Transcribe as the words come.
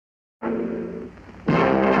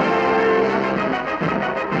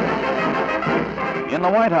In the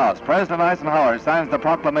White House, President Eisenhower signs the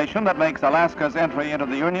proclamation that makes Alaska's entry into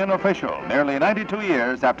the Union official, nearly 92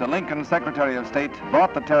 years after Lincoln's Secretary of State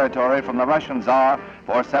bought the territory from the Russian Tsar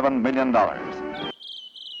for $7 million.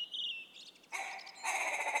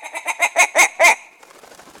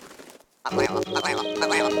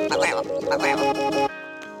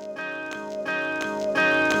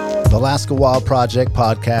 The Alaska Wild Project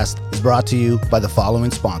podcast is brought to you by the following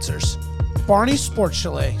sponsors. Barney's Sports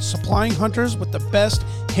Chalet, supplying hunters with the best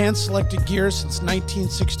hand-selected gear since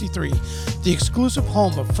 1963. The exclusive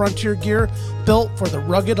home of frontier gear built for the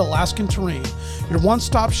rugged Alaskan terrain. Your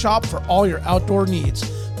one-stop shop for all your outdoor needs.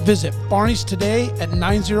 Visit Barney's today at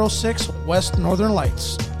 906 West Northern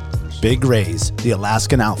Lights. Big Rays, the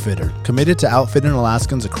Alaskan outfitter, committed to outfitting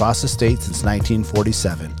Alaskans across the state since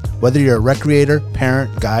 1947. Whether you're a recreator,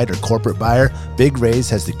 parent, guide, or corporate buyer, Big Rays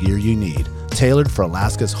has the gear you need, tailored for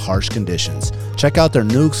Alaska's harsh conditions. Check out their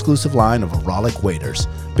new exclusive line of Auralic waders.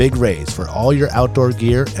 Big Rays for all your outdoor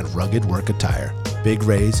gear and rugged work attire.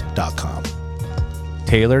 BigRays.com.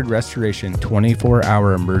 Tailored Restoration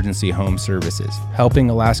 24-hour emergency home services, helping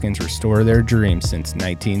Alaskans restore their dreams since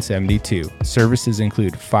 1972. Services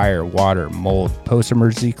include fire, water, mold,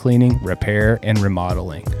 post-emergency cleaning, repair, and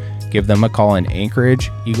remodeling. Give them a call in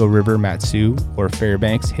Anchorage, Eagle River, Matsu, or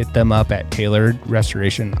Fairbanks. Hit them up at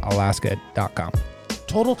tailoredrestorationalaska.com.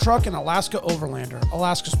 Total Truck and Alaska Overlander,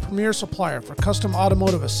 Alaska's premier supplier for custom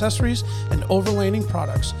automotive accessories and overlanding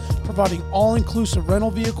products, providing all-inclusive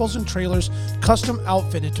rental vehicles and trailers custom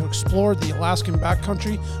outfitted to explore the Alaskan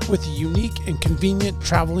backcountry with a unique and convenient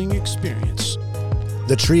traveling experience.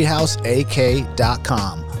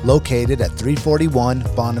 TheTreehouseAK.com, located at 341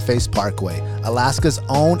 Boniface Parkway, Alaska's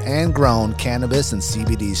own and grown cannabis and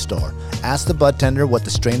CBD store. Ask the bud tender what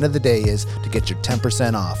the strain of the day is to get your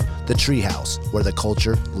 10% off. The Treehouse, where the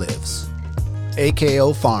culture lives.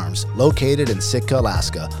 AKO Farms, located in Sitka,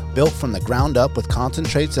 Alaska, built from the ground up with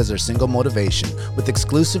concentrates as their single motivation, with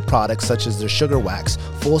exclusive products such as their sugar wax,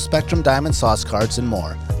 full spectrum diamond sauce cards, and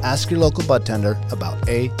more. Ask your local bud tender about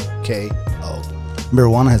AKO.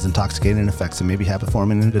 Marijuana has intoxicating effects and may be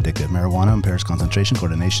habit-forming and addictive. Marijuana impairs concentration,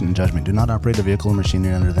 coordination, and judgment. Do not operate a vehicle or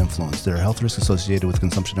machinery under the influence. There are health risks associated with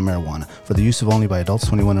consumption of marijuana. For the use of only by adults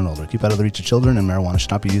 21 and older. Keep out of the reach of children, and marijuana should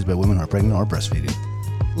not be used by women who are pregnant or breastfeeding.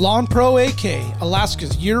 Lawn Pro AK,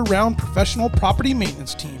 Alaska's year-round professional property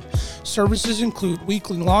maintenance team. Services include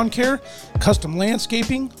weekly lawn care, custom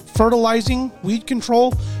landscaping, fertilizing, weed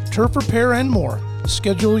control, turf repair, and more.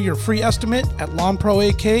 Schedule your free estimate at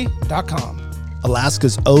lawnproak.com.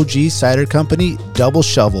 Alaska's OG cider company, Double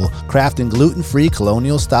Shovel, crafting gluten-free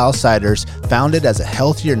colonial-style ciders founded as a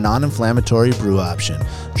healthier, non-inflammatory brew option.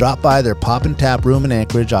 Drop by their Pop and Tap room in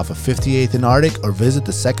Anchorage off of 58th and Arctic or visit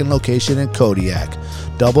the second location in Kodiak.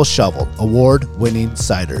 Double Shovel, award-winning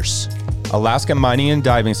ciders. Alaska Mining and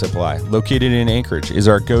Diving Supply, located in Anchorage, is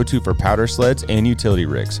our go-to for powder sleds and utility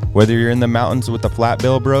rigs. Whether you're in the mountains with the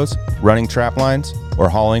Flatbill Bros, running trap lines, or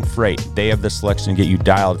hauling freight, they have the selection to get you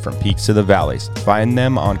dialed from peaks to the valleys. Find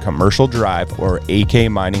them on Commercial Drive or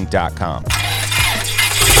akmining.com.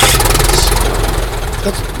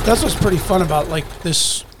 That's what's pretty fun about like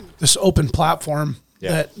this open platform,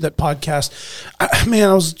 that podcast.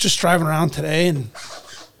 I was just driving around today and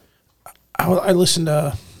I listened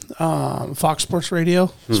to Fox Sports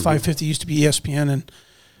Radio. It's 550, used to be ESPN, and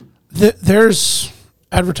there's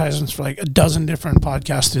advertisements for like a dozen different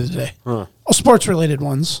podcasts through the day. All sports related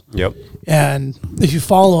ones. Yep. And if you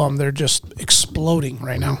follow them, they're just exploding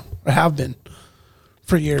right now. Or have been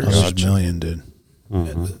for years. A million, dude.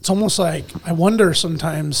 It's almost like I wonder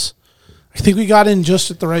sometimes. I think we got in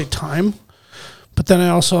just at the right time, but then I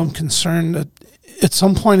also am concerned that at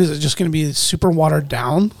some point is it just going to be super watered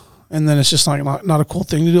down, and then it's just like not a cool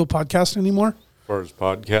thing to do a podcast anymore. As far as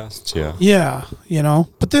podcasts, yeah. Yeah,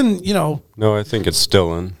 but then, No, I think it's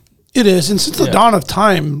still in. It is. And since the dawn of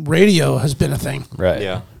time, radio has been a thing. Right.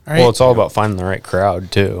 Yeah. Right? Well, it's all about finding the right crowd,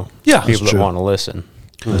 too. Yeah. People that want to listen.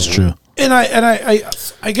 That's true. And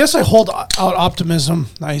I guess I hold out optimism.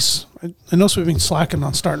 Nice. I know we've been slacking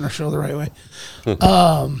on starting our show the right way.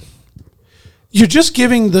 You're just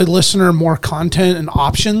giving the listener more content and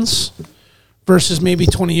options versus maybe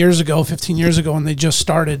 20 years ago, 15 years ago when they just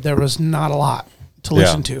started, there was not a lot to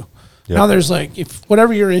listen to. Yep. Now there's like, if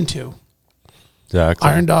whatever you're into. Exactly.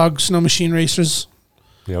 Iron Dog, Snow Machine Racers.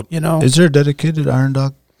 Yep. Is there a dedicated Iron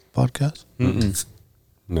Dog podcast? Mm-mm.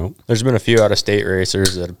 Nope. There's been a few out-of-state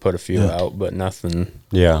racers that have put a few out, but nothing.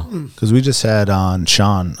 Yeah. Because we just had on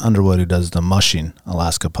Sean Underwood, who does the Mushing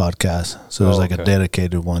Alaska podcast. So there's a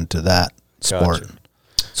dedicated one to that sport. Gotcha.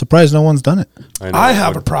 Surprised no one's done it. know. I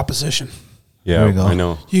have a proposition. Yeah, There we go. I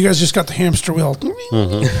know. You guys just got the hamster wheel. Perfect.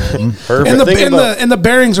 And the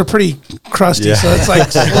bearings are pretty crusty, so it's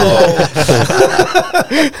like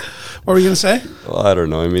slow. What were you going to say? Well, I don't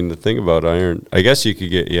know. I mean, the thing about iron, I guess you could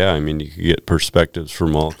get, you could get perspectives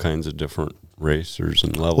from all kinds of different racers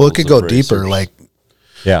and levels. Well, it could go of deeper, racers. like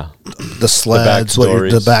Yeah. the sleds,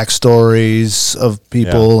 the backstories of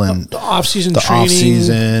people, and The off-season the training. off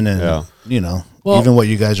season, and Yeah. even what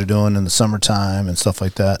you guys are doing in the summertime and stuff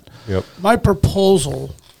like that. Yep. My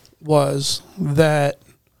proposal was that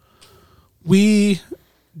we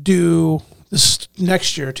do this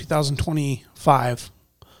next year, 2025,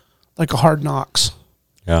 like a Hard Knocks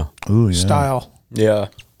Yeah. Ooh, yeah. style Yeah.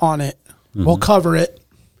 on it. We'll cover it,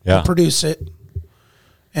 Yeah. we'll produce it,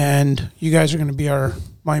 and you guys are going to be our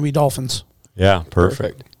Miami Dolphins. Yeah.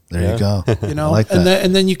 Perfect. There you go. You know, I like and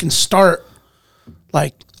that. then you can start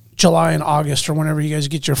like July and August or whenever you guys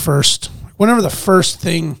get your whenever the first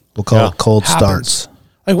thing. We'll call it cold happens. starts.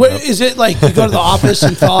 Like, what is it like? You go to the office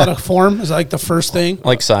and fill out a form? Is that like the first thing?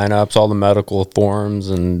 Like sign-ups, all the medical forms,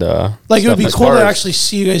 and Like, it would be stuff as cool far to as- actually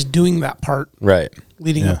see you guys doing that part right.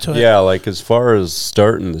 leading up to it. Yeah, like as far as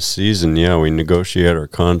starting the season, we negotiate our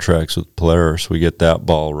contracts with Polaris. We get that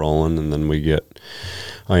ball rolling, and then we get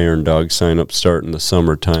Iron Dog sign up starting the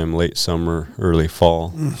summertime, late summer, early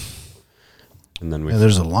fall. And then we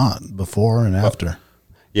There's a lot before and after.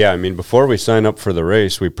 I mean, before we sign up for the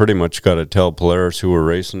race, we pretty much got to tell Polaris who we're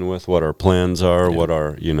racing with, what our plans are, what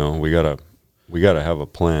our, we gotta have a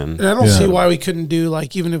plan. And I don't see why we couldn't do,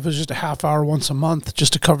 like, even if it was just a half hour once a month,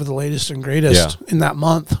 just to cover the latest and greatest in that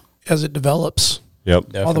month as it develops.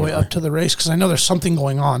 Yep. All the way up to the race, because I know there's something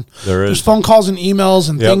going on. There's is. phone calls and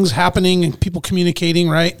emails and Yep. things happening and people communicating,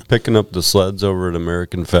 right? Picking up the sleds over at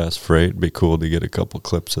American Fast Freight. It'd be cool to get a couple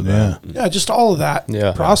clips of that. Yeah, just all of that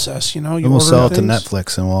process, You Then we'll sell it to things.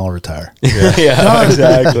 Netflix and we'll all retire. Yeah,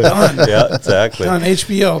 exactly. Done. Yeah, exactly. Done.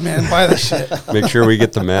 HBO, man, buy that shit. Make sure we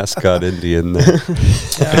get the mascot Indian there.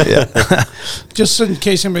 Just in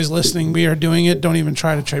case anybody's listening, we are doing it. Don't even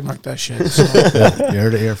try to trademark that shit. So You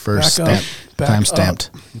heard it here first. Back up. Back Time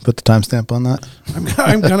stamped. You put the timestamp on that?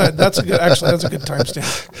 I'm gonna. That's a good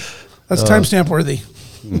timestamp. That's timestamp worthy.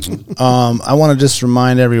 I want to just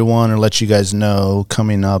remind everyone or let you guys know,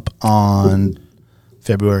 coming up on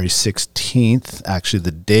February 16th, actually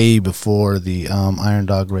the day before the Iron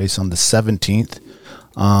Dog race on the 17th,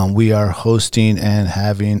 we are hosting and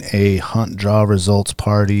having a hunt draw results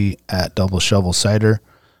party at Double Shovel Cider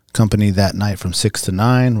Company that night from 6 to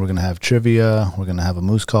 9. We're going to have trivia. We're going to have a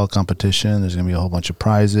moose call competition. There's going to be a whole bunch of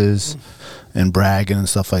prizes and bragging and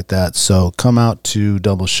stuff like that. So come out to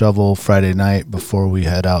Double Shovel Friday night before we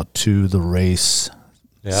head out to the race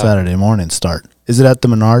Saturday morning start. Is it at the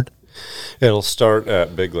Menard? It'll start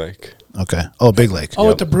at Big Lake. Okay. Oh, Big Lake.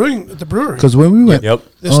 Oh, at the brewery. Because when we went, Yep.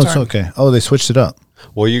 This it's time. okay. Oh, they switched it up.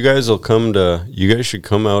 Well, you guys should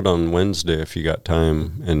come out on Wednesday if you got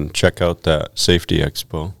time and check out that safety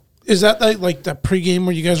expo. Is that like the pregame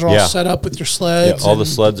where you guys are all set up with your sleds? All the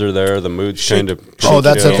sleds are there. The mood's kind of. Oh,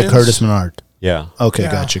 that's at the hands. Curtis Menard. Yeah. Okay,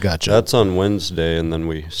 Yeah. gotcha. That's on Wednesday, and then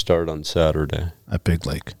we start on Saturday. At Big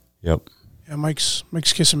Lake. Yep. Yeah, Mike's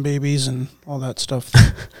kissing babies and all that stuff.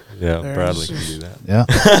 Yeah, There's- Bradley can do that. Yeah.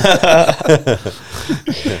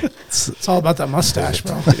 It's all about that mustache,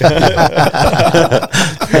 bro.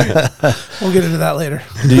 We'll get into that later.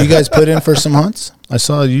 Do you guys put in for some hunts? I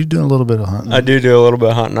saw you doing a little bit of hunting. I do a little bit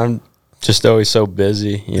of hunting. I'm just always so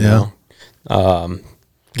busy, you know.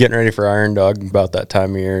 Getting ready for Iron Dog about that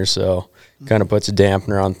time of year, so kind of puts a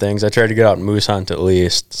dampener on things. I try to get out and moose hunt at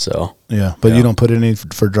least. So Yeah, but you don't put any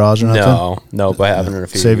for draws or nothing? no, but I haven't in a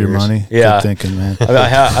few Save your years. money. Yeah, Good thinking, man. I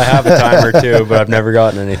have a time or two, but I've never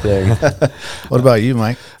gotten anything. What about you,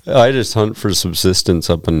 Mike? I just hunt for subsistence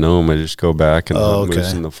up in Nome. I just go back and hunt moose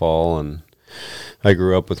okay. in the fall. And I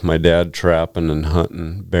grew up with my dad trapping and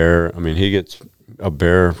hunting bear. I mean, he gets a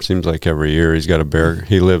bear, seems like every year. He's got a bear.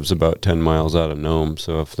 He lives about 10 miles out of Nome.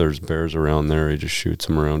 So if there's bears around there, he just shoots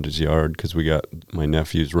them around his yard because we got my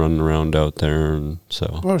nephews running around out there. And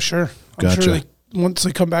so, Oh, sure. I'm Gotcha. sure once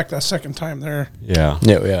they come back that second time, they're yeah,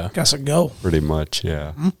 guess it go. pretty much,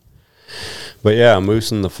 yeah. But yeah,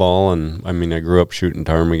 moose in the fall. And I mean, I grew up shooting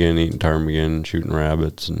ptarmigan, eating ptarmigan, shooting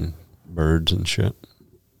rabbits and birds and shit.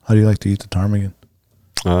 How do you like to eat the ptarmigan?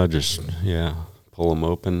 Pull them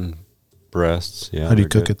open, breasts. Yeah. How do you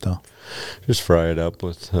they're cook good. it, though? Just fry it up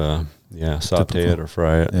with, saute it or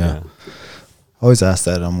fry it. Yeah. I always ask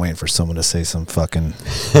that. I'm waiting for someone to say some fucking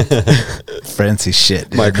fancy shit.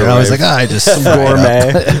 Dude. They're always like, I just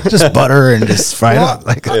gourmet, just butter and just fry it up.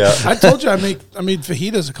 Like, I told you I made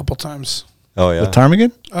fajitas a couple times. Oh yeah. With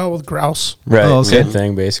ptarmigan? Oh, with grouse. Right. Oh, okay. Same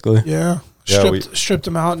thing, basically. Yeah. Yeah, Stripped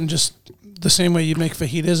them out and just the same way you'd make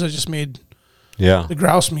fajitas. I just made Yeah. the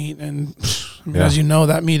grouse meat, and I mean, Yeah. as you know,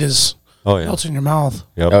 that meat is Oh yeah. melts in your mouth.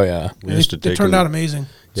 Yep. Oh, yeah. We used to They take turned them- out amazing.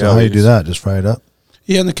 So Yeah, how we you do used- that? Just fry it up?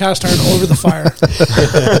 Yeah, in the cast iron over the fire.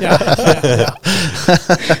 yeah.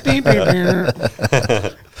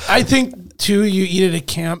 I think too, you eat it at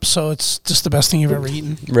camp, so it's just the best thing you've ever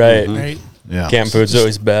eaten. Right. Right? Yeah. Camp food's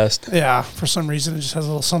always best. Yeah. For some reason, it just has a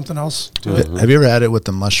little something else to it. Have you ever had it with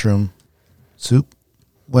the mushroom soup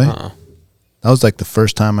way? That was like the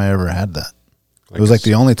first time I ever had that. It was like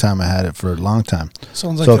the only time I had it for a long time.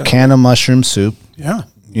 Sounds like So a can of mushroom soup, yeah.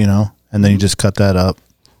 you know, and then you just cut that up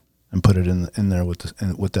and put it in there with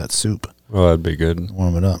with that soup. Oh, that'd be good.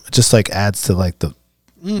 Warm it up. It just like adds to like the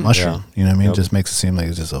mushroom. Yeah. You know what I mean? Yep. It just makes it seem like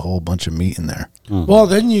it's just a whole bunch of meat in there. Well,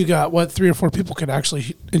 then you got 3 or 4 people could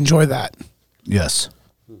actually enjoy that. Yes.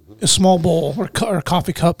 A small bowl or a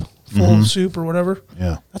coffee cup full of soup or whatever.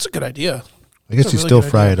 Yeah. That's a good idea. I guess That's a you really still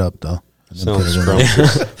good fry idea. it up though. And then Sounds put it in there.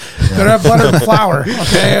 scrumptious. Better have butter and flour,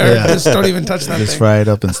 okay? Or Yeah. just don't even touch that Just thing. fry it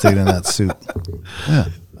up and stick it in that soup.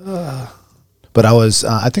 Yeah. But I was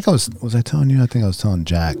I I telling you? I think I was telling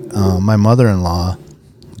Jack. My mother-in-law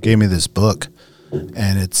gave me this book,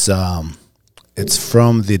 and it's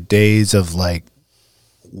from the days of like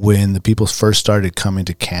when the people first started coming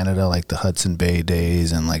to Canada, like the Hudson Bay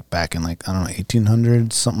days, and like back in like I don't know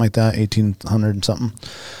 1800 something like that, 1800 and something.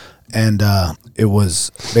 And it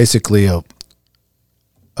was basically a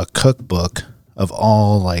cookbook of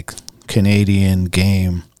all like Canadian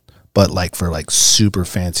game, but like for like super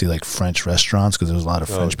fancy like French restaurants, because there was a lot of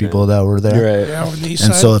French okay. people that were there. Right. Yeah, over the east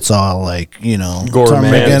And side. so it's all like, you know, Gourmet.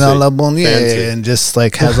 ptarmigan à la Fancy. bonne, Fancy. and just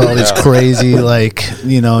like has all these crazy like,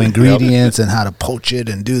 you know, ingredients and how to poach it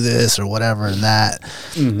and do this or whatever and that.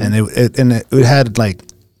 And it had like,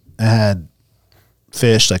 it had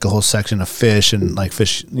fish, like a whole section of fish and like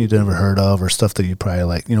fish you'd never heard of or stuff that you probably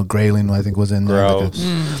like, you know, grayling I think was in there. Like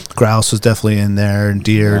Grouse. grouse was definitely in there, and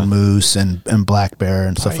deer and moose and black bear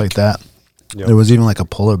and stuff like that. Yep. There was even like a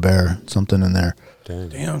polar bear, something in there. Dang.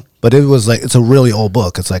 Damn. But it was like, it's a really old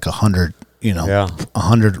book. It's like 100, you know, Yeah.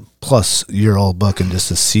 100+ book, and just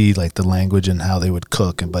to see like the language and how they would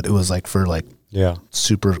cook. But it was like for like Yeah.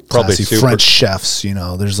 super Probably classy super- French chefs, you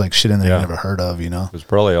know, there's like shit in there Yeah. you never heard of, you know? It was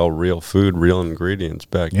probably all real food, real ingredients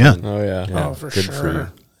back Yeah. then. Oh, yeah. Yeah, Oh, for good for sure. you.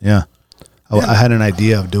 Yeah. I had an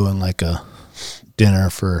idea of doing like a dinner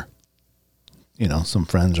for, you know, some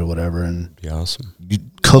friends or whatever, and Be awesome.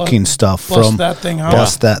 cooking stuff Bust from that thing out.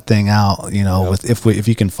 bust that thing out, you know, Yep. with if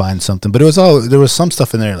you can find something. But it was all, there was some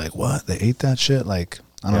stuff in there like, what, they ate that shit? Like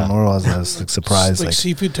I don't Yeah. know what I was like surprised, Like like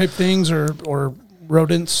seafood type things or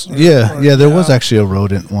rodents. Or, yeah, or- yeah, there was actually a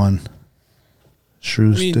rodent one.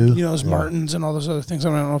 Shrew I mean, stew. you know, there's martins and all those other things. I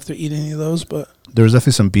don't know if they eat any of those, but There was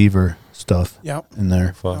definitely some beaver stuff yeah. in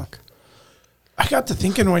there. Fuck. I got to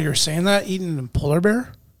thinking while you were saying that, eating a polar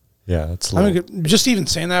bear. Yeah, it's I mean, just even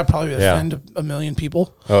saying that probably Yeah. offend a million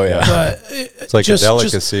people. Oh, yeah. But it's like a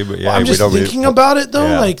delicacy, but yeah, I'm we just don't thinking eat- about it though.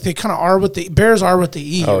 Yeah. Like they kind of are what bears are what they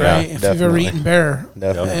eat, Oh, yeah, right? If you've ever definitely. eaten bear,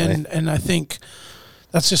 Definitely. and I think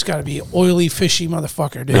that's just got to be oily, fishy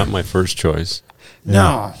motherfucker, dude. Not my first choice.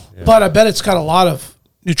 No, but I bet it's got a lot of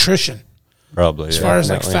nutrition Probably. as far as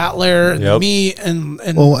like definitely. fat layer and the Yep. meat and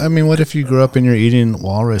Well, I mean, what if you grew up and you're eating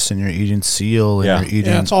walrus and you're eating seal and Yeah. you're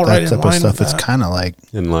eating Yeah, it's all that right in type of line stuff? with It's that. kind of like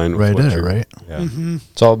in line with right what there, you're- right? Yeah.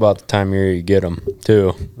 It's all about the time of year you get them,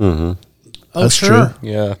 too. Mm-hmm. oh That's sure, true.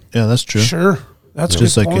 Yeah. Yeah, that's true. sure, that's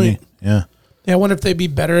Just a good like point. yeah. Yeah, I wonder if they'd be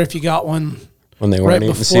better if you got one When they right weren't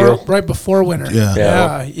eating before seal. right before winter. Yeah.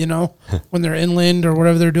 yeah, you know, when they're inland or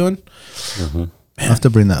whatever they're doing. I'll have to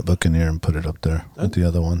bring that book in here and put it up there with the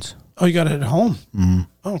other ones. Oh, you got it at home. Mm-hmm.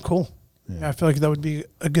 Oh, cool. Yeah, I feel like that would be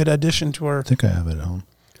a good addition to our. I think I have it at home.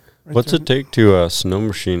 right What's there. it take to a snow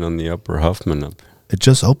machine on the Upper Huffman up? It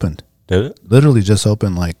just opened. Did it? Literally just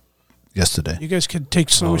opened like yesterday. You guys could take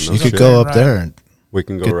snow Oh, no machines. You could shit. go and up ride. there and We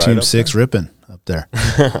can go get right Team up 6 ripping up there.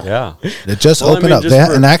 there. Yeah. It just Well, I opened mean, up. just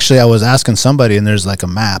for- And actually, I was asking somebody, and there's like a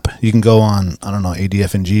map. You can go on, I don't know,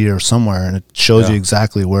 ADF&G or somewhere, and it shows Yeah. you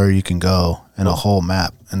exactly where you can go and a whole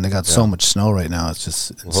map. And they got so much snow right now. It's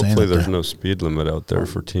just Well, insane. hopefully up there's there. no speed limit out there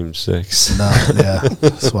for Team 6. No, yeah.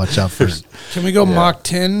 Just watch out for. Can we go Mach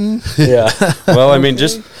 10? Yeah. Well, I mean,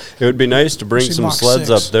 just it would be nice to bring Actually, some Mach sleds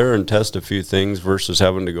 6. up there and test a few things versus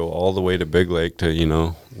having to go all the way to Big Lake to, you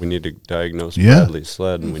know, we need to diagnose Yeah. Bradley's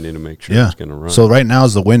sled and we need to make sure Yeah. it's going to run. So right now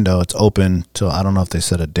is the window. It's open till, I don't know if they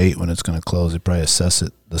set a date when it's going to close. They probably assess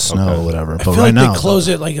it, the snow Okay. or whatever. I But feel right like now, they close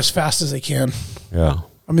it like as fast as they can. yeah,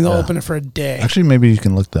 I mean, they'll Yeah. open it for a day. actually, maybe you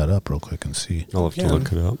can look that up real quick and see. I'll have Yeah. to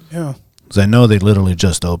look it up. Yeah. Because I know they literally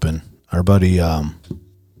just opened. our buddy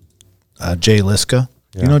Jay Liska.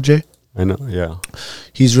 Yeah. You know Jay? I know. Yeah.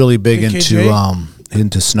 He's really big AKJ?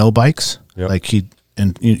 into snow bikes. Yep. Like you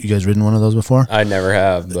guys ridden one of those before? I never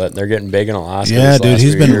have, but they're getting big in Alaska. Yeah, these dude, last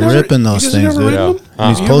he's few been years. ripping those You guys things, never dude. ridden them? And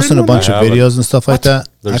he's You posting a ridden one? bunch of I haven't. videos and stuff like that.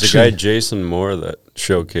 There's Actually, a guy, Jason Moore, that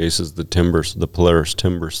showcases the Polaris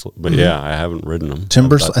timber. But yeah, I haven't ridden them.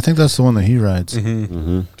 Timbers. I think that's the one that he rides.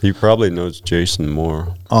 He probably knows Jason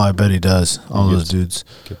Moore. Oh, I bet he does. All those dudes.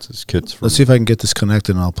 Gets his kits from. Let's see if I can get this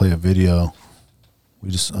connected, and I'll play a video.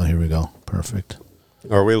 Here we go. Perfect.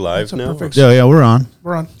 Are we live That's a now? perfect- Yeah, we're on.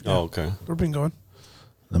 We're on. Oh, okay. We've been going.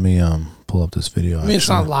 Let me pull up this video. I mean, it's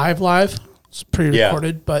not live. It's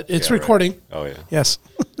pre-recorded, but it's recording. Oh, yeah. Yes.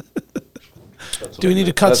 That's Do we what I need to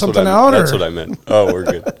meant. cut That's something what I out, meant. That's or- what I meant. Oh, we're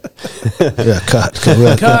good. Yeah, cut.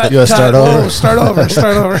 Cut. You want to start Whoa, over? Start over.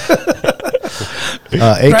 Start over.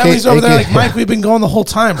 Bradley's over there like, Mike, we've been going the whole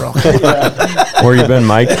time, bro. Where you been,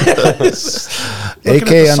 Mike? Looking at the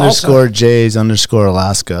AK_Jays_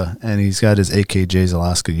 Alaska, and he's got his AKJs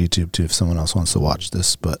Alaska YouTube too. If someone else wants to watch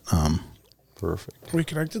this, but Perfect.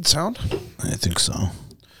 Reconnected sound. I think so.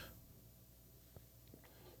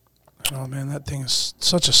 Oh man, that thing is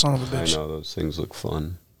such a son of a I bitch. know those things look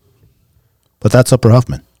fun. But that's Upper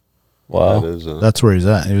Huffman. Wow. That is. That's where he's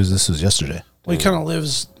at. This was yesterday. Well, he kind of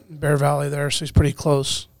lives in Bear Valley there, so he's pretty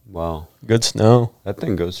close. Wow. Good snow. That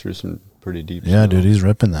thing goes through some pretty deep. Yeah, snow. dude, he's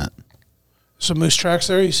ripping that. Some moose tracks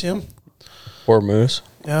there. You see him? Poor moose.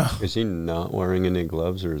 Yeah. Is he not wearing any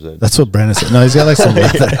gloves, or is that? That's what Brandon said. No, he's got like some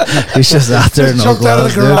leather. He's just out there, no Jumped out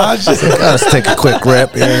of gloves. the Dude. garage. Let's take a quick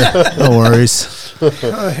rip here. No worries. This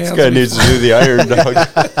This guy needs to do the iron dog.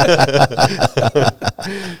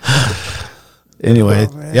 Anyway,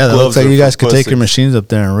 Oh, man. yeah, that looks Gloves like are you guys for could take your pussy. machines up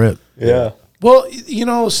there and rip. Yeah. Well,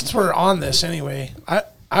 since we're on this anyway,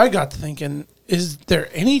 I got to thinking, is there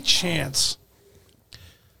any chance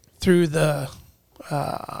through the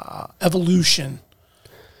evolution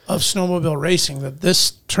of snowmobile racing that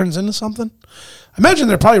this turns into something? I imagine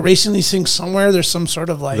they're probably racing these things somewhere. There's some sort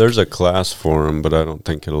of like. There's a class for them, but I don't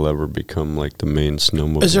think it'll ever become like the main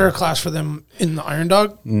snowmobile. Is there a class for them in the Iron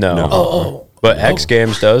Dog? No. No. Oh. But X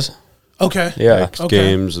Games does. Okay. Yeah. X Okay.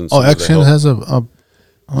 Games and Oh, some of the X Games has a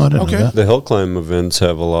I didn't Okay. know that. The hill climb events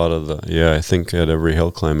have a lot of the. Yeah, I think at every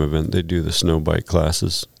hill climb event they do the snow bike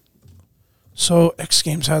classes. So X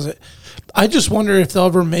Games has it. I just wonder if they'll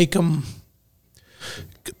ever make them.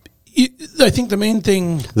 I think the main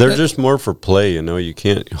thing. They're just more for play, You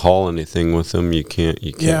can't haul anything with them. You can't.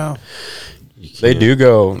 Yeah. They do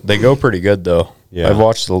go. They go pretty good though. Yeah. I've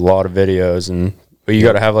watched a lot of videos, but you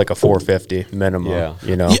got to have like a 450 minimum. Yeah.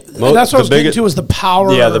 Yeah, Mo- that's what I was the getting biggest- to is the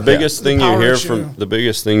power. Yeah, the biggest thing you power hear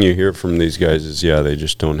issue. from these guys is they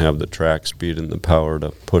just don't have the track speed and the power to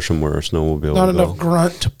push them where a snowmobile Not will enough go.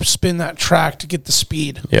 grunt to spin that track to get the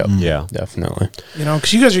speed. Yep. Yeah. Definitely.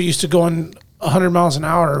 Because you guys are used to going 100 miles an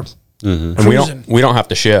hour. Mm-hmm. And Cruising. we don't have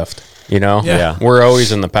to shift. Yeah. We're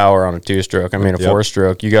always in the power on a 2-stroke. I mean, a Yep.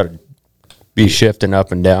 4-stroke, you got to be shifting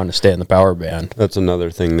up and down to stay in the power band. That's another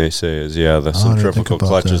thing they say is the didn't think centrifugal about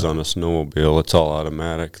clutches that. on a snowmobile. It's all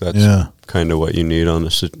automatic. That's Yeah. kind of what you need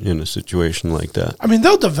in a situation like that. I mean,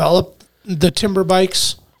 they'll develop the timber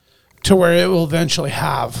bikes to where it will eventually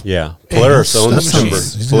have. Yeah, Polaris that's owns the timber. machine. You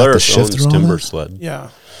don't have to Polaris shift owns through all timber that? sled. Yeah.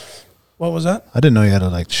 What was that? I didn't know you had to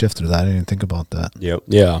like shift through that. I didn't even think about that. Yep.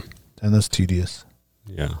 Yeah. And that's tedious.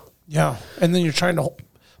 Yeah. Yeah. And then you're trying to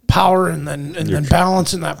power and then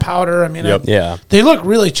balance in that powder. I mean, Yep. Yeah. they look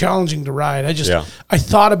really challenging to ride. Yeah. I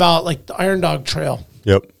thought about like the Iron Dog Trail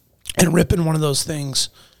Yep. and ripping one of those things.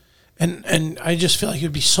 And I just feel like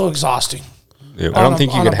it'd be so exhausting. Yep. I On don't a-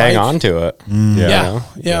 think you on could a hang bike. on to it. Yeah. know?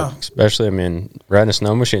 Yeah. Especially, I mean, riding a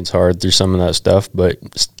snow machine's hard through some of that stuff, but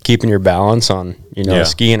keeping your balance on, Yeah.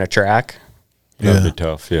 skiing a track. That'd Yeah. be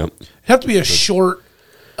tough. Yep. It'd have to be a short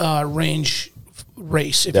range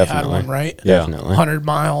race if you Definitely. had one, right? Yeah. Definitely. 100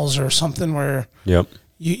 miles or something where Yep.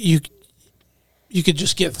 you could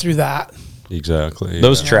just get through that. Exactly.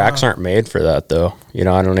 Those yeah. tracks aren't made for that, though. I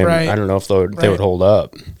don't Right. know if they Right. would hold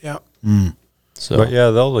up. Yeah. So, But yeah,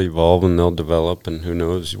 they'll evolve and they'll develop, and who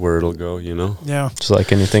knows where it'll go. Yeah. just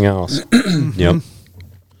like anything else. Yep.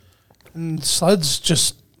 And sleds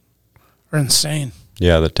just are insane.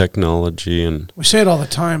 Yeah, the technology and We say it all the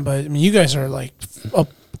time, but I mean, you guys are like up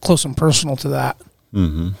close and personal to that.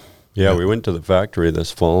 yeah, we went to the factory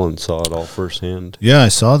this fall and saw it all firsthand. Yeah, I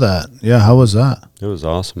saw that. Yeah, how was that? It was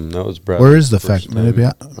awesome. That was Brad. Where is the factory? Maybe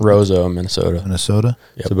Roseau, Minnesota. Minnesota.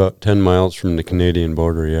 It's about 10 miles from the Canadian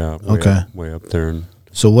border. Yeah. Way up there. And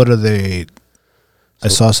So what are they? I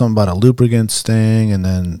saw something about a lubricants thing, and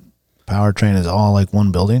then powertrain is all like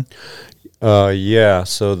one building. yeah.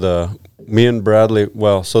 So me and Bradley,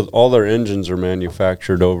 well, so all their engines are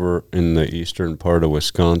manufactured over in the eastern part of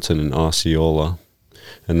Wisconsin in Osceola,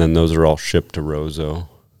 and then those are all shipped to Roseau.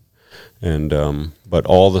 And but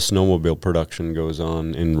all the snowmobile production goes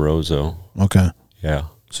on in Roseau. Okay. Yeah.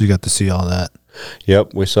 So you got to see all that.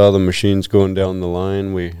 Yep, we saw the machines going down the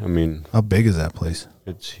line. How big is that place?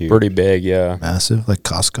 It's huge. Pretty big, yeah. Massive, like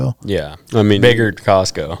Costco? Yeah. I mean, bigger than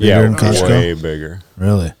Costco. Yeah, Bigger than Costco? way bigger.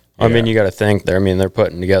 Really? I mean, you got to think there. I mean, they're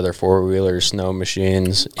putting together 4-wheelers, snow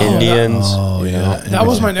machines, Indians. Oh, you yeah. know. That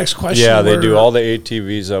was my next question. Yeah, they do where- all the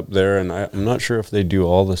ATVs up there, and I'm not sure if they do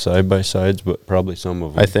all the side-by-sides, but probably some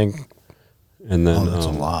of them. I think. And then, that's a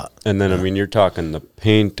lot. And then, I mean, you're talking the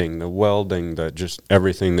painting, the welding, just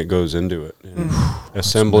everything that goes into it. And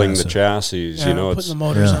assembling the massive. chassis, Yeah, you know, putting it's the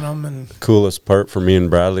motors yeah. in them, and coolest part for me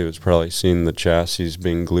and Bradley was probably seeing the chassis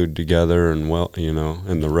being glued together and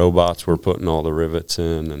and the robots were putting all the rivets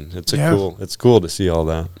in, and it's cool to see all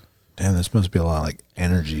that. Damn, this must be a lot of like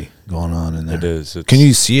energy going on in there. It is. Can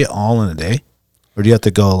you see it all in a day? Or do you have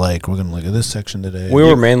to go like, we're going to look at this section today? We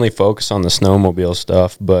were mainly focused on the snowmobile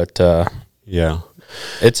stuff, but Yeah,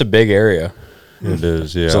 it's a big area. it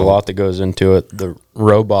is. Yeah, There's a lot that goes into it. The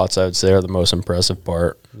robots, I would say, are the most impressive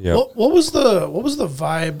part. Yeah, what was the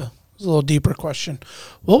vibe? It's a little deeper question.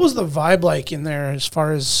 What was the vibe like in there? As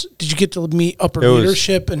far as did you get to meet upper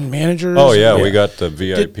leadership and managers? Oh yeah, we got the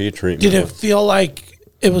VIP treatment. Did it feel like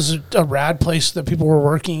it was a rad place that people were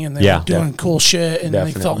working and they were doing cool shit and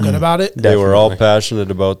they felt good about it? They were all passionate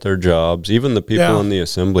about their jobs. Even the people Yeah. on the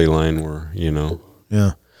assembly line were,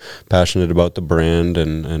 Yeah. passionate about the brand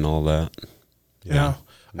and all that. Yeah.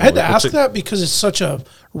 I had to ask that because it's such a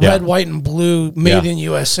red, white, and blue made in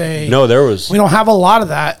USA. No, there was. We don't have a lot of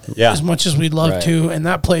that Yeah. as much as we'd love Right. to. And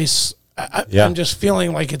that place, I'm just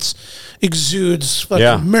feeling like it's exudes like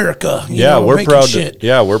Yeah. America. you Yeah, know, we're making proud. shit.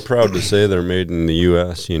 We're proud to say they're made in the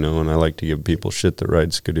U.S. And I like to give people shit that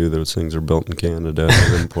ride Skidoo. Those things are built in Canada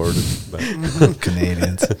and imported. But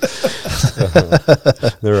Canadians.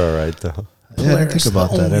 they're all right though. Yeah, I didn't Polaris, think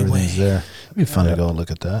about the that. only Everything's way. there. It'd be fun to go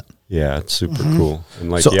look at that. Yeah, it's super Mm-hmm. cool.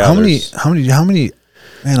 And like, So yeah, how many,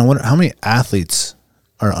 man, I wonder how many athletes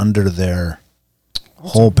are under their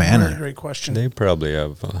whole Really banner? great question. they probably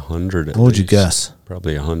have 100. What would you guess?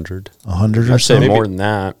 Probably 100. 100 or I'd say so? more than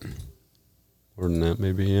that. More than that,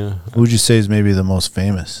 maybe. Yeah. Who would you say is maybe the most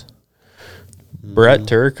famous? Brett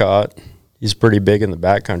Turcotte, he's pretty big in the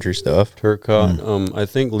backcountry stuff. Turcotte. I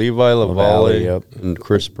think Levi Lavallee, Lavalle yep. and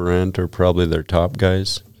Chris Brandt are probably their top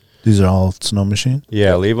guys. These are all snow machine?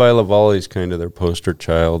 Yeah, Levi Lavalle's kind of their poster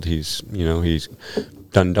child. He's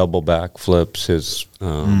done double backflips.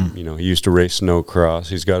 He used to race snowcross.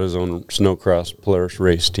 He's got his own snowcross Polaris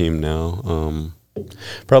race team now.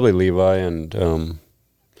 Probably Levi and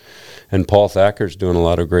Paul Thacker's doing a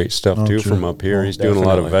lot of great stuff too true. from up here. He's doing a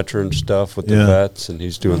lot of definitely. veteran stuff with the Yeah. vets, and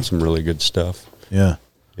he's doing some really good stuff. Yeah.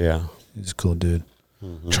 Yeah, He's a cool dude.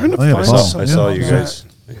 Trying to Oh, yeah, find Paul. some I saw you of guys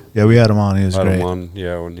Yeah, we had him on. He was had great. him on.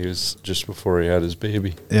 Yeah, when he was just before he had his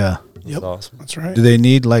baby. Yeah. That's awesome. That's right. Do they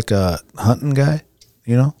need like a hunting guy?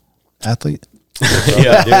 Athlete?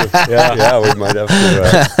 Yeah, we might have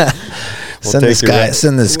to. Send take this your guy. re-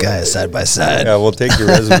 Send this guy side by side. Yeah, we'll take your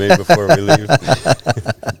resume before we leave.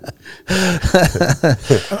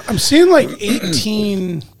 I'm seeing like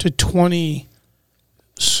 18 to 20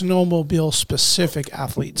 snowmobile specific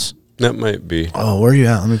athletes. That might be. Oh, where are you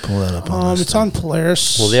at? Let me pull that up. On this It's on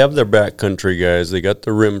Polaris. Well, they have their backcountry guys. They got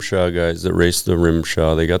the Rimshaw guys that race the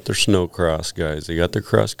Rimshaw. They got their snowcross guys. They got their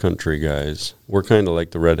cross country guys. We're kind of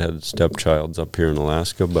like the redheaded stepchilds up here in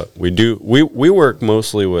Alaska, but we work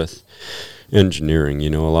mostly with engineering.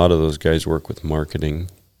 A lot of those guys work with marketing.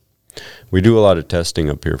 We do a lot of testing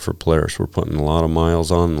up here for Polaris. We're putting a lot of miles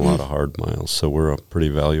on and a lot of hard miles, so we're a pretty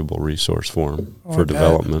valuable resource for them for I bet.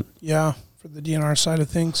 development. Yeah, for the DNR side of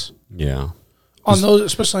things. Yeah, On those,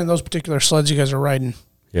 especially on those particular sleds you guys are riding.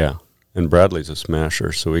 yeah. And Bradley's a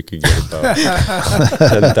smasher, so we could get about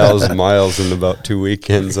 10,000 miles in about 2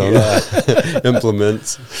 weekends on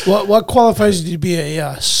implements. What qualifies you to be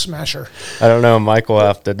a smasher? I don't know. Mike will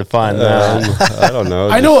have to define that. I don't know.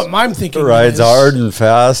 I know what I'm thinking. Rides is. hard and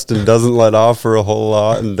fast and doesn't let off for a whole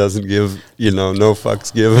lot and doesn't give, no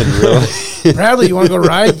fucks given, really. Bradley, you want to go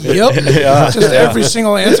ride? Yep. Just every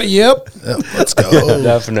single answer. Yep. Let's go.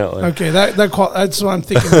 Definitely. Okay, that's what I'm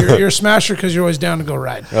thinking. You're a smasher because you're always down to go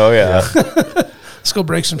ride. Oh, yeah. Let's go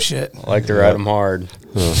break some shit. I like to ride them hard.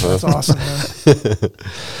 That's awesome,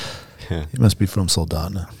 man. He must be from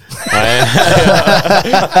Soldotna.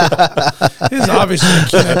 He's obviously a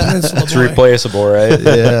Kenai Peninsula It's boy. replaceable, right?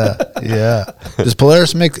 Yeah. Does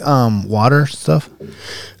Polaris make water stuff?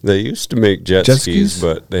 They used to make jet Jet skis, skis?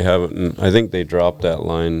 but they haven't. I think they dropped that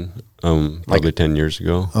line probably 10 years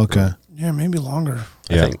ago. Okay. Yeah, maybe longer.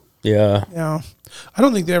 Yeah. I think, yeah. Yeah. I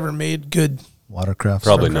don't think they ever made good. Watercraft.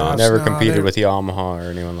 Probably Surfcrafts. not. Never No, competed they- with Yamaha or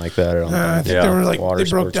anyone like that. I don't I think. think Yeah. they were like, Water they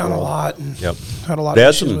broke sports down a world. lot and Yep. had a lot They of had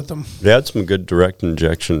issues some. with them. They had some good direct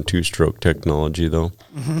injection 2-stroke technology though.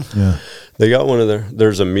 Yeah. They got one of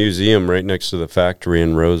there's a museum right next to the factory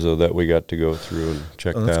in Rosa that we got to go through and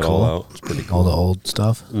check Oh, that's that cool. all out. It's pretty cool. All the old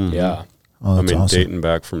stuff. Yeah. Oh, I that's mean, awesome. dating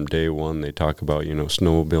back from day one, they talk about,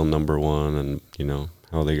 snowmobile number one and,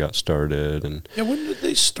 how they got started and Yeah, when did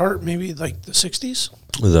they start? Maybe like the 60s?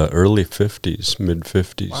 the early 50s, mid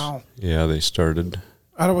 50s. Wow. Yeah, they started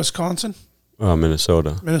Out of Wisconsin?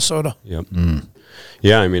 Minnesota. Minnesota. Yep.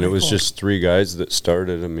 Yeah, I mean, it was cool. just 3 guys that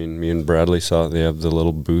started. I mean, me and Bradley saw they have the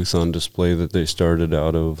little booth on display that they started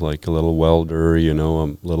out of, like a little welder, a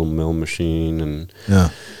little mill machine, and Yeah.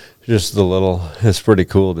 just it's pretty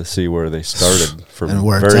cool to see where they started from And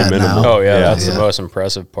where it's very at minimal. now. Oh yeah, that's Yeah. the most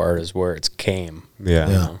impressive part is where it's came. Yeah,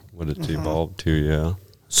 Yeah. what it's evolved to, yeah.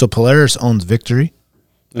 So Polaris owns Victory.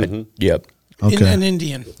 Yep. Okay. An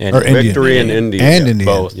Indian. And Or Indian. Victory and Indian. And yeah, Indian.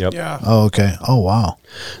 both. Yep. Yeah. Oh, okay. Oh, wow.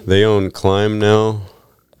 They own Climb now.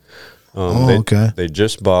 Okay. They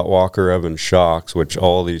just bought Walker Evans shocks, which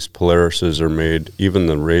all these Polarises are made. Even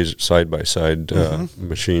the side-by-side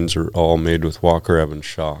machines are all made with Walker Evans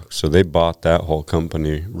shocks. So they bought that whole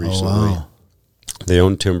company recently. wow. They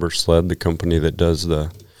own Timber Sled, the company that does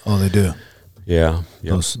the Oh, they do. yeah.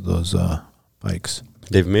 Yep. Those bikes.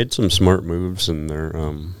 They've made some smart moves, and they're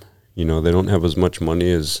they don't have as much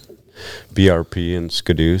money as BRP and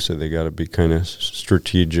Skidoo, so they got to be kind of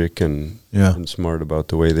strategic and smart about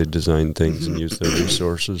the way they design things and use their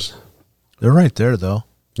resources. They're right there, though.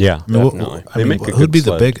 Yeah, I mean, Definitely. They make a who'd good be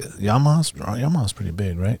the sled. big Yamaha's pretty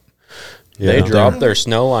big, right? Yeah. They dropped their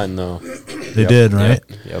snow line though. They did, right?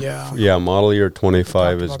 Yep. Yeah. Yeah, model year 25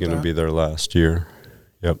 Talked is about going to that. be their last year.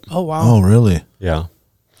 Yep. Oh, wow. Oh, really? Yeah,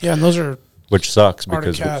 Yeah, and those are which sucks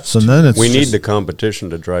Arctic because Cats. So then it's we need just- the competition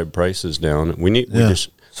to drive prices down. We Yeah. just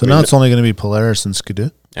So now it's only going to be Polaris and Skidoo.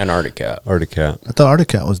 And Arctic Cat. Arctic Cat. I thought Arctic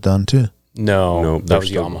Cat was done too. No, they're that was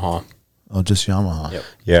still- Yamaha. Oh, just Yamaha. Yep.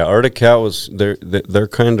 Yeah, Arctic Cat was they're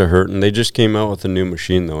kind of hurting. They just came out with a new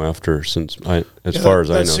machine though. As Yeah, far as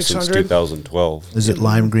I know, that since 600? 2012, Is it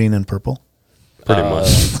lime green and purple? pretty much.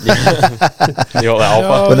 The old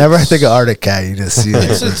Alpha. No, Whenever I think of Arctic Cat, you just see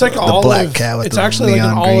it's like the olive. black cat with It's the actually like an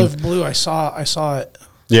neon green. olive blue. I saw it.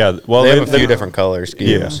 Yeah, well, They have a few different color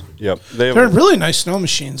schemes. Yeah, yep. They have, They're really nice snow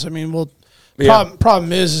machines. I mean, Yeah.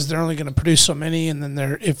 problem is they're only going to produce so many, and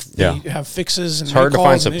then if they Yeah. have fixes and It's hard to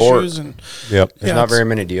recalls find and support. issues, and yep. There's Yeah, not it's- very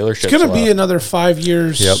many dealerships. it's going to be left. another 5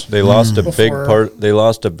 years. Yep, they lost a big Before- part. They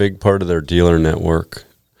lost a big part of their dealer network.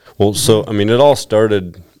 Well, so I mean, it all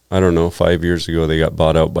started. I don't know, 5 years ago. They got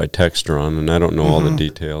bought out by Textron, and I don't know all the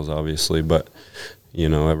details, obviously, but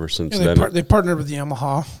ever since Yeah, then, they partnered with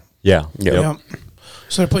Yamaha. yeah, Yep. yep. Yep.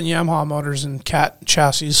 So they're putting Yamaha motors in Cat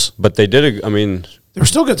chassis. But they did. I mean, They were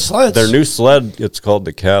still good sleds. their new sled. It's called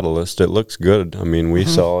the Catalyst. It looks good. I mean, we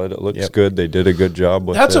saw it. It looks Yep. good. They did a good job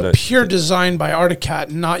with That's it. a pure design by Arctic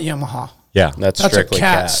Cat, not Yamaha. Yeah, That's That's a strictly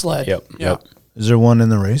cat sled. Yep. Yeah. Is there one in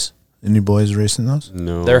the race? Any boys racing those?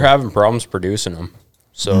 no. They're having problems producing them.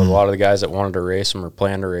 So a lot of the guys that wanted to race them or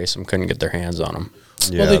planned to race them couldn't get their hands on them.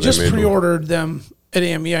 Yeah, Well, they just made one. pre-ordered them at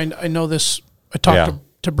AME. I know this. I talked Yeah.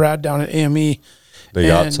 to Brad down at AME. They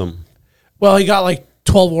got and- some. Well, he got like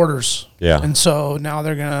 12 orders. Yeah. And so now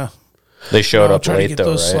they're going They showed to up try to late get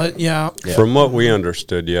though, those right? Yeah. From what we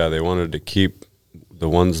understood, yeah, they wanted to keep the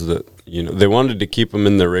ones that they wanted to keep them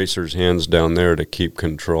in the racers' hands down there to keep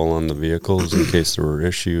control on the vehicles in case there were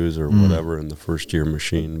issues or whatever in the first year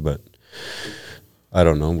machine. But I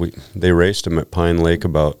don't know. They raced them at Pine Lake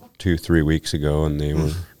about 2-3 weeks ago, and they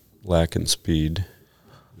were lacking speed.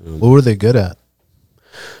 What were they good at?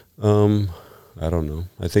 I don't know.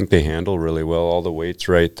 I think they handle really well. All the weight's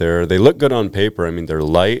right there. They look good on paper. I mean, they're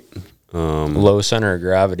light. Low center of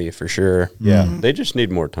gravity for sure. Yeah, they just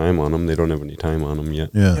need more time on them. They don't have any time on them yet.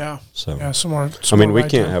 Yeah. Yeah. So Yeah. Some more. I mean, we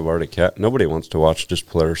can't have Arctic Cat. Nobody wants to watch just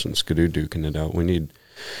Polaris and Skidoo duking it out. We need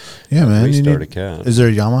Yeah, man. at least you need- Arctic Cat. Is there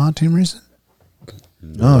a Yamaha team racing?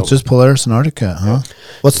 No, it's just Polaris and Arctic Cat, huh?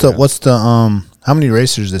 What's the how many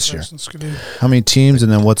racers this year? How many teams,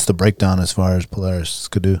 and then what's the breakdown as far as Polaris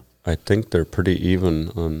Skidoo? I think they're pretty even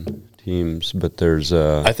on teams, but there's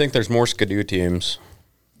I think there's more Skidoo teams.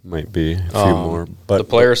 might be a few more. But the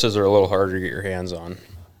Polarises are a little harder to get your hands on.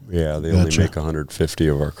 yeah, they only Gotcha. make 150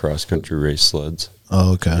 of our cross country race sleds.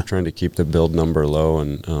 Oh, okay. They're trying to keep the build number low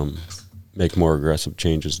and make more aggressive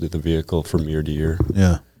changes to the vehicle from year to year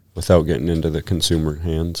Yeah. without getting into the consumer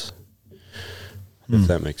hands. If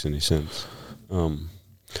that makes any sense.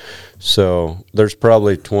 So there's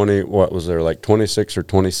probably 26 or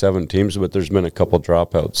 27 teams, but there's been a couple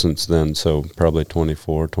dropouts since then. So probably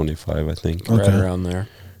 24, 25, I think. Right around there.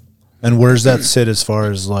 And where's that sit as far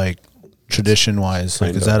as like tradition wise?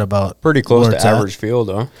 Like, is that about Pretty close where to it's at? average field,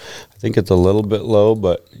 huh? I think it's a little bit low,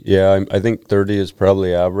 but yeah, I think 30 is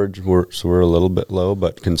probably average. We're a little bit low,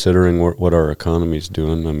 but considering what our economy's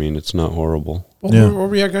doing, I mean, it's not horrible. Where were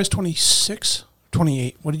we at, guys? 26?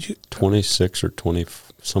 28? What did you? 26 or 20,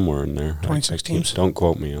 somewhere in there. 26 teams? Don't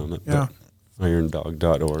quote me on it. Yeah. But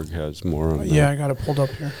irondog.org has more on that. Yeah, I got it pulled up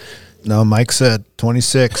here. No, Mike said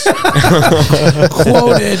 26.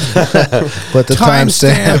 Quoted. But the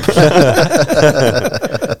timestamp.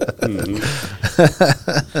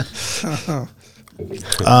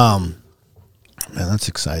 Man, that's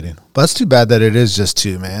exciting. But that's too bad that it is just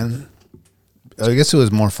two, man. I guess it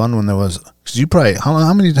was more fun when there was. Cause you probably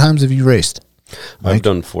how many times have you raced? Mike? I've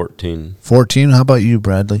done 14. 14. How about you,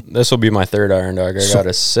 Bradley? This will be my third iron dog. I got a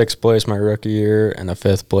 6th place my rookie year and a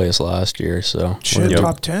 5th place last year. So Shit,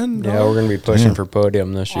 top 10. yeah, we're gonna be pushing for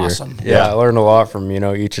podium this Awesome. year. Yeah, I learned a lot from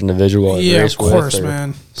each individual. I Yeah, raced of course, with,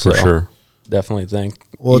 man. For sure. Definitely think.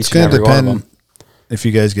 Well, it's each and going to every one of depend them. if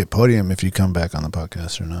you guys get podium, if you come back on the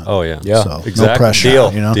podcast or not. Oh, yeah. Yeah. So, Exactly. no pressure.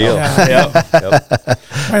 Deal. You know? Deal.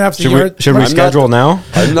 Might have to Should we I'm schedule now?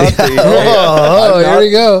 I'm not the Oh, here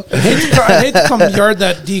we go. I hate to come yard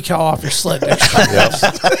that decal off your sled next time.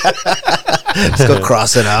 Let's go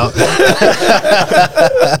cross it out.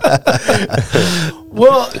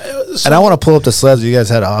 Well, And I want to pull up the sleds. You guys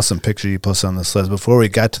had an awesome picture you posted on the sleds. Before we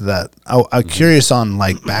got to that, I'm curious on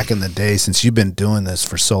like back in the day, since you've been doing this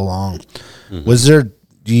for so long, was there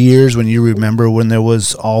years when you remember when there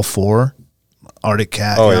was all four? Arctic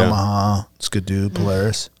Cat, Yamaha, Skidoo,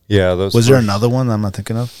 Polaris. Yeah, those Was there first- another one that I'm not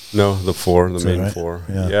thinking of? No, the main right? four.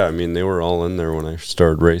 Yeah. Yeah, I mean, they were all in there when I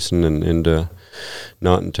started racing, and into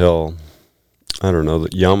not until, I don't know,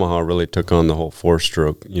 that Yamaha really took on the whole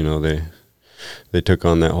four-stroke. They took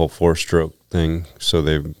on that whole four-stroke thing, so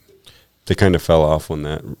they kind of fell off when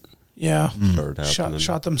that started happening.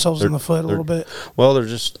 shot themselves in the foot a little bit. Well, they're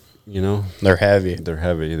just, They're heavy. they're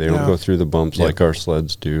heavy. They don't go through the bumps like our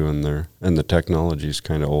sleds do, and the technology's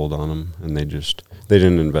kind of old on them, and they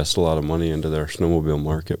didn't invest a lot of money into their snowmobile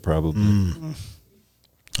market, probably.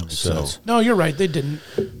 So No, you're right. They didn't.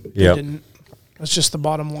 Yep. Didn't. That's just the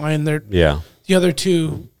bottom line. yeah, The other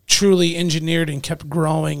two truly engineered and kept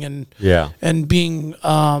growing and being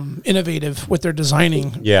innovative with their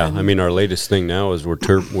designing. yeah. And I mean, our latest thing now is we're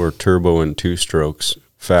turbo and 2-strokes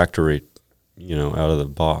factory. Out of the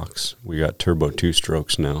box, we got turbo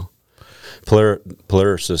 2-strokes now.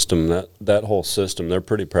 Polaris system, that whole system, they're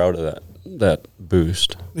pretty proud of that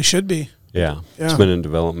boost. they should be. Yeah, it's Yeah. been in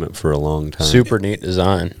development for a long time. Super neat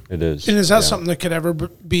design. It is. And is that something that could ever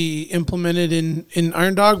be implemented in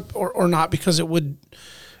Iron Dog or not? Because it wouldn't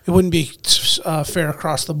be fair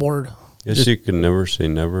across the board. Yes, you can never say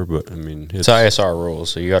never, but I mean, It's ISR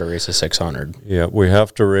rules, so you got to race a 600. yeah, we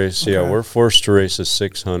have to race. Okay. Yeah, we're forced to race a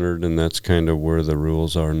 600, and that's kind of where the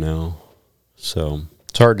rules are now. So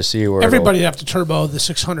It's hard to see where Everybody would have to turbo the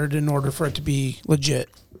 600 in order for it to be legit.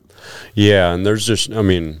 yeah, and there's just, I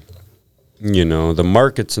mean, the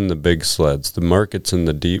market's in the big sleds, the market's in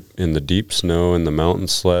the deep snow and the mountain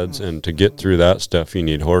sleds, and to get through that stuff, you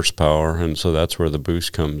need horsepower, and so that's where the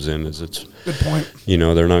boost comes in. Good point.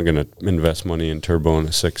 They're not going to invest money in turbo in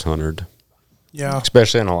a 600. Yeah.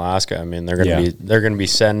 especially in Alaska. I mean, they're going to be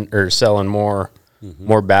selling more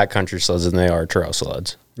backcountry sleds than they are trail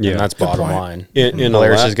sleds. Yeah. And that's Good bottom point. line. In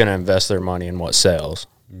Polaris Ala- is going to invest their money in what sells.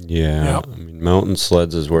 Yeah, Yep. I mean, mountain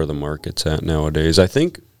sleds is where the market's at nowadays. I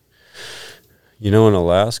think, in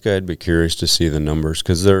Alaska, I'd be curious to see the numbers,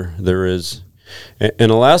 because there is,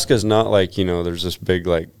 and Alaska's not like, there's this big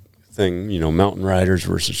like thing, mountain riders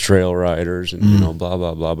versus trail riders, and blah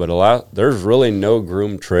blah blah. But there's really no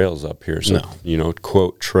groomed trails up here, so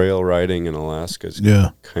quote trail riding in Alaska is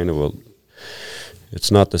kind of it's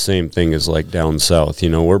not the same thing as like down south.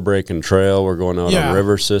 We're breaking trail. We're going out on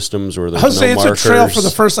river systems where there's I would say no it's markers. a trail for the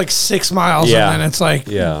first 6 miles, Yeah. and then it's like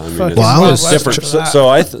Yeah, I mean, fucking it's Well, I Wild was West different. after So,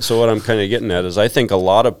 that. so what I'm kind of getting at is I think a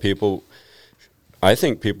lot of people,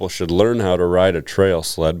 should learn how to ride a trail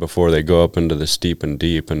sled before they go up into the steep and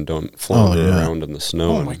deep and don't flounder around in the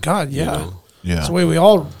snow. Oh my God, yeah. Yeah. That's the way we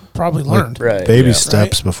all probably learned. Right. Baby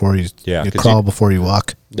steps before you Yeah, 'cause crawl before you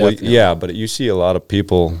walk. Well, yeah, but you see a lot of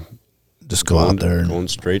people Just go out there. going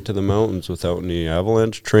straight to the mountains without any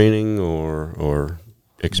avalanche training or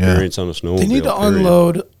experience on a snowmobile. They need to period.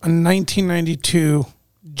 unload a 1992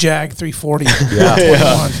 Jag 340.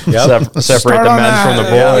 Yeah. Separate the Start men on that. from the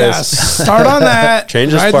boys. Yeah, start on that.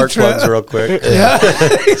 Change the Ride spark truck. plugs real quick. Yeah,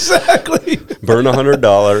 exactly. Burn $100.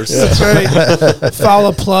 That's right. Foul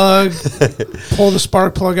a plug. Pull the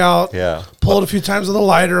spark plug out. Yeah. Pull it a few times with a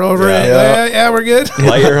lighter over Yeah. it. Yeah, we're good.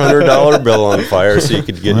 Light your $100 bill on fire so you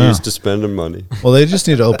could get used to spending money. Well, they just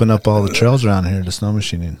need to open up all the trails around here to snow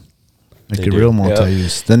machining. Make They it do. real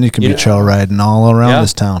multi-use. Then you can You be know- trail riding all around Yeah.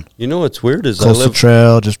 this town. You know what's weird is Coastal I live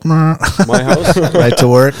trail, just my house. right to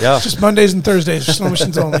work. Yeah. Just Mondays and Thursdays for snow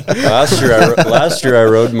machines only. Last year I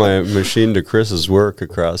rode my machine to Chris's work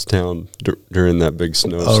across town during that big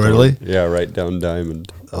snowstorm. Oh, really? Yeah, right down Diamond.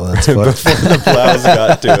 Oh, that's fun. Before the plows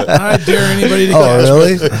got to it. I dare anybody to go. Oh,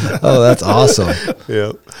 really? Oh, that's awesome.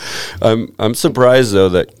 Yeah. I'm surprised though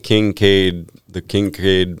that the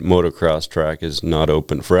Kincaid motocross track is not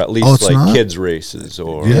open for at least Oh, it's like not? kids races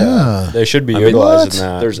or Yeah. They should be I mean, utilizing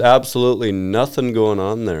that. There's absolutely nothing going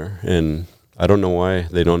on there, and I don't know why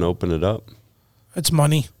they don't open it up. It's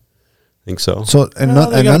money. Think so? So and,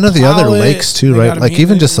 Well, they and gotta none of the other plow it. lakes too, They right? gotta Like even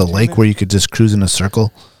maintain just a it. lake where you could just cruise in a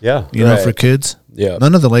circle, Yeah. you know, Right. for kids. Yeah.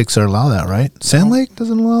 None of the lakes are allow that, right? Sand Lake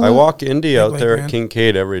doesn't allow that. I walk Indy out Lake there Man. at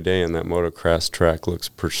Kincaid every day, and that motocross track looks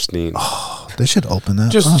pristine. They should open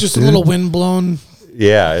that. Just up, just dude. a little wind blown.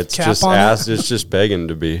 Yeah, it's Cap just on it. it's just begging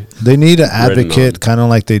to be. They need an ridden advocate, on. kind of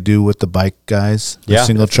like they do with the bike guys, the Yeah,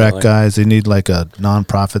 single track definitely. guys. They need like a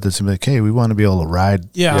nonprofit that's gonna be like, hey, we want to be able to ride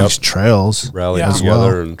Yeah. these trails. Rally Yeah. together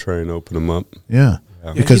Well. and try and open them up. Yeah.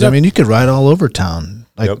 Because you'd I mean, you could ride all over town.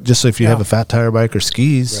 Like Yep. just if you Yeah. have a fat tire bike or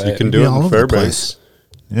skis, Right. You can you'd do be it all in over the Fairbanks. place.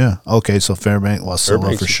 Yeah. Okay. So Fairbanks, well, Solo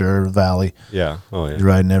Fairbanks- for sure. Valley, Yeah. Oh yeah. you're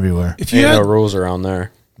riding everywhere. If you Ain't had, no rules around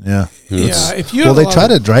there. Yeah. yeah, if you Well, had they a try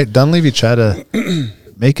lot of- to right. Dunleavy try to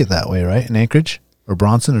make it that way, right? In Anchorage or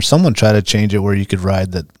Bronson or someone try to change it where you could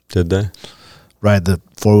ride the Did they?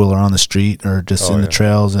 4-wheeler on the street or just Oh, in the yeah.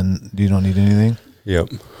 trails and you don't need anything. Yep.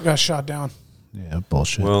 got shot down. Yeah,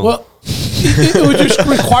 bullshit. Well, it would just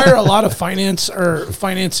require a lot of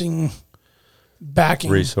financing backing.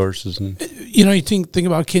 resources and You know, you think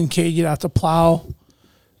about Kincaid, you'd have to plow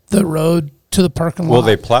the road to the parking lot. well,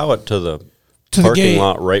 they plow it to the To the parking gate.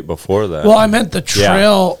 lot right before that. Well, I meant the Yeah.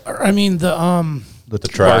 trail. Or, I mean the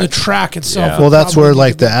track. the track itself. Yeah. Well, that's Probably where need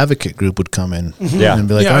like to the advocate group would come in Yeah. and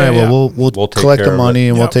be like, Yeah, all right, yeah, well, we'll We'll take collect care the of money it.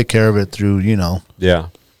 and Yep. we'll take care of it through, Yeah.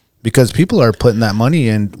 because people are putting that money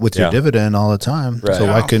in with your Yeah. dividend all the time. Right. So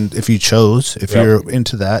why Yeah. can, if you chose, if Yep. you're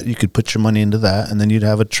into that, you could put your money into that and then you'd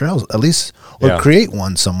have a trail at least, or Yeah. create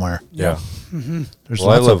one somewhere. Yeah. There's Well,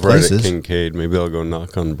 I lots live of right places. at Kincaid. Maybe I'll go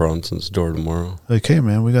knock on Bronson's door tomorrow. Like, hey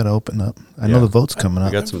man, we got to open up. I know Yeah. the vote's coming We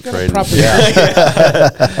up. got some Got a trading. proper-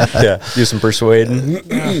 Yeah. Do some persuading.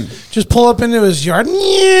 Just pull up into his yard.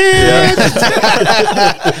 Yeah.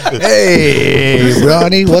 Hey,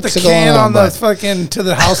 Ronnie, Put what's the going can on the bud? fucking to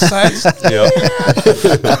the house sides. Yep.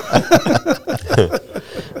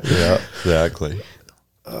 Yeah. Exactly.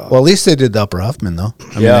 Well, at least they did the Upper Huffman though.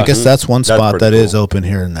 I mean, Yeah. I guess that's one That's spot pretty that is cool. open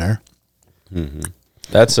here and there.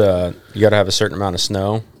 That's you got to have a certain amount of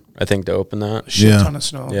snow, I think, to open that. Shit Yeah. ton of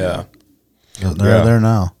snow. Yeah. They're Yeah. there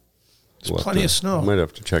now. We'll plenty have of snow. I might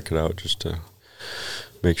have to check it out just to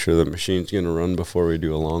make sure the machine's going to run before we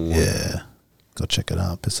do a long one. Yeah. Go check it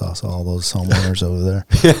out. Piss off all those homeowners over there.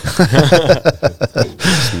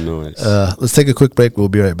 Some noise. Let's take a quick break. We'll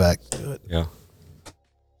be right back. Yeah.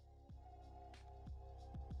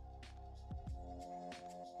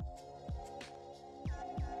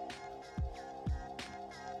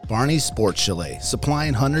 Barney's Sports Chalet,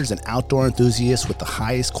 supplying hunters and outdoor enthusiasts with the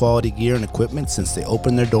highest quality gear and equipment since they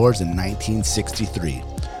opened their doors in 1963.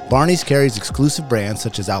 Barney's carries exclusive brands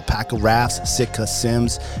such as Alpaca Rafts, Sitka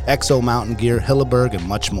Sims, Exo Mountain Gear, Hilleberg, and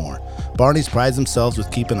much more. Barney's prides themselves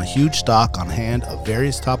with keeping a huge stock on hand of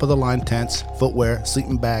various top-of-the-line tents, footwear,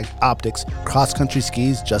 sleeping bags, optics, cross-country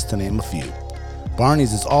skis, just to name a few.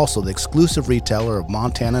 Barney's is also the exclusive retailer of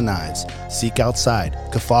Montana knives, Seek Outside,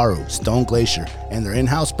 Kafaru, Stone Glacier, and their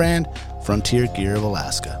in-house brand, Frontier Gear of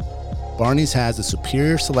Alaska. Barney's has a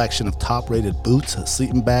superior selection of top-rated boots,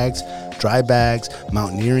 sleeping bags, dry bags,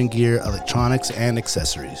 mountaineering gear, electronics, and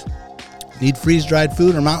accessories. Need freeze-dried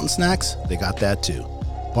food or mountain snacks? They got that too.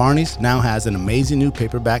 Barney's now has an amazing new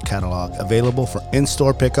paperback catalog available for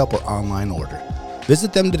in-store pickup or online order.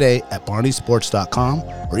 Visit them today at barneysports.com,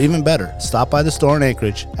 or even better, stop by the store in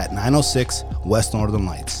Anchorage at 906 West Northern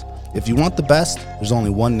Lights. If you want the best, there's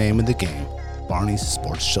only one name in the game, Barney's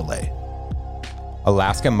Sports Chalet.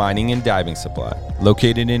 Alaska Mining and Diving Supply,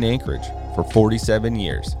 located in Anchorage for 47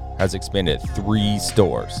 years, has expanded 3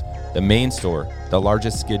 stores. The main store, the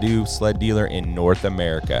largest Skidoo sled dealer in North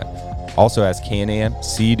America, also has Can-Am,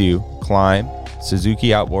 Sea-Doo, Climb, Suzuki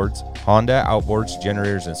Outboards, Honda outboards,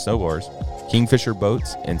 generators, and snowboards, Kingfisher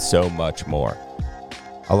boats, and so much more.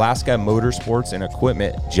 Alaska Motorsports and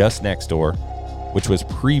Equipment just next door, which was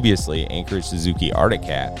previously Anchorage Suzuki Arctic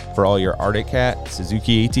Cat, for all your Arctic Cat,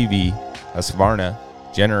 Suzuki ATV, Husqvarna,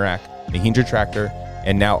 Generac, Mahindra tractor,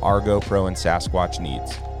 and now Argo Pro and Sasquatch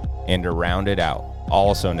needs. And to round it out,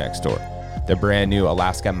 also next door, the brand new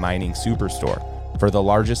Alaska Mining Superstore for the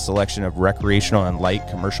largest selection of recreational and light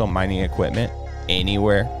commercial mining equipment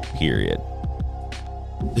anywhere, period.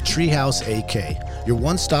 The Treehouse AK, your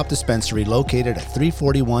one-stop dispensary located at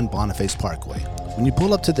 341 Boniface Parkway. When you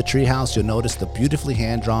pull up to the Treehouse, you'll notice the beautifully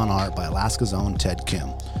hand-drawn art by Alaska's own Ted Kim.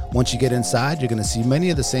 Once you get inside, you're going to see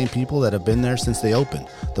many of the same people that have been there since they opened.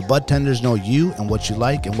 The bud tenders know you and what you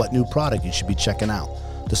like and what new product you should be checking out.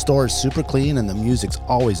 The store is super clean and the music's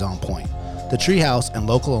always on point. The Treehouse and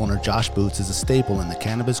local owner Josh Boots is a staple in the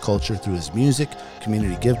cannabis culture through his music,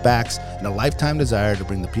 community givebacks, and a lifetime desire to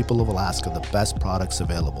bring the people of Alaska the best products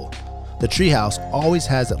available. The Treehouse always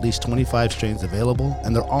has at least 25 strains available,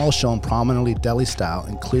 and they're all shown prominently deli style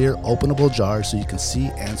in clear, openable jars so you can see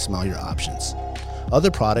and smell your options.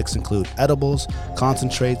 Other products include edibles,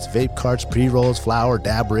 concentrates, vape carts, pre-rolls, flour,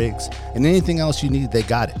 dab rigs, and anything else you need, they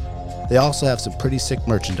got it. They also have some pretty sick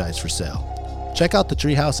merchandise for sale. Check out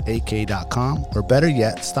thetreehouseak.com, or better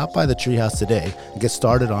yet, stop by the Treehouse today and get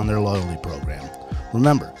started on their loyalty program.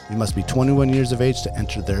 Remember, you must be 21 years of age to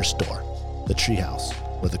enter their store. The Treehouse,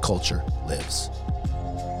 where the culture lives.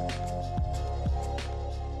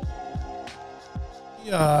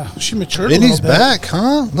 She matured Vinny's a little bit. back,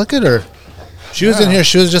 huh? Look at her. She was in here.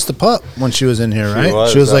 She was just a pup when she was in here, right?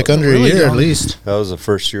 She was like under really a year young. at least. That was the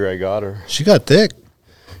first year I got her. She got thick.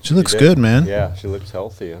 She looks good, man. Yeah, she looks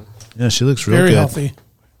healthy. Huh? Yeah, she looks real Very good. healthy.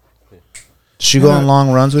 Does she go on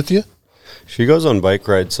long runs with you? She goes on bike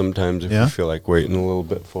rides sometimes if Yeah? you feel like waiting a little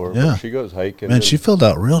bit for her. Yeah. But she goes hiking. Man, and- she filled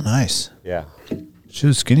out real nice. Yeah, She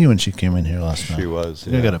was skinny when she came in here last night. she was. I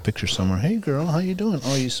think I Yeah. got a picture somewhere. Hey, girl, how you doing?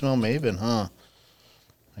 Oh, you smell Maven, huh?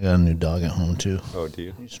 I got a new dog at home, too. Oh, do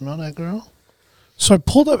you? You smell that, girl? So I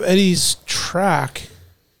pulled up Eddie's track.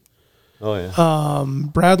 Oh, yeah.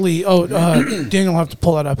 Bradley. Daniel will have to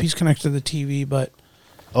pull that up. He's connected to the TV, but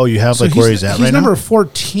Oh, you have so like where he's at right number now?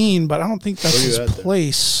 14, but I don't think that's Where you his at there?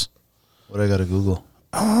 place. What I got to Google?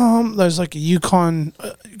 There's like a Yukon.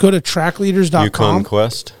 Go to trackleaders.com. Yukon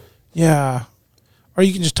Quest. Yeah. Or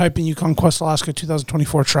you can just type in Yukon Quest Alaska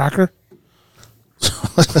 2024 tracker.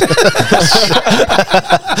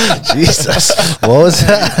 Jesus. What was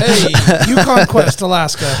that? Hey, Yukon Quest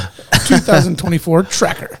Alaska 2024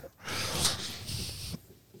 tracker.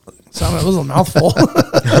 Sounded a little mouthful.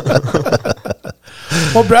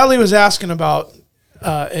 Well, Bradley was asking about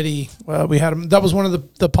Eddie. Well, we had him. That was one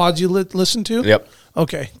of the pods you listened to? Yep.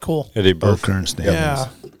 Okay, cool. Eddie Oh, Burke. current state. Yeah.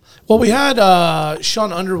 Well, we had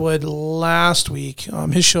Sean Underwood last week.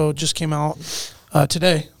 His show just came out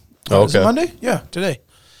today. Is it Okay. Monday? Yeah, today.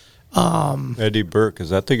 Eddie Burke. Is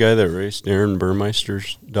that the guy that raced Aaron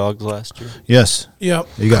Burmeister's dogs last year? Yes. Yep.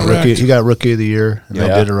 You got correct. rookie. You got rookie of the year, and Yeah.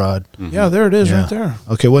 they did a rod. Yeah, there it is Yeah. right there.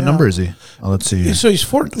 Okay, what Yeah. number is he? Oh, let's see. So he's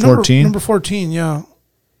 14. 14? Number 14, yeah.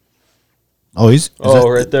 Oh,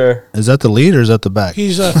 Right there. Is that the lead or is that the back?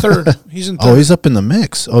 He's third. He's in third. Oh, he's up in the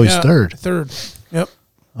mix. Oh, he's Yeah, third. Third. Yep.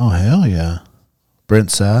 Oh, hell yeah.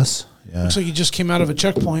 Brent Sass. Yeah. Looks like he just came out of a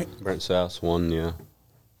checkpoint. Brent Sass won, yeah.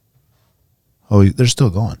 Oh, they're still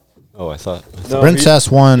going. Oh, I thought. Brent Sass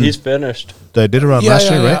won. He's finished. They did around last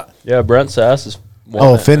year, right? Yeah, Brent Sass is.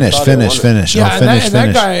 Oh, finish. Yeah, Oh, and finish.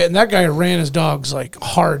 that guy ran his dogs like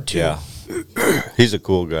hard too. Yeah. He's a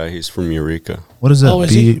cool guy. He's from Eureka. What is that? Oh,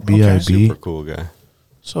 is he? BIB? Super cool guy.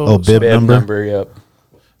 So Oh, bib number? Yep.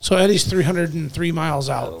 So Eddie's 303 miles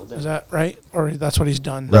out. Is that right? Or that's what he's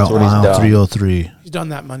done? Route what he's mile done. 303. He's done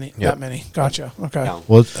that many. Gotcha. Okay. Yeah.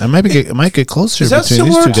 Well, it might get closer Is that between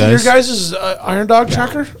these similar two to your guys. guys' Iron Dog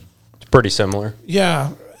tracker? It's pretty similar.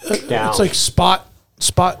 Yeah. It's like spot.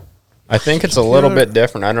 I think it's a little Computer. bit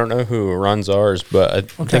different. I don't know who runs ours, but I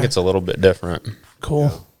think it's a little bit different.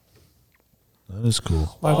 Cool. That is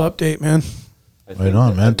cool. Live update, man. Right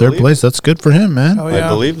on, man. Third place. That's good for him, man. Oh I yeah.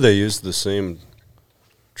 believe they use the same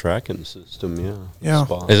tracking system, yeah. Yeah.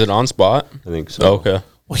 Spot. Is it on spot? I think so. Okay.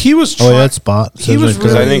 Well, he was. Oh, try- yeah, it's spot. He Says was right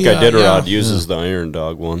there. Because I think really, Iditarod yeah. uses the Iron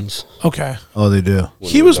Dog ones. Okay. Oh, they do. when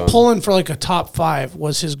He we're was done. pulling for like a top 5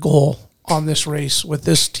 was his goal on this race with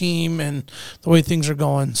this team and the way things are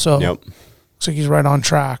going. So Yep. looks like he's right on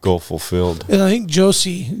track. Goal fulfilled. And I think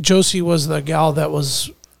Josie was the gal that was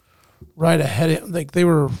right ahead of, like they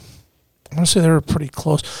were, I want to say they were pretty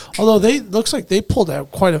close. Although looks like they pulled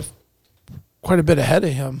out quite a bit ahead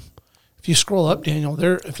of him. If you scroll up, Daniel,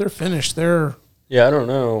 if they're finished, they're Yeah, I don't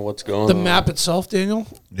know what's going on. The map itself, Daniel?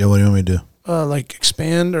 Yeah, what do you want me to do? Like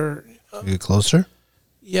expand or... Get closer?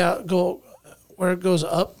 Yeah, go where it goes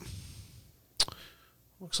up.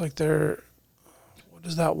 Looks like they're... What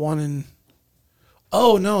is that one in...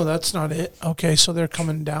 Oh, no, that's not it. Okay, so they're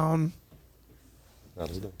coming down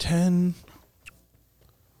 10...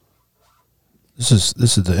 This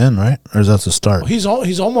is the end, right? Or is that the start? Oh, he's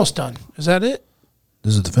almost done. Is that it?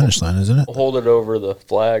 This is the finish line, isn't it? Hold it over the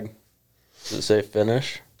flag. Does it say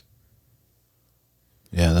finish?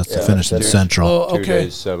 Yeah, that's the Yeah, finish in that's- Central. Oh, 2 okay.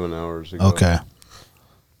 days, 7 hours ago. Okay.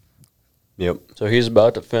 Yep. So he's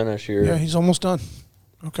about to finish here. Yeah, he's almost done.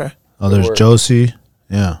 Okay. Oh, there's work. Josie.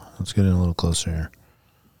 Yeah, let's get in a little closer here.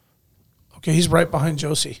 Okay, he's right behind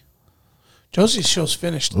Josie. Josie shows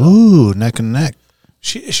finished. Though. Ooh, neck and neck.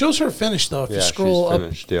 It shows her finished, though. If you Yeah, scroll she's up.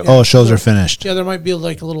 finished. Yep. Oh, it shows her finished. Yeah, there might be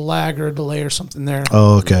like a little lag or a delay or something there.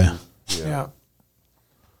 Oh, okay. Yeah.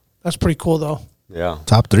 That's pretty cool, though. Yeah.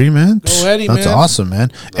 Top 3, man. Go Eddie, That's man. awesome,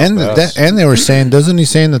 man. And bad. and they were saying, doesn't he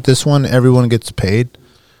saying that this one everyone gets paid?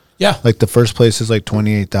 Yeah. Like the first place is like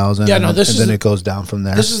 28,000. Yeah, and no, then, this and is then it goes down from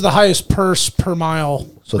there. This is the highest purse per mile.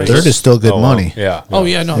 So race. third is still good money. Yeah. Oh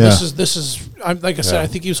yeah, no. Yeah. This is. Like I said, I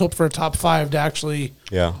think he was hoping for a top 5 to actually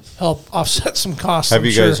Yeah. help offset some costs. Have I'm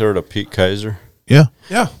you sure. guys heard of Pete Kaiser? Yeah.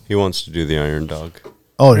 Yeah, He wants to do the Iron Dog.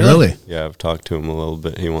 Oh, really? Yeah, I've talked to him a little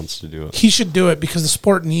bit. He wants to do it. he should do it because the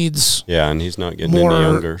sport needs Yeah, and he's not getting more. any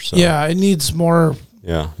younger. So Yeah, it needs more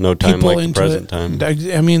yeah, no time people like the into present it.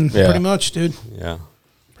 time. I mean, Yeah. pretty much, dude. Yeah,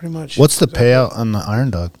 Pretty much. What's the payout on the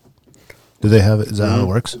Iron Dog? Do they have it? Is that how it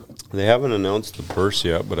works? they haven't announced the purse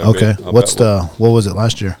yet, but Okay. I'll What's bet what was it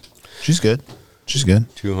last year? She's good. She's good.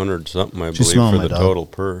 200 something, I She's believe, smelling for my the dog. total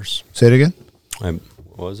purse. Say it again. What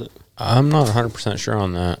was it? I'm not 100% sure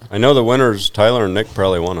on that. I know the winners, Tyler and Nick,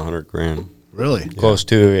 probably won 100 grand. Really? Close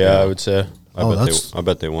to, yeah, I would say. I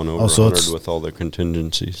bet they won over so 100 it's- with all the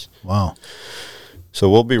contingencies. Wow. So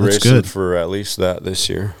we'll be That's racing good. for at least that this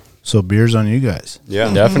year. So beer's on you guys.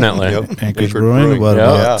 Yeah, Definitely. Yep. Anchorage Brewing. What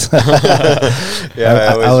Yeah. about? Yeah,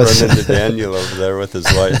 I I always was- run into Daniel over there with his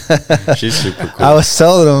wife. She's super cool. I was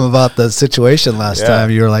telling them about the situation last Yeah.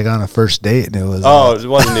 time. You were like on a first date, and it was it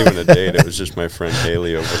wasn't even a date. It was just my friend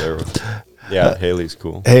Haley over there. Yeah, Haley's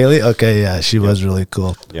cool. Haley. Okay, yeah, she was really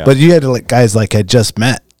cool. Yeah. But you had to guys had just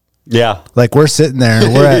met. Yeah, Like we're sitting there,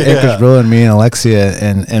 and we're at Yeah. Anchorage Brewing, me and Alexia,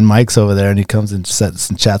 and Mike's over there, and he comes and sits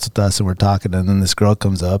and chats with us, and we're talking, and then this girl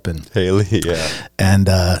comes up and Haley.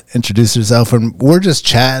 Yeah, introduced herself, and we're just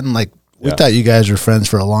chatting like. We Yeah. thought you guys were friends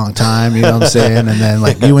for a long time, you know what I'm saying? And then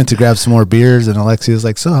you went to grab some more beers, and Alexia was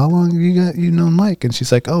like, "So how long have you known Mike?" And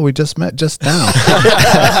she's like, "Oh, we just met just now."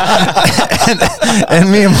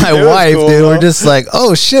 and me and my was wife, cool, dude, though. we're just like,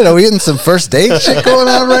 "Oh shit, are we getting some first date shit going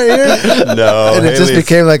on right here?" no, And it just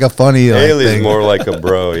became like a funny Haley's thing. more like a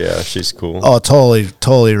bro. Yeah, she's cool. Oh,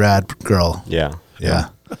 totally rad girl. Yeah, Yeah.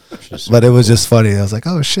 She's But it was just funny. I was like,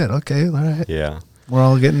 "Oh shit, okay, all right." yeah. We're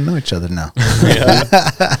all getting to know each other now.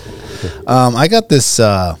 I got this.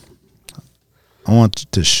 I want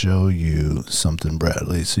to show you something,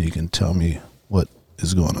 Bradley, so you can tell me what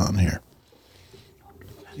is going on here.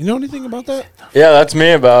 You know anything about that? Yeah, that's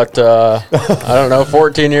me about, I don't know,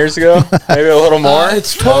 14 years ago? Maybe a little more?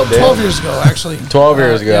 It's 12 years ago, actually. 12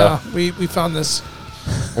 years ago. Yeah, we found this.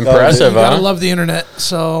 Impressive, You gotta huh? love the internet.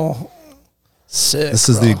 So sick. This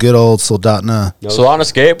is bro. the good old Soldatna. Solana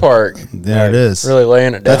Skate Park. There it is. Really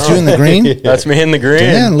laying it down. That's you in the green? That's me in the green.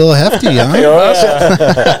 Man, a little hefty, huh?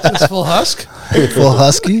 This full husk. Full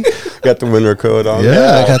husky. Got the winter coat on.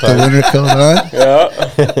 Yeah, I got the winter coat on.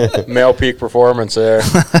 Yeah. Male peak performance there.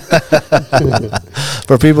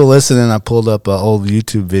 For people listening, I pulled up an old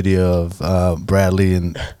YouTube video of Bradley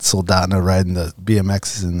and Soldatna riding the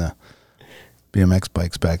BMXs and the BMX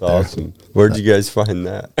bikes back there. Awesome. Where'd you guys find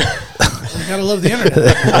that? You gotta love the internet.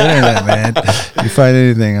 Internet, man. You find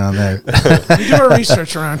anything on there. We do our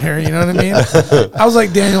research around here. You know what I mean? I was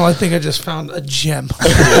like, Daniel, I think I just found a gem.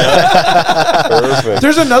 Perfect.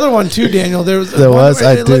 There's another one too, Daniel. There was.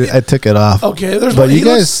 I took it off. Okay, there's But one. you He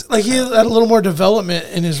guys- looks like he had a little more development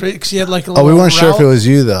in his race because he had like a little. Oh, we weren't sure if route. it was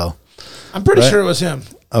you though. I'm pretty right? sure it was him.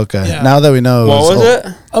 Okay. Yeah. Now that we know, What was it?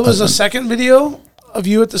 It was a second video of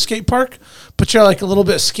you at the skate park, but you're like a little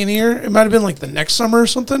bit skinnier. It might have been like the next summer or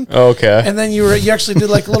something. Okay. And then you actually did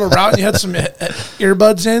like a little route and you had some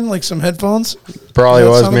earbuds in, like some headphones. Probably Does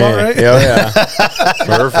was that me. sound about right? Yeah.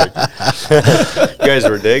 Perfect. You guys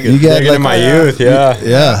were digging. You got Digging in my youth, yeah.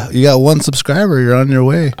 Yeah, you got one subscriber. You're on your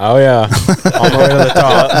way. Oh, yeah. On the way to the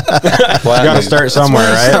top. You got to start somewhere,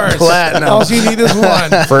 Where it right? starts. All you need is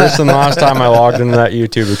one. First and last time I logged into that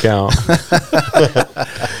YouTube account.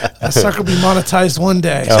 That sucker will be monetized one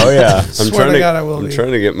day. Oh, yeah. Swear to God, I will I'm be.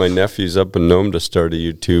 trying to get my nephews up in Nome to start a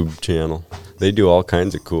YouTube channel. They do all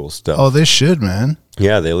kinds of cool stuff. Oh, they should, man.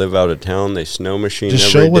 Yeah, they live out of town. They snow machine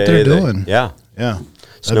Just every show what day. they're doing. Yeah. Yeah.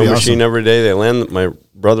 Snow machine every day. They land. My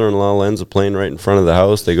brother-in-law lands a plane right in front of the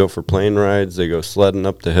house. They go for plane rides. They go sledding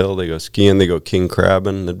up the hill. They go skiing. They go king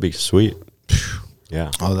crabbing. That'd be sweet.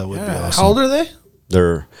 Yeah. Oh, that would be Yeah. awesome. How old are they?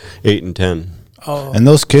 They're 8 and 10. Oh, And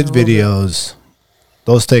those kids videos,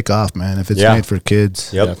 those take off, man. If it's Yeah. made for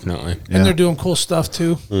kids. Yep. Definitely. and they're doing cool stuff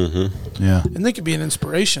too. Yeah. And they could be an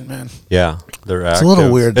inspiration, man. Yeah, they're active. a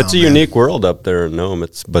little weird It's though, a man. unique world up there in Nome.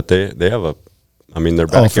 But they have a, I mean, their Oh,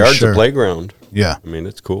 for backyard's sure. a playground. Yeah. I mean,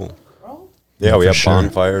 it's cool. Yeah, Yeah, we for have sure.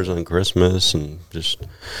 bonfires on Christmas and just,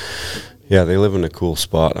 yeah, they live in a cool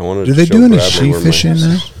spot. I wanted Do to they show do any Bradley sheep where my- fishing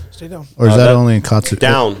there? Stay down. Or is that that- only in Kotzebue?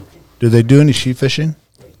 Down. Do they do any sheep fishing?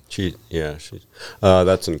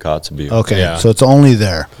 That's in Kotzebue. Okay. Yeah. So it's only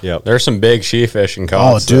there. Yep. There's some big she fishing Oh,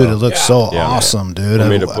 costs. dude, it looks so Yeah. awesome, dude.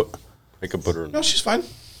 I could put her in. No, she's fine.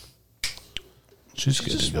 She's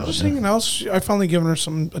good to go. Just dude. hanging out. I finally given her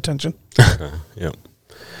some attention. Yep.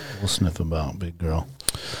 We'll sniff about, big girl.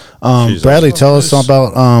 She's Bradley, tell us Nice.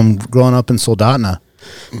 about growing up in Soldotna.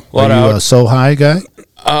 What Are you out? a So High guy?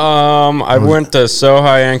 I went to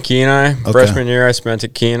Sohai and Kenai. Okay. Freshman year, I spent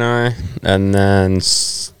at Kenai, and then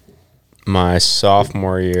my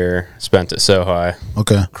sophomore year spent at Sohai.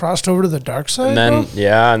 Okay. Crossed over to the dark side. And then bro?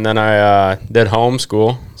 and then I did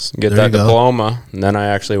homeschool, get There that you go. diploma, and then I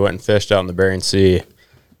actually went and fished out in the Bering Sea.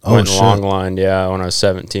 Oh, Went shit. long lined, when I was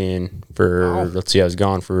 17 for let's see, I was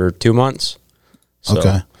gone for 2 months. So,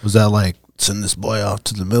 Okay. Was that like send this boy off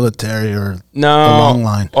to the military or No, the long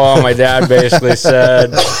line? Oh, my dad basically said,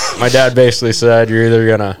 you're either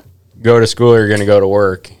gonna go to school or you're gonna go to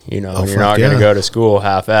work. You know, Oh, and you're fuck not yeah. gonna go to school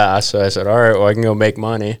half-ass. So I said, all right, well, I can go make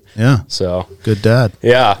money. Yeah. So Good dad.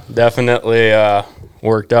 yeah, definitely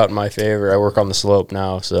worked out in my favor. I work on the slope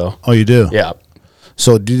now, so Oh, you do? yeah.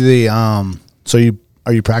 So do they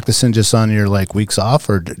are you practicing just on your like weeks off,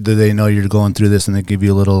 or do they know you're going through this and they give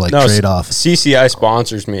you a little like No, trade off? CCI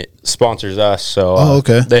sponsors us, so Oh,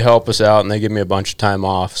 okay. they help us out and they give me a bunch of time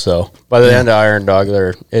off. So by the end of Iron Dog,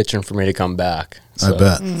 they're itching for me to come back. So.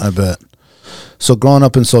 I bet. So growing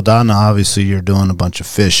up in Soldotna, obviously you're doing a bunch of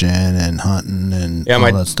fishing and hunting and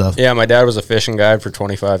all that stuff. Yeah, my dad was a fishing guide for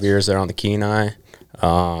 25 years there on the Kenai.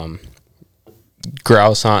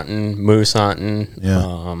 Grouse hunting, moose hunting,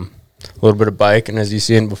 a little bit of biking, as you've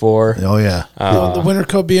seen before. Oh yeah. The Winter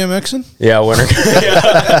Coat BMXing. Yeah, winter.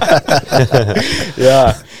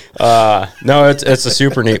 Yeah. No, it's a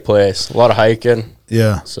super neat place. A lot of hiking.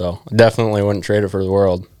 Yeah. So definitely wouldn't trade it for the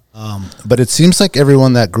world. But it seems like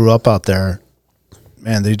everyone that grew up out there,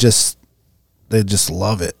 man, they just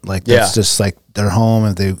love it. Like that's just like their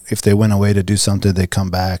home. If they went away to do something, they come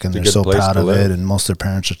back and It's a they're good so place proud to of live. it. And most of their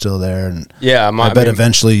parents are still there. And Yeah, I bet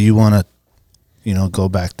eventually you want to, go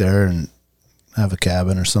back there and have a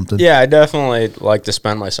cabin or something. Yeah, I definitely like to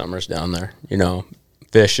spend my summers down there.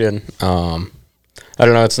 Fishing. I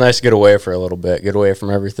don't know. It's nice to get away for a little bit, get away from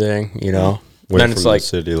everything. Away then from it's the like,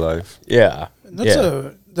 city life. yeah,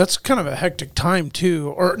 That's kind of a hectic time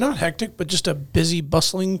too, or not hectic, but just a busy,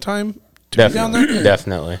 bustling time to be down there.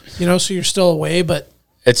 Definitely. So you're still away, but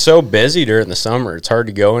It's so busy during the summer. It's hard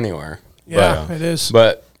to go anywhere. yeah, it is.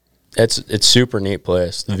 But it's super neat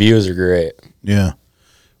place. The views are great. Yeah.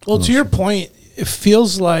 Well, to your point, it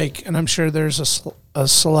feels like, and I'm sure there's a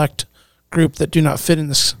select group that do not fit in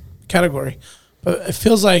this category, but it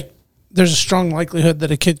feels like there's a strong likelihood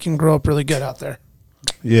that a kid can grow up really good out there.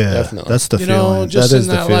 Yeah. Definitely. That's the You feeling. know, just that in is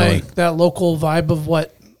the that feeling. like that local vibe of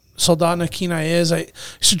what Soldotna Kenai is. I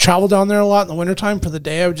used to travel down there a lot in the wintertime for the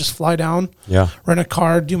day. I would just fly down, rent a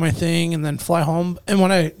car, do my thing, and then fly home. And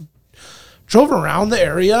when I drove around the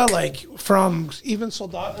area, like from even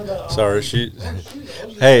Soldotna to Sorry,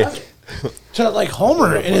 hey. to like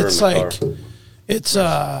Homer, and put her it's in the like car. it's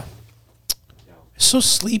so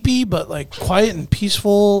sleepy, but like quiet and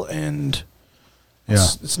peaceful, and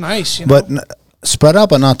it's nice. But spread out,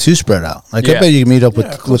 but not too spread out. Like I Yeah. bet you can meet up with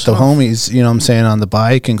close the enough. homies, you know what I'm saying, on the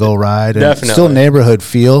bike and go ride. And Definitely. still neighborhood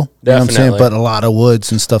feel, you know what I'm saying, Definitely. but a lot of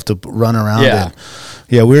woods and stuff to run around Yeah. in.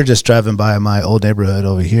 Yeah, we were just driving by my old neighborhood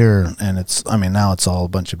over here, and now it's all a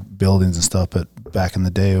bunch of buildings and stuff, but back in the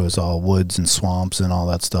day it was all woods and swamps and all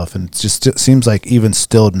that stuff. And it seems like even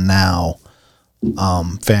still now,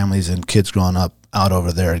 families and kids growing up out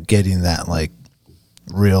over there are getting that like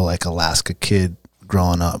real like Alaska kid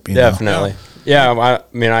growing up. You know? Definitely. Yeah,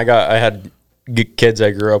 I had kids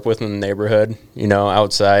I grew up with in the neighborhood,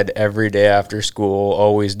 outside every day after school,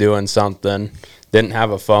 always doing something. Didn't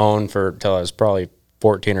have a phone till I was probably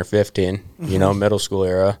 14 or 15, middle school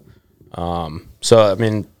era. So I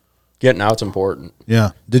mean, getting out's important.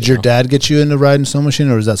 Yeah. Did your dad get you into riding snow machine,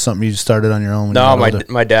 or is that something you started on your own? When No, you got older?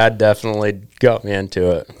 my dad definitely got me into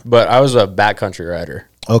it, but I was a backcountry rider.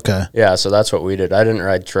 Okay. Yeah, so that's what we did. I didn't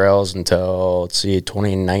ride trails until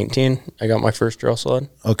 2019. I got my first trail sled,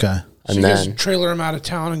 Okay. and So you then guys trailer them out of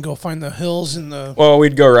town and go find the hills and the. well,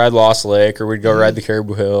 we'd go ride Lost Lake, or we'd go ride the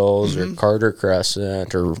Caribou Hills, or Carter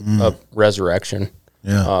Crescent, or Resurrection.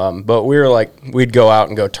 Yeah. But we were like, we'd go out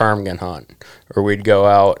and go ptarmigan hunt, or we'd go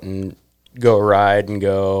out and go ride and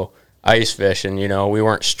go ice fishing. You know, we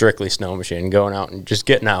weren't strictly snow machine, going out and just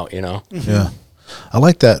getting out. You know. Yeah. I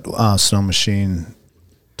like that snow machine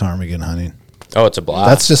ptarmigan hunting. Oh, it's a blast.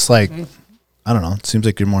 That's just like, I don't know. It seems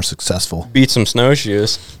like you're more successful. beat some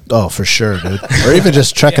snowshoes. Oh, for sure, dude. Or even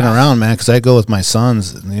just trekking around, man. Because I go with my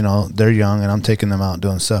sons. And, you know, they're young, and I'm taking them out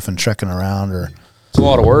doing stuff and trekking around. Or It's a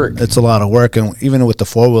lot of work. it's a lot of work, and even with the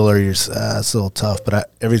 4-wheeler, it's a little tough. But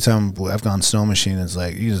every time I've gone snow machine, it's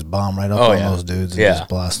like you just bomb right up on those dudes and just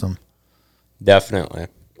blast them. Definitely.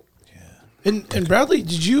 And Bradley,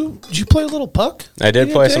 did you play a little puck? I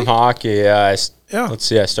did play some hockey. Yeah. Yeah. Let's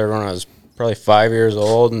see. I started when I was probably 5 years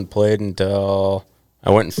old and played until I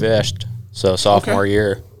went and fished. So sophomore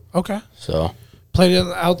year. Okay. So Played it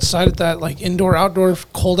outside at that like indoor outdoor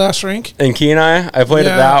cold ass rink. in Kenai, I played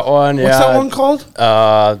at that one. What's that one called?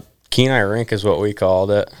 Kenai Rink is what we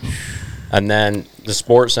called it. And then the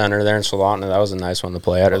sports center there in Solana, that was a nice one to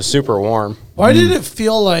play at. It was super warm. Why did it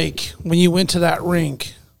feel like when you went to that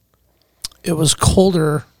rink, it was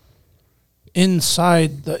colder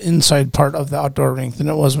inside the inside part of the outdoor rink than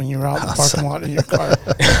it was when you were out in the parking lot in your car?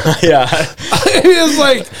 Yeah. It was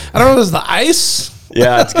like, I don't know if it was the ice,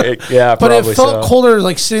 Yeah, it's good. Yeah, but probably it felt so. colder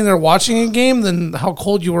like sitting there watching a game than how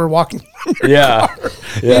cold you were walking from your Yeah. car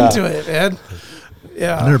Yeah. into it, man. I've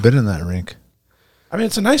Yeah. never been in that rink. I mean,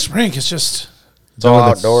 it's a nice rink. It's just, It's all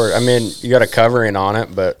outdoors. I mean, you got a covering on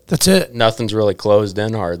it, but that's it. nothing's really closed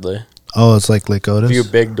in hardly. Oh, it's like Lake Otis? A few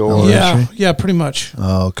big doors. Yeah. Yeah, pretty much.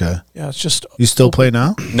 Oh, okay. Yeah, it's just. You still play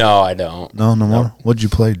now? No, I don't. No more? What'd you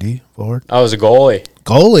play, D? Forward? I was a goalie.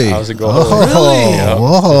 Goalie. I was a goalie. Oh, Really? Yeah.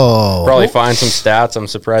 Whoa. Probably find some stats. I'm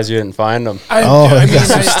surprised you didn't find them. I You got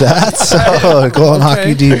some stats? Oh, go on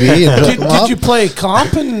Hockey DB and look them Did up? you play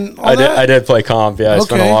comp and all I did. that? I did play comp. Yeah, I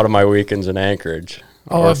spent a Okay. lot of my weekends in Anchorage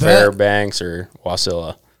Oh, I or bet. Fairbanks or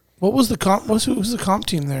Wasilla. What was the comp? Who was the comp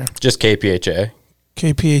team there? Just KPHA.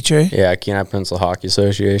 KPHA. Yeah, Kenai Peninsula Hockey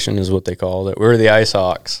Association is what they called it. We were the Ice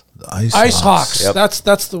Hawks. The Ice Hawks. Yep. That's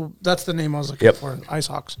the name I was looking Yep. for. Ice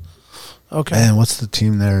Hawks. Okay. Man, what's the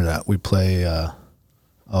team there that we play?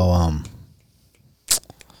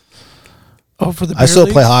 For the I still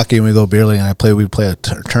beer play league? hockey and we go beer league, and we play a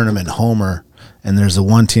tournament in Homer, and there's the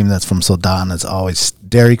one team that's from Soldotna that's always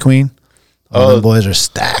Dairy Queen. Oh, the boys are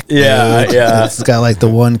stacked. Yeah, dude. yeah. It's got like the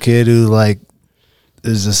one kid who like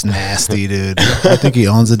is just nasty, dude. I think he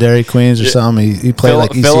owns the Dairy Queens or something. He played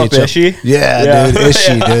like ECHL. Philip Ishii? Yeah, dude,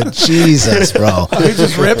 Ishii, dude. Jesus, bro. He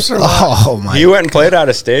just rips or what? Oh my. He went and played out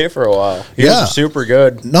of state for a while. He Yeah. was super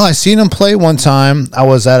good. No, I seen him play one time. I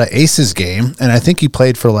was at an Aces game, and I think he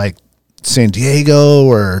played for like San Diego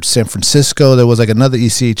or San Francisco. There was like another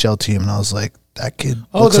ECHL team, and I was like, that kid.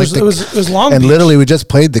 Oh, looks like it was Long And Beach. literally, we just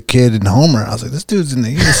played the kid in Homer. I was like, this dude's in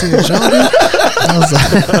the ECHL. Dude. I was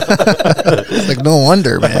like, it's like, no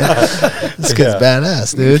wonder, man. This kid's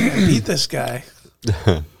badass, dude. Beat this guy.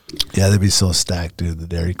 Yeah, they'd be so stacked, dude. The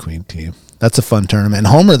Dairy Queen team. That's a fun tournament.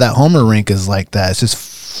 And that Homer rink is like that. It's just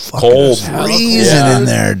fucking Cold. freezing Yeah. in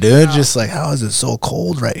there, dude. Just like, how is it so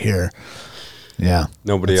cold right here? Yeah.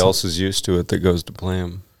 Nobody else is used to it that goes to play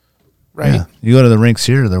them. Right. Yeah. You go to the rinks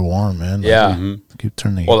here, they're warm, man. Yeah. Keep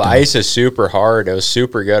turning. Well, the down. ice is super hard. It was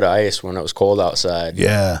super good ice when it was cold outside.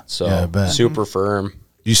 Yeah. So yeah, I bet. super firm.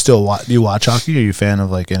 You still watch? Do you watch hockey? Are you a fan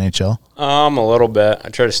of like NHL? A little bit. I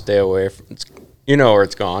try to stay away from. You know where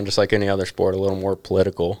it's gone, just like any other sport. A little more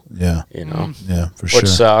political. Yeah. You know, Yeah, for sure. which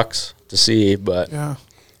sucks to see, but Yeah.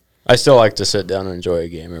 I still like to sit down and enjoy a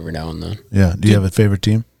game every now and then. Yeah. Do you have a favorite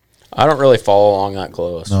team? I don't really follow along that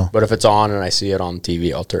close, No. but if it's on and I see it on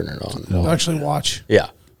TV, I'll turn it on. I'll actually watch.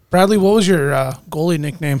 Yeah. Bradley, what was your goalie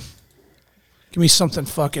nickname? Give me something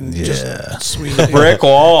fucking just sweet. dude. Brick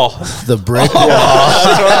wall. The brick.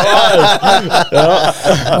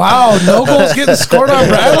 Wow, no goals getting scored on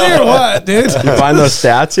Bradley or what, dude? You find those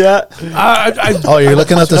stats yet? Oh, you're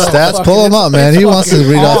looking at the stats? Pull them up, man. He wants to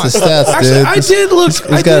read off the stats, Actually, dude. I did look. He's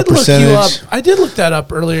I got a did look you up. percentage. I did look that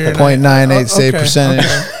up earlier. and 0.98 save okay, percentage.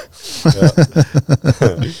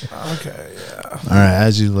 Okay, yeah. All right,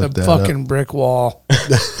 as you look The that fucking brick wall.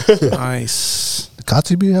 Nice. up.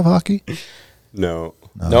 Kotzebue have hockey? No.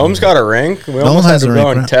 Nome's got a rink. We almost had to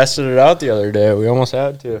go and tested it out the other day. We almost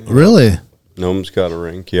had to. Really? Nome's got a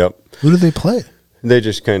rink. Yep. Who do they play? They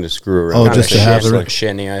just kind of screw around. Oh, just to have the like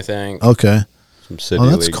shinny, I think. Okay. Some city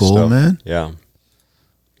that's league cool, stuff. man. Yeah.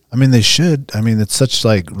 I mean, they should. I mean, it's such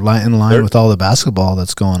like in line with all the basketball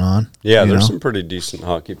that's going on. Yeah, there's some pretty decent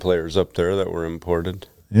hockey players up there that were imported.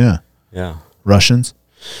 Yeah. Yeah. Russians.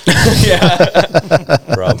 Yeah.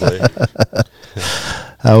 Probably.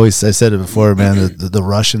 I said it before, man. The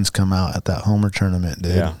Russians come out at that Homer tournament,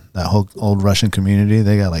 dude. Yeah. That whole old Russian community,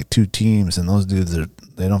 they got like 2 teams, and those dudes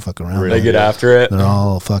they don't fuck around. They get after it. They're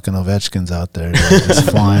all fucking Ovechkins out there,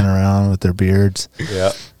 just flying around with their beards.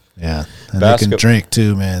 Yeah. Yeah, and they can drink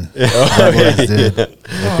too, man. Boys, dude. They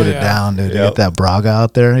put it down, dude. You get that Braga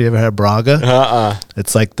out there. You ever had Braga?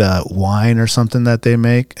 It's like the wine or something that they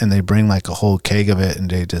make, and they bring like a whole keg of it,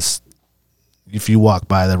 and they just, if you walk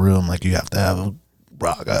by the room, like you have to have a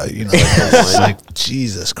Braga, you know. It's like,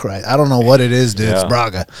 Jesus Christ. I don't know what it is, dude. It's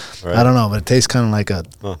Braga. Right. I don't know, but it tastes kind of like a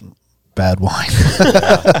bad wine.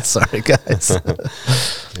 Sorry, guys.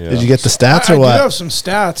 Did you get the stats or what? I do have some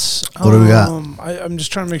stats. What do we got? I'm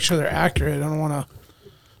just trying to make sure they're accurate. I don't want to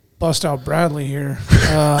bust out Bradley here.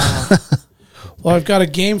 Well, I've got a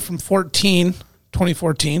game from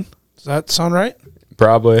 2014. Does that sound right?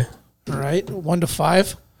 Probably. All right.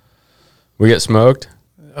 1-5. We get smoked.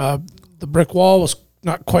 The brick wall was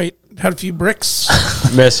not quite, had a few bricks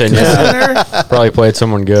missing. Yeah. Probably played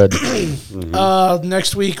someone good.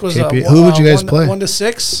 Next week was who would you guys play?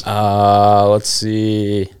 1-6. Let's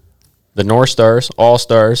see. The North Stars, All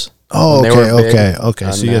Stars. Oh, okay.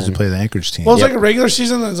 So you guys would play the Anchorage team. Well, it's like a regular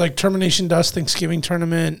season. There's like Termination Dust Thanksgiving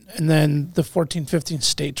tournament, and then the 14-15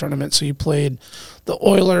 state tournament. So you played the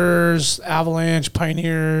Oilers, Avalanche,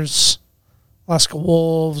 Pioneers, Alaska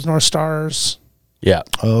Wolves, North Stars. Yeah.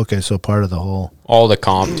 Oh, okay. So part of the whole. All the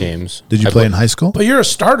comp teams. Did you play in high school? But you're a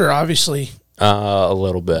starter, obviously. A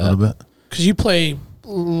little bit. Because you play a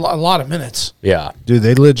lot of minutes. Yeah. Dude,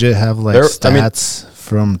 they legit have like stats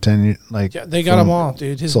from 10 years. Like, yeah, they got them all,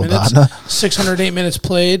 dude. His Soldana. minutes, 608 minutes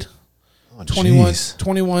played,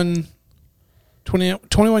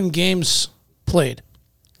 21 games played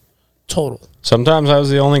total. Sometimes I was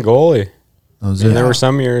the only goalie. There were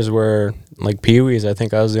some years where, like Pee-wees, I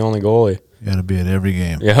think I was the only goalie. You got to be at every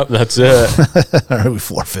game. Yep, that's it. Or we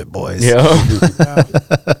forfeit, boys. Yeah.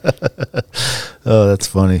 Oh, that's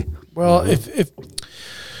funny. Well, if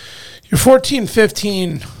your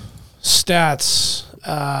 14-15 stats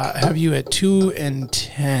have you at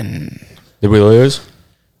 2-10. Did we lose?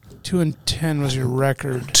 2-10 was your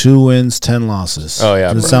record. 2 wins, 10 losses. Oh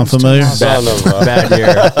yeah. Does it sound familiar? Bad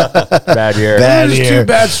year. Bad year. Bad year. 2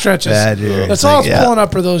 bad stretches. Bad year. That's all I was pulling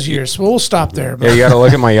up for those years. So we'll stop there. Yeah, you got to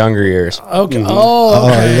look at my younger years. Okay. Mm-hmm. Oh,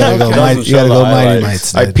 okay. You got to go mighty. You got to go mighty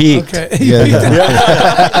mites. I peaked. Okay.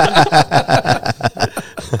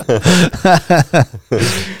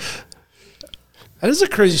 That is a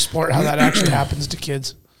crazy sport. How that actually happens to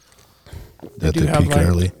kids. That they peak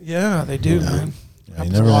early. Yeah, they do, man. Yeah,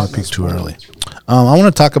 you never want to peak too early. I want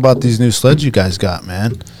to talk about these new sleds you guys got,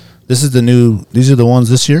 man. These are the ones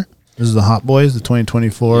this year? This is the Hot Boys, the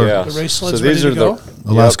 2024 Yeah. The race sleds so these ready are to go?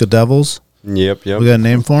 Alaska Devils. Yep. We got a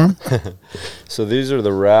name for them? So these are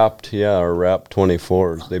the wrapped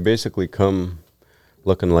 24s. They basically come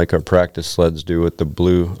looking like our practice sleds do with the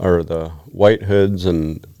blue or the white hoods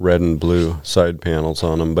and red and blue side panels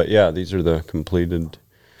on them. But yeah, these are the completed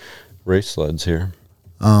race sleds here.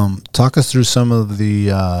 Talk us through some of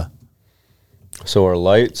the So our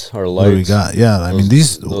lights. what do we got? Yeah, I mean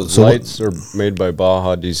those lights are made by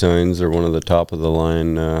Baja Designs. They're one of the top of the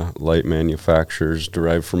line light manufacturers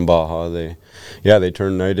derived from Baja. They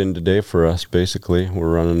turn night into day for us. Basically,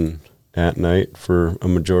 we're running at night for a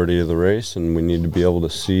majority of the race, and we need to be able to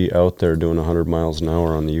see out there doing 100 miles an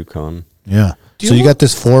hour on the Yukon. Yeah. So you got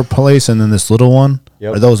this 4-place and then this little one.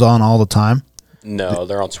 Yep. Are those on all the time? No,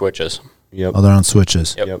 they're on switches. Yep. Oh, they're on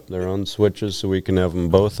switches. Yep, they're on switches, so we can have them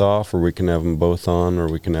both off, or we can have them both on, or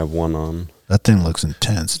we can have one on. That thing looks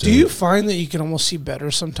intense, dude. Do you find that you can almost see better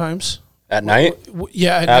sometimes? At night?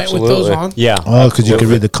 Yeah, at Absolutely. night with those on? Yeah. Oh, because you can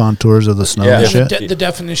read the contours of the snow and shit? The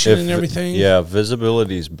definition and everything? Yeah,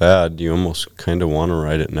 visibility's bad. You almost kind of want to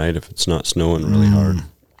ride at night if it's not snowing really hard.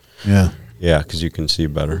 Yeah. Yeah, because you can see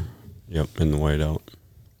better. Yep, in the whiteout,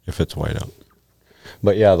 if it's whiteout.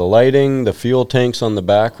 But yeah, the lighting, the fuel tanks on the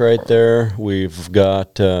back right there. We've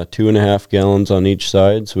got 2.5 gallons on each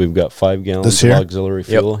side, so we've got 5 gallons of auxiliary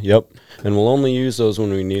fuel. Yep. And we'll only use those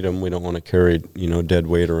when we need them. We don't want to carry, dead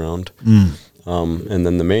weight around. And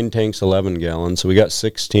then the main tank's 11 gallons, so we got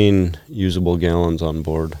 16 usable gallons on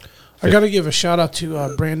board. I got to give a shout out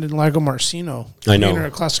to Brandon Lago Marcino, I know. trainer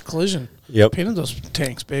at Classic Collision. Yep. Painted those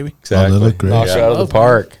tanks, baby. Exactly. they look great. Knocks you out of the Love,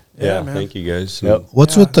 park. Yeah, man. thank you guys. Yep.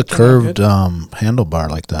 What's Yeah, with the it turned out curved handlebar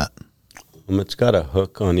like that? It's got a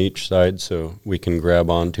hook on each side so we can grab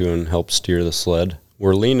onto and help steer the sled.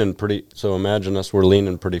 We're leaning so imagine we're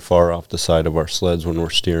leaning pretty far off the side of our sleds when we're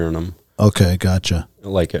steering them. Okay, gotcha.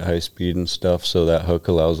 Like at high speed and stuff, so that hook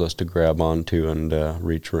allows us to grab onto and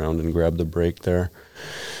reach around and grab the brake there.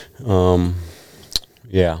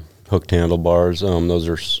 Yeah, hooked handlebars. Those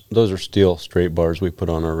are steel straight bars we put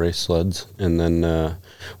on our race sleds, and then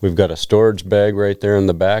we've got a storage bag right there in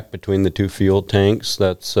the back between the two fuel tanks.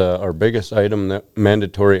 That's our biggest item, that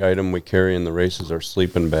mandatory item we carry in the races, our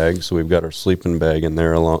sleeping bag. So we've got our sleeping bag in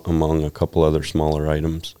there among a couple other smaller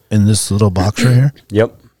items. In this little box right here?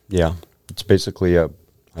 Yep. Yeah. It's basically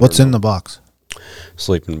What's in the box?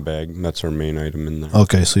 sleeping bag. That's our main item in there.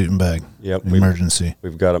 Okay, sleeping bag. Yep. Emergency.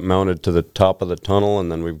 We've got it mounted to the top of the tunnel, and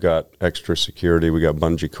then we've got extra security. We got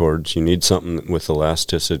bungee cords. You need something with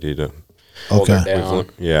elasticity to Hold Okay. it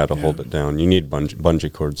down. to hold it down. You need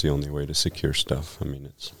bungee cords. The only way to secure stuff. I mean,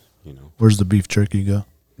 it's Where's the beef jerky go?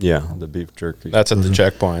 yeah, the beef jerky. That's at the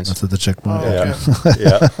checkpoints. That's at the checkpoint. Oh, Okay. okay.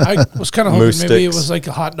 yeah. I was kind of hoping Moose maybe it sticks. was like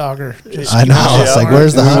a hot dog or just I know. It's like,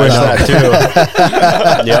 where's the hot Wish dog?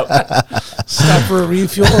 that too. Yep. stop for a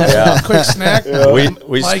refuel, quick snack.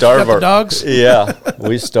 We Mike, starve got the our dogs. Yeah,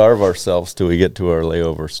 we starve ourselves till we get to our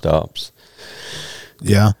layover stops.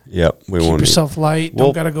 Yeah. Yep, we Keep won't. yourself light. Well-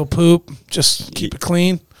 Don't gotta go poop. Just keep it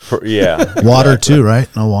clean. Yeah, Water too, right?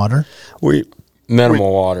 No water? we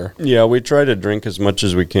Minimal water. yeah we try to drink as much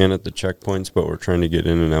as we can at the checkpoints, but we're trying to get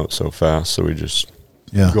in and out so fast, so we just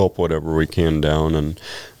Yeah. gulp whatever we can down. And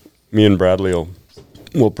me and Bradley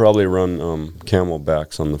will probably run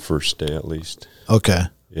Camelbacks on the first day at least. Okay.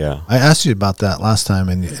 Yeah, I asked you about that last time,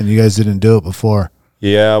 and you guys didn't do it before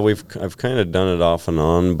yeah, I've kind of done it off and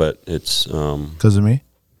on, but it's because of me.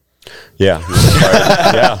 yeah,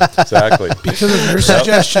 yeah, exactly. Because of your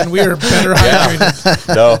suggestion, we are better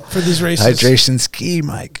hydrated No, for these races. Hydration's key,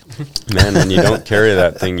 Mike. man, when you don't carry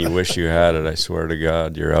that thing, you wish you had it. I swear to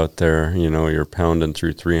God, you're out there, you're pounding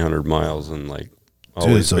through 300 miles and like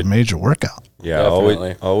Dude, it's a bet- major workout. yeah,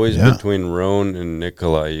 Definitely. always Yeah. between Roan and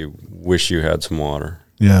Nikolai, you wish you had some water.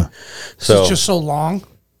 Yeah. So It's just so long.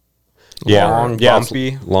 yeah, long, yeah, it's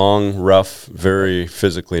bumpy. long, rough, very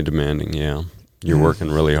physically demanding. Yeah, you're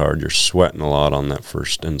working really hard. You're sweating a lot on that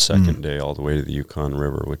first and second day, all the way to the Yukon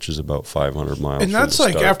River, which is about 500 miles. And from that's the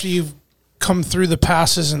like start. after you've come through the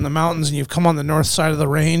passes and the mountains and you've come on the north side of the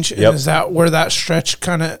range. And Yep. is that where that stretch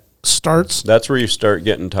kind of starts? That's where you start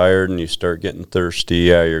getting tired and you start getting thirsty.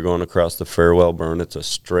 Yeah, you're going across the Farewell Burn. It's a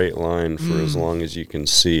straight line for as long as you can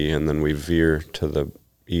see, and then we veer to the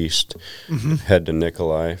east, head to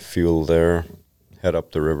Nikolai, fuel there, head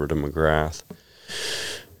up the river to McGrath.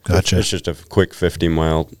 Gotcha. It's just a quick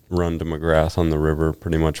 50-mile run to McGrath on the river,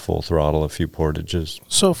 pretty much full throttle, a few portages.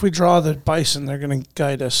 So if we draw the bison, they're going to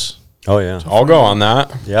guide us Oh, yeah. I'll go on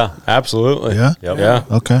that. Yeah. Absolutely. Yeah? Yep. Yeah.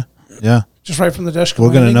 Okay. Yeah. just right from the Deshka We're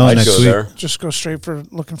gonna Landing? know I'd next go week. there. Just go straight for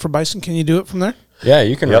looking for bison. Can you do it from there? Yeah,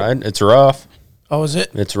 you can Yep. ride. It's rough. Oh, is it?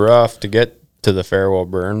 It's rough to get to the Farewell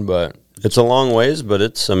Burn, but It's a long ways, but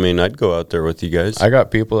I'd go out there with you guys. I got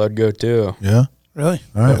people that'd go too. Yeah. Really?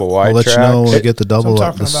 All right. Have a wide I'll let you track. know when we It- get the double I'm up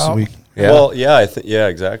talking this about. week. Yeah. Well, yeah, yeah,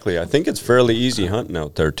 exactly. I think it's fairly easy hunting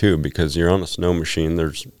out there too, because you're on a snow machine.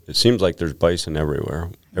 It seems like there's bison everywhere.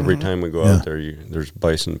 Every time we go Yeah. out there, there's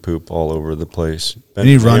bison poop all over the place.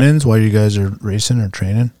 Any And- run-ins while you guys are racing or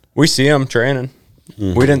training? We see them training.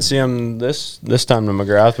 Mhm. We didn't see them this time to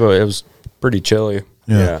McGrath, but it was pretty chilly.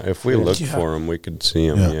 Yeah, if we looked Yeah. for them, we could see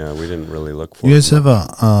them. Yeah. Yeah, we didn't really look for You guys them.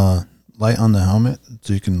 have a light on the helmet,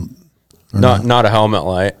 so you can. or Not a helmet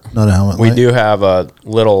light. not a helmet. We light? do have a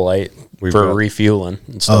little light We've for got- refueling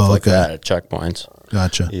and stuff Oh, like okay. that at checkpoints.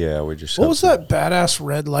 Gotcha. Yeah, we just. What have was some- that badass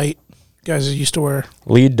red light guys that used to wear?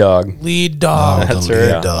 Lead dog. Lead dog. Oh, That's the right. lead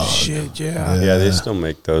Yeah. dog. Shit, yeah. Yeah, they still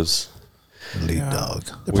make those. Lead Yeah. dog.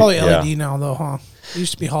 They're probably yeah. LED now, though, huh? They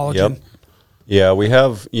used to be halogen. Yep. Yeah, we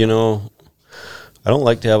have, I don't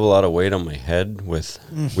like to have a lot of weight on my head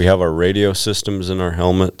we have our radio systems in our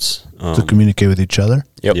helmets. To communicate with each other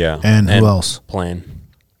Yep. Yeah. and who else? Plane.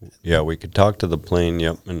 Yeah, we could talk to the plane,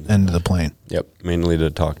 yep, and And the plane. Yep. mainly to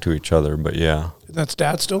talk to each other, but yeah. That's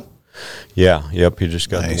dad still? Yeah, yep, he just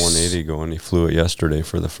got Nice. the 180 going. He flew it yesterday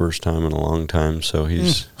for the first time in a long time, so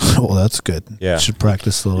he's Well, that's good. Yeah. Should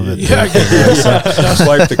practice a little bit. Yeah, just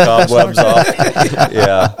wiped the cobwebs off.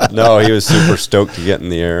 Yeah, no, he was super stoked to get in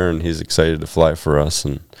the air, and he's excited to fly for us,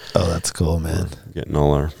 and Oh, that's cool, man. getting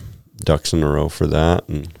all our ducks in a row for that.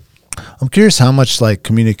 And I'm curious how much like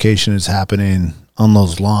communication is happening on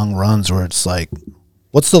those long runs where it's like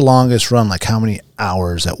What's the longest run? Like how many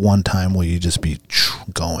hours at one time will you just be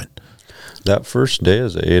going? That first day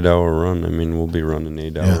is an 8-hour run. I mean, we'll be running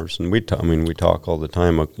 8 hours, and we talk all the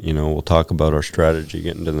time. You know, we'll talk about our strategy,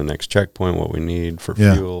 getting to the next checkpoint, what we need for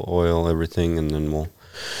fuel, oil, everything, and then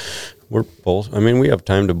we have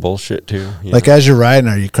time to bullshit too. Like as you're riding,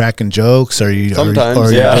 are you cracking jokes? Are you sometimes, or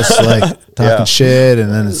are you just like talking shit,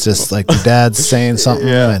 and then it's just like your dad's saying something?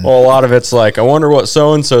 Yeah. And Well, a lot of it's like, I wonder what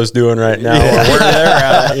so and so's doing right now, or where they're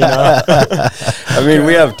at. You know, I mean,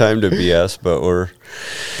 we have time to BS, but we're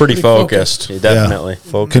pretty focused. Definitely.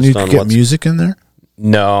 focused can you on get music in there?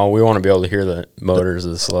 No, we want to be able to hear the motors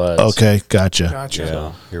of the sleds. Okay, gotcha.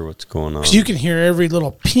 Yeah, hear what's going on. Because you can hear every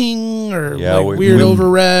little ping or we- weird over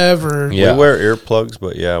rev or Yeah. We wear earplugs,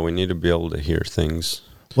 but we need to be able to hear things.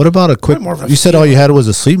 What about a quick? More of a You said all you had was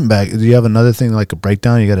a sleeping bag. Do you have another thing like a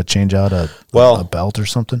breakdown? You got to change out a belt or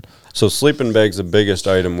something? So sleeping bag's the biggest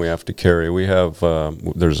item we have to carry. We have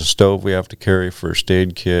there's a stove we have to carry, first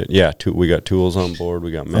aid kit. Yeah, we got tools on board.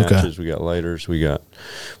 We got matches. We got lighters. We got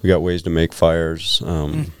ways to make fires.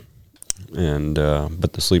 And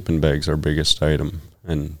but the sleeping bag's our biggest item.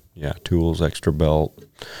 And tools, extra belt.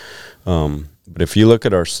 But if you look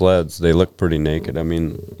at our sleds, they look pretty naked. I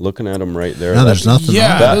mean, looking at them right there. No, there's nothing.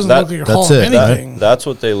 Yeah, on it doesn't look like you're hauling anything. That's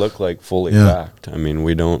what they look like, fully packed. I mean,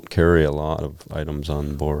 we don't carry a lot of items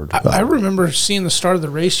on board. I remember seeing the start of the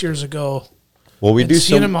race years ago. Well, we do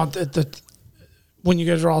seeing them out at the when you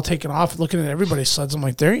guys are all taking off, looking at everybody's sleds. I'm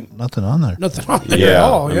like, there ain't nothing on there. nothing on there at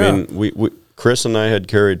all. I mean, we Chris and I had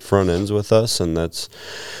carried front ends with us, and that's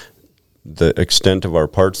the extent of our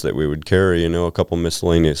parts that we would carry, a couple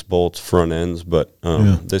miscellaneous bolts, front ends. But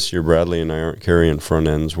this year, Bradley and I aren't carrying front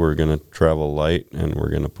ends. We're going to travel light, and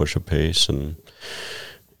we're going to push a pace. And,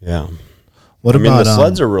 What about the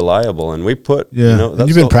sleds are reliable, and we put, you've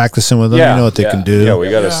been practicing with them. You know what they can do. Yeah,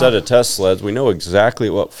 we got a set of test sleds. We know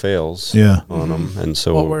exactly what fails on them. And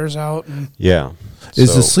so what wears out. And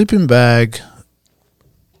is the sleeping bag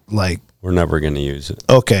like, we're never going to use it.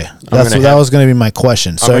 Okay, that was going to be my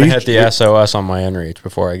question. So I'm going to hit the SOS on my inReach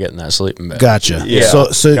before I get in that sleeping bag. Gotcha. Yeah. So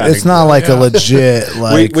it's not like a legit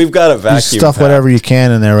like we've got a vacuum you stuff pack. whatever you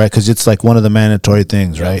can in there, right? Because it's like one of the mandatory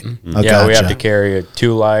things, right? We have to carry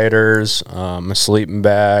 2 lighters, a sleeping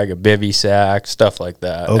bag, a bivy sack, stuff like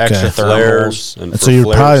that. Okay. Extra Flares. thermals. And so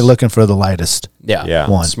you're probably looking for the lightest. Yeah.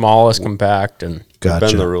 One. Smallest, compact, and Gotcha.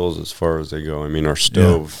 Bend the rules as far as they go. I mean, our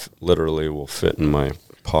stove literally will fit in my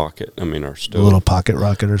pocket. I mean, our stove. A little pocket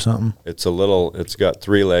rocket or something. It's got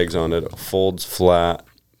 3 legs on it. It folds flat.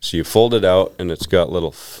 So you fold it out, and it's got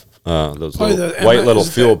little those little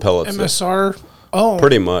fuel pellets. MSR. Oh,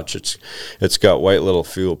 pretty much. It's got white little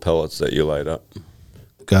fuel pellets that you light up.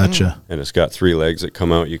 Gotcha. And it's got 3 legs that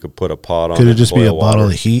come out. You could put a pot on. Could it just be a bottle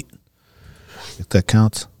of heat? If that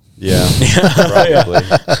counts. Yeah, probably.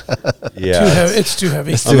 Yeah, it's too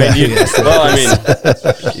heavy.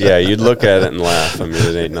 You'd look at it and laugh. I mean,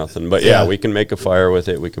 it ain't nothing. But we can make a fire with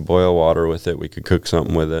it. We could boil water with it. We could cook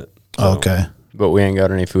something with it. So. Okay. But we ain't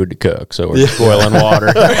got any food to cook, so we're just boiling water.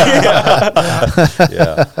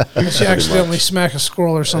 Unless you accidentally smack a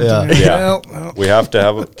squirrel or something. Yeah. We have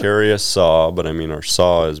to carry a saw, but I mean, our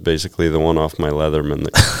saw is basically the one off my Leatherman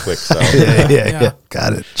that clicks out. Yeah.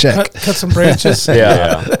 Got it. Check. Cut some branches.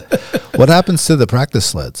 What happens to the practice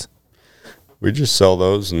sleds? We just sell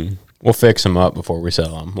those, and we'll fix them up before we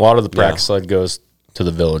sell them. A lot of the practice sled goes to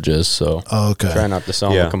the villages, so try not to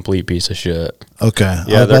sell them a complete piece of shit. Okay. I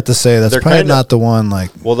was about to say, that's probably not the one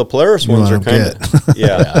like. Well, the Polaris ones are kind of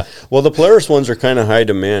Well, the Polaris ones are kind of high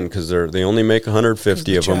demand because they only make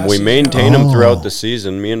 150 of them. We maintain them throughout the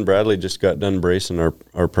season. Me and Bradley just got done bracing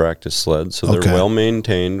our practice sleds, so they're well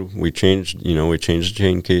maintained. We changed the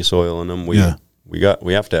chain case oil in them. We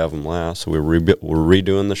have to have them last. So we're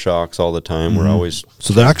redoing the shocks all the time. We're always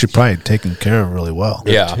they're actually probably taken care of really well.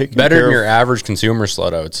 Yeah, better than your average consumer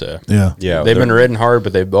sled, I would say. Yeah. They've been ridden hard,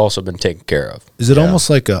 but they've also been taken care of. Is it almost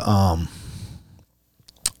like a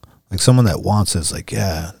like someone that wants this? Like,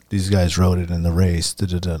 these guys rode it in the race.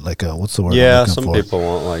 Like a what's the word? Yeah, some people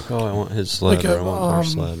want I want his sled, or I want their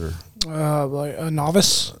sled, or like a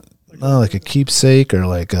novice. No, like a keepsake or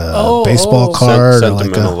like a baseball card or like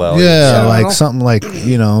value. like something like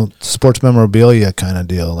sports memorabilia kind of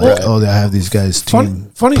deal. Like I have these guys team.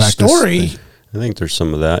 Funny story. I think there's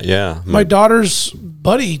some of that. Yeah, my daughter's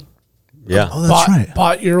buddy. Yeah, that's right.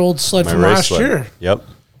 Bought your old sled from last year. Yep,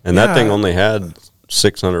 and that thing only had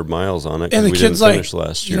 600 miles on it, and the we kid's didn't finish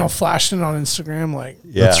last year. Flashing it on Instagram, like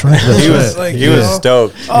that's right. He was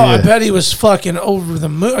stoked. Oh, I bet he was fucking over the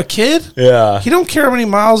moon. A kid, he don't care how many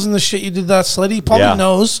miles in the shit you did that sled. He probably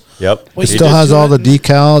knows. Yep, it still has all the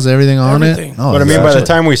decals, everything on it. Oh, but I mean, by the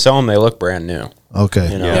time we sell them, they look brand new.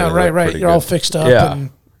 Okay. You know? Yeah, they right, look right. pretty You're all good. fixed up. Yeah. And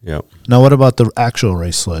Yep. Now, what about the actual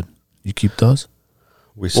race sled? You keep those?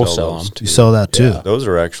 We sell sell those them. too. You sell that too? Yeah. Those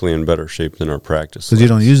are actually in better shape than our practice. Because you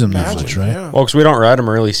don't sleds. use them that imagine, much, right? yeah. Well, because we don't ride them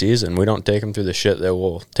early season. We don't take them through the shit that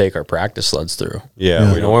we'll take our practice sleds through. Yeah. Yeah. We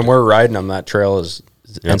You know, don't when we're riding them, that trail is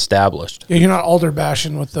Yep. established. Yeah, you're not alder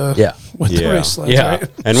bashing with the Yeah. with the Yeah. race sleds, Yeah. right?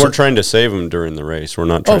 And we're trying to save them during the race. We're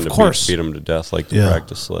not trying of to course. beat them to death like the Yeah.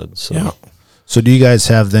 practice sleds. So. Yeah. So do you guys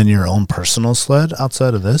have then your own personal sled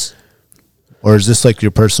outside of this? Or is this like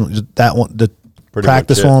your personal, that one, the Pretty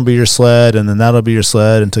practice much it. one will be your sled and then that'll be your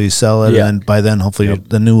sled until you sell it. Yeah. And then by then, hopefully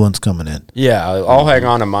the new one's coming in. Yeah, I'll hang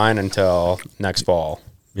on to mine until next fall.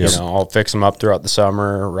 Yep. You know, I'll fix them up throughout the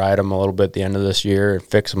summer, ride them a little bit at the end of this year, and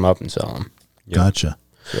fix them up and sell them. Gotcha.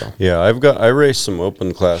 So. Yeah, I race some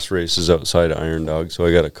open class races outside of Iron Dog, so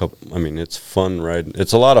I got a couple. I mean, it's fun riding.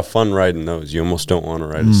 It's a lot of fun riding those. You almost don't want to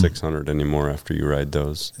ride a 600 anymore after you ride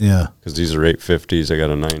those. Yeah. Because these are 850s. I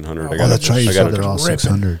got a 900. I Oh, got that's right. You I got said they're all ripping.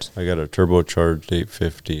 600s. I got a turbocharged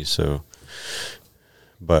 850. So,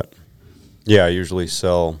 but yeah, I usually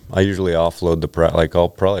offload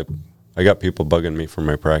the I got people bugging me for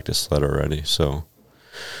my practice sled already. So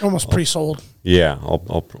Almost pre-sold. yeah,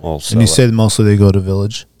 I'll sell And you it. said mostly they go to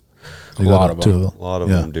Village? They A go lot to of them. A lot of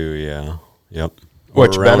Yeah. them do, yeah. Yep.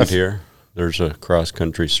 Which Or around benef- here, there's a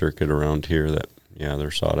cross-country circuit around here that, yeah,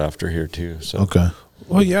 they're sought after here too. So Okay.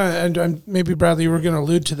 Well, yeah, and maybe Bradley, you were going to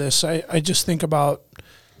allude to this. I just think about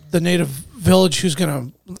the native village who's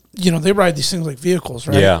going to, they ride these things like vehicles,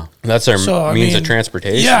 right? yeah, That's their So, I means mean, of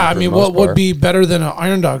transportation. Yeah, I for mean, the most what would part. be better than an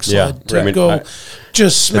Iron Dog sled Yeah, to I mean, go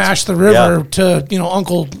just smash the river to,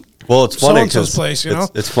 Uncle well, it's funny so-and-so's because place, you know?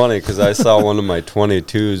 it's funny because I saw one of my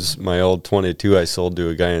 22s, my old 22 I sold to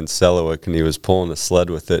a guy in Selawik, and he was pulling a sled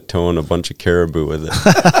with it, towing a bunch of caribou with it.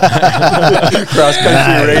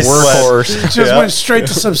 Cross-country race Workhorse. sled. Just went straight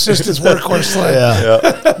to subsistence workhorse sled. Yeah.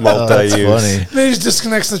 Yeah, multi-use. Funny. Then he just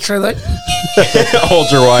disconnects the trailer.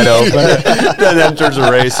 Holds her wide open, then enters a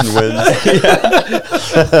race and wins.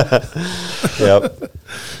 Yep.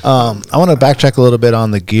 I want to backtrack a little bit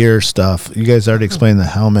on the gear stuff. You guys already explained the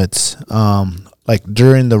helmets. Like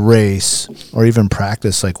during the race or even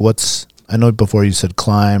practice, like I know before you said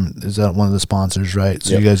Climb, is that one of the sponsors, right?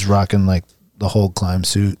 So Yep. you guys rocking like the whole Climb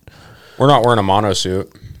suit, We're not wearing a mono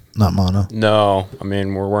suit. not mono. No, I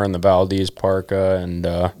mean we're wearing the Valdez parka and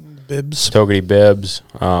Bibs. Togety bibs,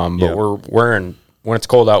 but Yeah. we're wearing when it's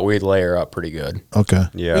cold out, we layer up pretty good. Okay.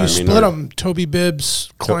 Yeah, You I mean, split them. Toby Bibs,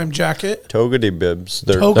 Climb Jacket. Togety bibs.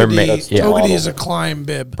 They're Togety, made- yeah. Togety is a Climb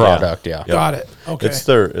bib. Product, yeah. Got it. Okay.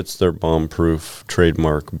 It's their bomb-proof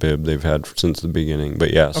trademark bib they've had since the beginning.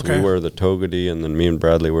 But yeah, so Okay. we wear the Togety, and then me and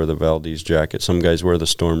Bradley wear the Valdez jacket. Some guys wear the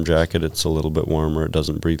Storm jacket. It's a little bit warmer. It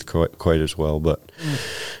doesn't breathe quite as well. But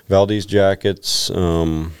Valdez jackets.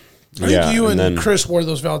 I think you and then, Chris wore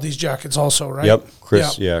those Valdez jackets also, right? Yep,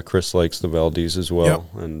 Chris. Yeah. Yeah, Chris likes the Valdez as well,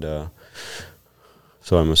 and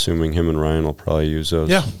so I'm assuming him and Ryan will probably use those.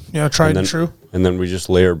 Yeah, tried and true. And then we just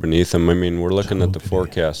layer beneath them. I mean, we're looking at the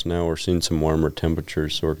forecast now. We're seeing some warmer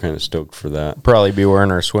temperatures, so we're kind of stoked for that. Probably be wearing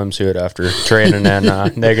our swimsuit after training in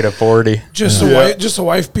 -40. Just a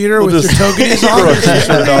wife beater with your togeties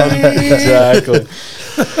on. Exactly.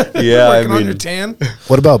 Yeah, I Working on your mean, tan.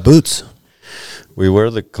 What about boots? we wear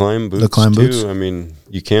the Climb boots Climb too. boots? I mean,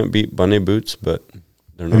 you can't beat bunny boots, but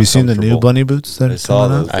they're not Have you seen the new comfortable. bunny boots that I are saw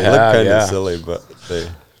coming those. out? They I look have, kind of yeah. silly, but they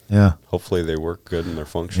Yeah. hopefully they work good and they're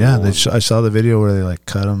functional. Yeah. and- I saw the video where they like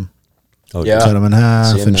cut them Yeah. in half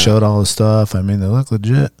Seeing and that. showed all the stuff. I mean, they look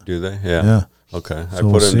legit. do they? Yeah. Yeah. Okay. I So put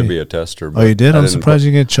we'll in to see. be a tester. Oh, you did? I I'm didn't surprised put-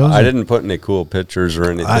 you get chosen. I didn't put any cool pictures or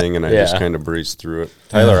anything, and I just Yeah. kind of breezed through it.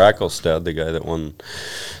 Tyler Ackelstad, the guy that won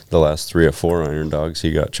the last 3 or 4 Iron Dogs,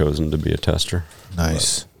 he got chosen to be a tester.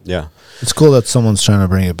 Nice. Yeah. It's cool that someone's trying to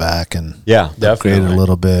bring it back and Yeah, upgrade it definitely. a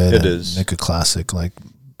little bit. It and is. make a classic like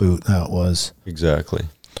boot how it was. Exactly.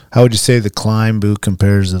 How would you say the Climb boot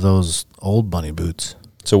compares to those old bunny boots?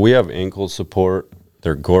 So we have ankle support.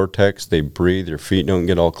 They're Gore-Tex. They breathe. Your feet don't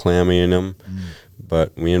get all clammy in them.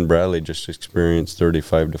 But me and Bradley just experienced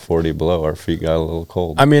 35 to 40 below. Our feet got a little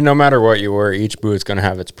cold. I mean, no matter what you wear, each boot's going to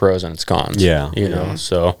have its pros and its cons. Yeah. You know,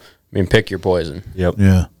 so, I mean, pick your poison. Yep.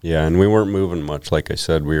 Yeah. Yeah, and we weren't moving much. Like I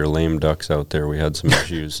said, we were lame ducks out there. We had some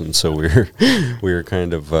issues, and so we were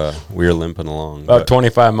kind of we were limping along. About but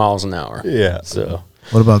 25 miles an hour. Yeah. So,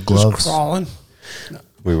 What about Just gloves? crawling.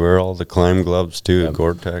 we wear all the Climb gloves too,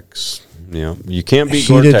 Gore-Tex. You know, you can't beat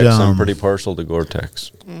Heated, Gore-Tex. I'm pretty partial to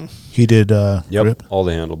Gore-Tex. Heated Yep, grip? all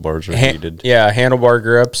the handlebars are ha- heated. yeah, handlebar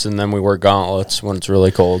grips, and then we wear gauntlets when it's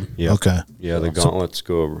really cold. Yep. Okay. Yeah, the gauntlets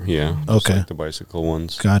go over. Yeah. Just Okay. like the bicycle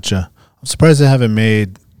ones. Gotcha. I'm surprised they haven't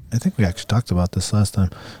made I think we actually talked about this last time.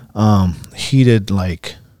 Heated,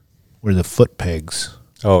 like, where the foot pegs.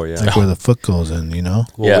 Oh yeah, Like where the foot goes in, you know?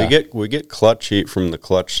 well, we get clutch heat from the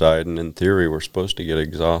clutch side, and in theory we're supposed to get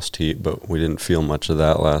exhaust heat, but we didn't feel much of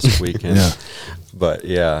that last weekend. Yeah. But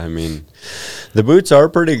yeah, I mean, the boots are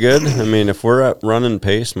pretty good. I mean, if we're at running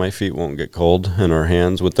pace, my feet won't get cold, and our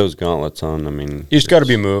hands with those gauntlets on. I mean, You just got to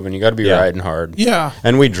be moving. You got to be riding hard. Yeah.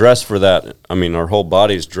 and we dress for that. I mean, our whole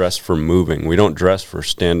body's dressed for moving. We don't dress for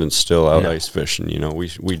standing still out ice fishing. You know,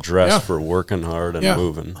 we dress for working hard and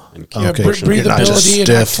moving and keep Okay, pushing. you're not just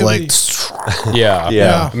breathability and stiff, like, activity.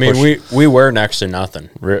 Yeah. I mean, we wear next to nothing.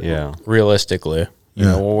 Realistically, you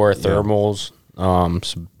know, we'll wear thermals.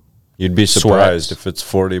 Some You'd be surprised Sweats. if it's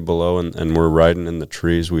 40 below and we're riding in the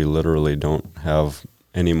trees. We literally don't have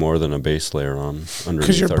any more than a base layer on underneath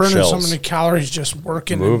Because you're our burning shells. so many calories just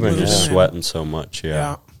working Moving, and moving. Just and- sweating so much,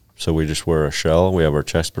 Yeah. So we just wear a shell. We have our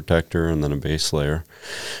chest protector and then a base layer.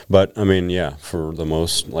 But, I mean, for the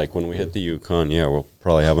most, like when we hit the Yukon, we'll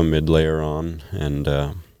probably have a mid layer on. And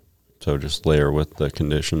so just layer with the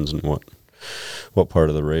conditions and what part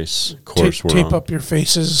of the race course we're tape on. up your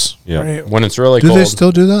faces. Yeah. Right? when it's really Do cold. they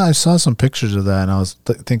still do that? I saw some pictures of that, and I was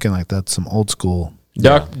thinking, like, that's some old school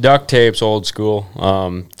Duct tape's old school.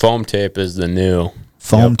 Foam tape is the new.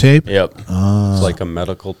 foam tape. Yep. It's like a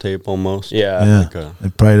medical tape almost. Yeah. Yeah,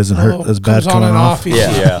 it probably doesn't hurt as bad comes on coming and off. off. easy.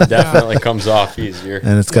 Yeah. Definitely comes off easier.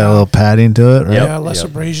 And it's got a little padding to it, right? Yeah, less Yep.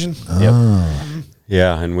 abrasion.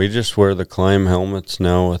 Yeah, and we just wear the climb helmets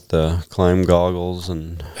now with the climb goggles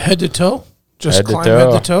and Head to toe. Just Head to climb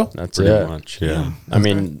toe. head to toe. That's pretty it. much, yeah. I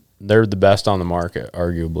mean, they're the best on the market,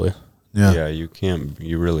 arguably. Yeah. Yeah,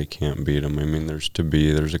 you really can't beat them. I mean, there's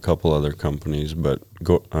a couple other companies, but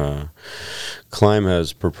Climb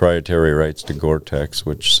has proprietary rights to Gore-Tex,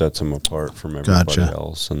 which sets them apart from everybody Gotcha.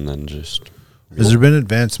 else. And then just Has there been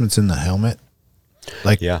advancements in the helmet?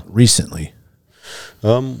 Like recently?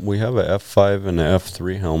 we have a F5 and a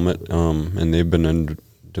F3 helmet, and they've been in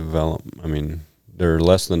development. I mean, they're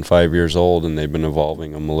less than 5 years old, and they've been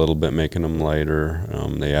evolving them a little bit, making them lighter.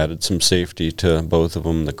 They added some safety to both of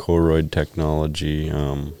them, the Koroyd technology.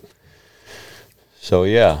 So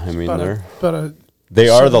yeah, I mean they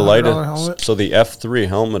are the $700 lightest. helmet. So the F3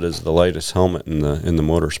 helmet is the lightest helmet in the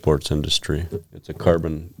motorsports industry. It's the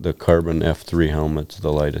carbon F3 helmet's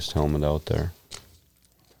the lightest helmet out there.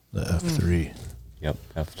 The F3. Yep,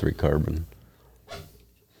 F3 carbon.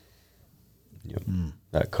 Yep,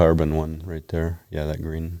 that carbon one right there. Yeah, that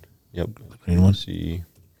green. Yep, green one? See,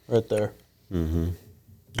 Right there. and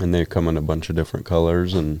they come in a bunch of different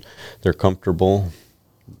colors, and they're comfortable.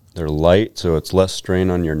 They're light, so it's less strain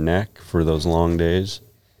on your neck for those long days.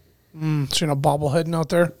 So you're not bobbleheading out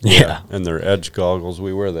there. Yeah. And they're edge goggles.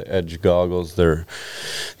 We wear the edge goggles.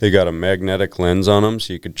 They got a magnetic lens on them,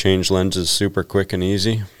 so you could change lenses super quick and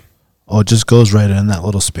easy. Oh, it just goes right in that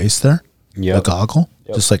little space there? Yep. The goggle?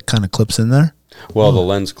 Just like kind of clips in there? Well, the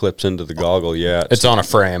lens clips into the goggle, It's on a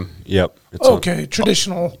frame. Yep. It's Okay,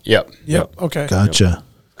 traditional. Yep. Yep. Okay. Gotcha.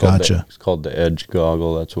 Gotcha. It's called the edge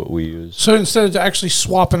goggle. That's what we use. So instead of actually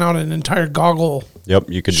swapping out an entire goggle, Yep,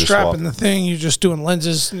 you could just swap. strapping the thing, you're just doing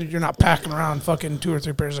lenses. You're not packing around fucking 2 or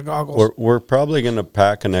 3 pairs of goggles. We're probably going to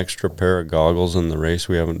pack an extra pair of goggles in the race.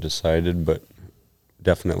 We haven't decided, but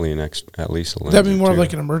definitely at least a lens. That'd be or more of two.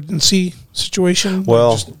 like an emergency situation.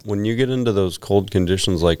 Well, Just- when you get into those cold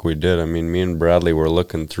conditions like we did, I mean, me and Bradley were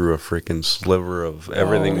looking through a freaking sliver of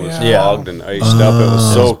everything was yeah. fogged and iced up. It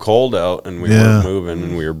was so cold out, and we Yeah. weren't moving,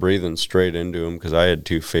 and we were breathing straight into them because I had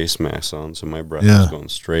 2 face masks on, so my breath Yeah. was going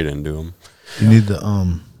straight into them. You need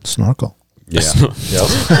the snorkel. Yeah.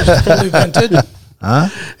 fully vented. Huh?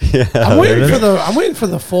 I'm waiting for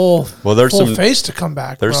the full. Well, there's full some- face to come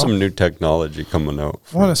back. There's bro. some new technology coming out.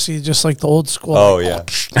 I want to see just like the old school. Oh, like, yeah.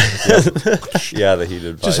 Yeah, the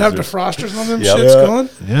heated just have visors. defrosters on them Yep. shits Yeah. going.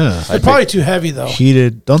 Yeah. They're probably too heavy though.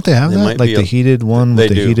 Heated. Don't they have They that? might Like be the a- heated one they with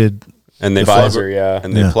the do. heated. And they visor, plug, yeah.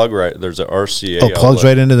 And they Yeah. plug right. There's a RCA. Oh, plugs outlet.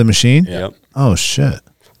 right into the machine? Yep. Oh, shit.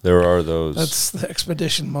 There are those. That's the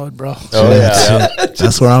expedition mode, bro. Oh, yeah.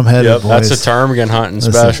 That's where I'm headed, Yep, boys. That's a ptarmigan hunting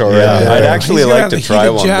Listen, special, yeah. right? I'd there. actually He's gonna like have to the try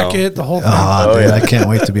heated one jacket, the whole thing. Oh, dude, I can't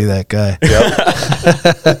wait to be that guy.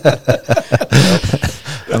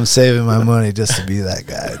 I'm saving my money just to be that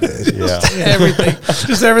guy, dude.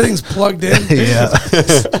 Yeah. Everything's plugged in. Yeah.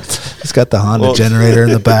 It's got the Honda Well, generator in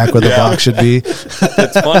the back where the box should be.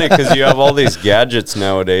 It's funny because you have all these gadgets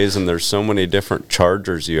nowadays, and there's so many different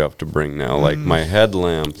chargers you have to bring now. Like my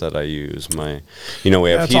headlamp that I use, we have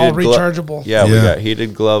That's all heated rechargeable. Yeah, we Yeah. got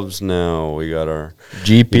heated gloves now. We got our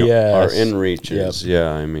GPS. our inReaches. Yeah,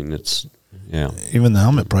 I mean Even the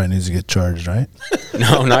helmet probably needs to get charged, right?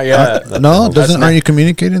 No, not yet. No, aren't you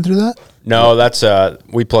communicating through that? No, that's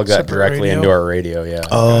we plug that Separate directly radio? into our radio. Yeah.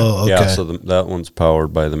 Oh, okay. Yeah, so that one's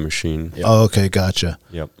powered by the machine. Oh, okay, gotcha.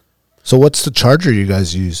 Yep. So what's the charger you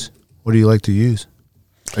guys use? What do you like to use?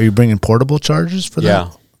 Are you bringing portable chargers for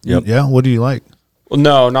that? Yep. Yeah. What do you like? Well,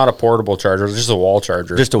 no, not a portable charger. It's just a wall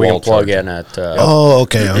charger. Just a we wall can plug charger. in at. Oh,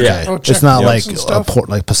 okay, okay. Yeah. Oh, It's check not notes like and a stuff? port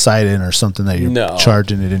like Poseidon or something that you're No.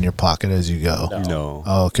 charging it in your pocket as you go. No.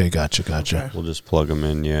 Oh, okay, gotcha. Okay. We'll just plug them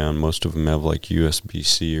in, and most of them have like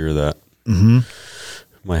USB-C or that. Mm-hmm.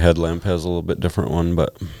 My headlamp has a little bit different one,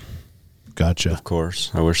 but Gotcha. of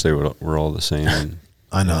course, I wish they were all the same. And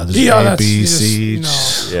I know. There's Yeah, A, that's B, you C.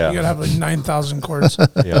 just, Yeah. You gotta have like 9,000 cords.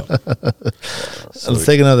 yeah. Let's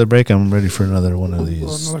take another break. I'm ready for another one of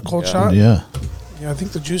these. Another cold shot. Yeah. Yeah, I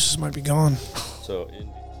think the juices might be gone. So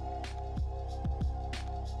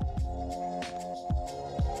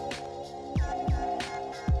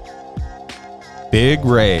Big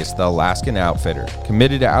Ray's, the Alaskan outfitter,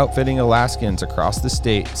 committed to outfitting Alaskans across the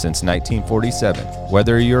state since 1947.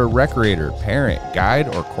 Whether you're a recreator, parent,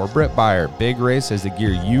 guide, or corporate buyer, Big Ray's has the gear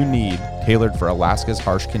you need tailored for Alaska's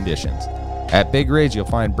harsh conditions. At Big Ray's, you'll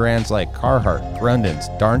find brands like Carhartt, Grundens,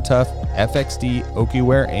 Darn Tough, FXD,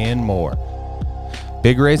 Okiwear, and more.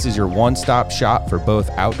 Big Ray's is your one-stop shop for both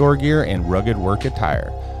outdoor gear and rugged work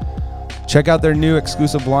attire. Check out their new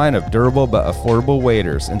exclusive line of durable but affordable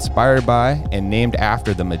waders, inspired by and named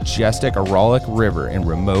after the majestic Aralak River in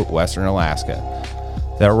remote western Alaska.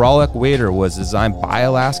 The Aralak wader was designed by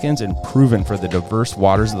Alaskans and proven for the diverse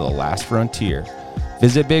waters of the last frontier.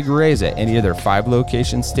 Visit Big Ray's at any of their 5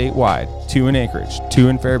 locations statewide, 2 in Anchorage, 2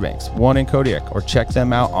 in Fairbanks, 1 in Kodiak, or check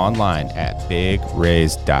them out online at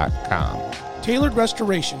bigrays.com. Tailored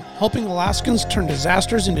Restoration, helping Alaskans turn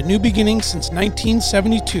disasters into new beginnings since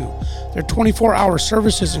 1972. Their 24-hour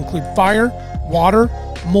services include fire, water,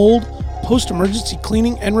 mold, post-emergency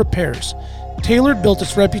cleaning, and repairs. Tailored built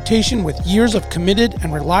its reputation with years of committed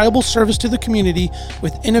and reliable service to the community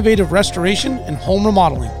with innovative restoration and home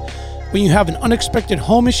remodeling. When you have an unexpected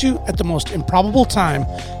home issue at the most improbable time,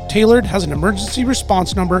 Tailored has an emergency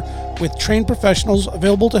response number with trained professionals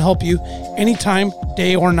available to help you anytime,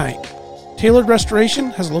 day or night. Tailored Restoration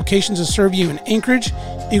has locations to serve you in Anchorage,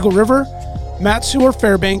 Eagle River, Matsu, or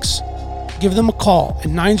Fairbanks. Give them a call at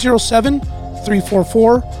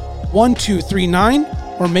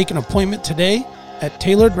 907-344-1239 or make an appointment today at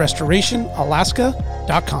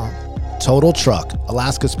tailoredrestorationalaska.com. Total Truck,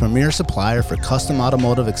 Alaska's premier supplier for custom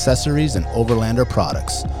automotive accessories and overlander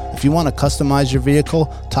products. If you want to customize your vehicle,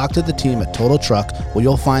 talk to the team at Total Truck, where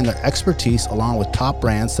you'll find their expertise along with top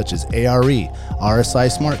brands such as ARE,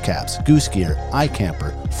 RSI Smart Caps, Goose Gear,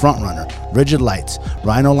 iCamper, Frontrunner, Rigid Lights,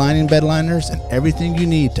 Rhino Lining bed liners, and everything you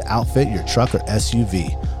need to outfit your truck or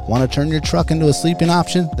SUV. Want to turn your truck into a sleeping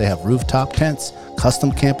option? They have rooftop tents,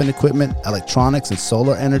 custom camping equipment, electronics, and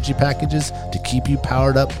solar energy packages to keep you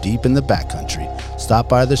powered up deep in the backcountry. Stop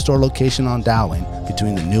by their store location on Dowling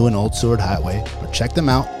between the new and old Seward Highway, or check them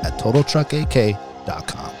out at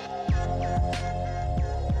TotalTruckAK.com.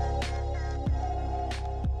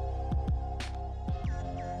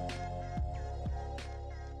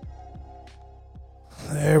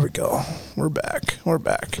 There we go. We're back.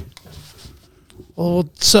 Well,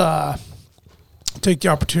 let's take the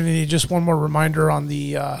opportunity. Just one more reminder on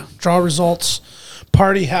the draw results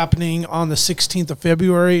party happening on the 16th of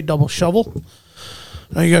February, Double Shovel.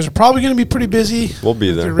 Now, you guys are probably going to be pretty busy. We'll be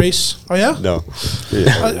with there. your race. Oh, yeah? No.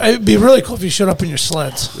 Yeah, It'd be really cool if you showed up in your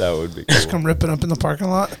sleds. that would be Just cool. come ripping up in the parking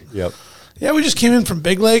lot. Yep. Yeah, we just came in from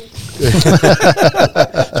Big Lake. Straight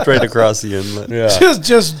across the inlet. Yeah.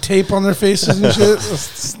 Just tape on their faces and shit.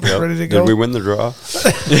 Ready to go. Did we win the draw?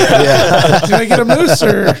 Did I get a moose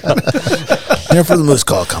or Here for the Moose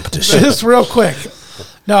Call competition. just real quick?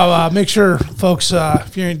 No, make sure, folks,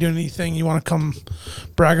 if you ain't doing anything, you want to come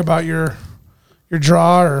brag about your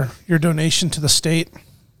draw or your donation to the state.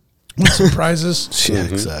 Win some prizes. Yeah,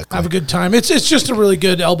 exactly. Have a good time. It's just a really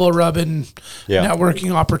good elbow rubbing Yeah.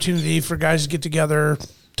 networking opportunity for guys to get together,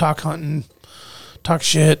 talk hunting, talk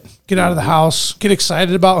shit, get out of the house, get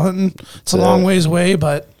excited about hunting. It's a long ways away,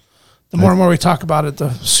 but the more and more we talk about it,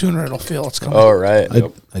 the sooner it'll feel it's coming. Oh, right.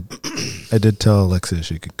 I did tell Alexia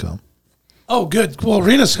she could come. Oh, good. Well,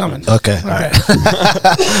 Rena's coming. Okay. All right.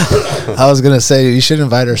 I was going to say, you should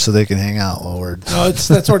invite her so they can hang out while we're... No,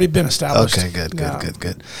 that's already been established. Okay, good. Yeah.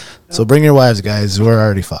 So bring your wives, guys. We're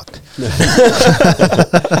already fucked. And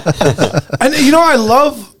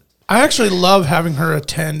I actually love having her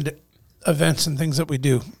attend events and things that we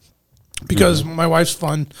do because my wife's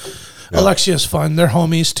fun. Yeah. Alexia's fun. They're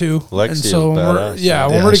homies too. Alexia's and so when badass.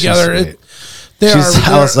 when we're she's together, sweet.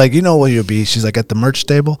 I I was like, you know where you'll be. She's like, at the merch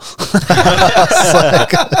table.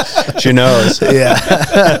 She knows.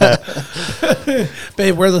 Yeah.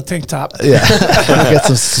 Babe, wear the tank top. Yeah. Get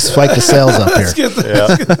some spike the sails up here. Let's get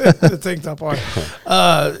the tank top on.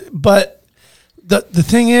 But the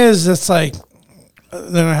thing is, it's like they're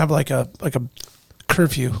gonna have like a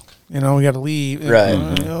curfew. You know, we got to leave. Right.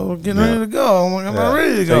 We're getting ready to go. I'm like, I'm not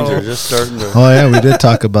ready to go. Things are just starting to. Oh yeah, we did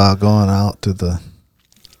talk about going out to the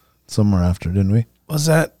somewhere after, didn't we? Was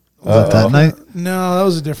that that night? No, that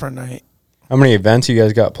was a different night. How many events you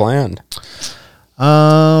guys got planned?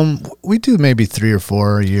 We do maybe 3 or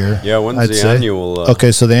 4 a year. Yeah, when's the annual?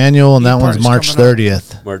 Okay, so the annual, and that one's party's March coming up.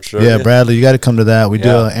 30th. March 30th. Yeah, Bradley, you got to come to that. We do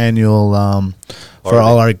Yeah. an annual for Party.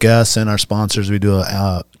 all our guests and our sponsors. We do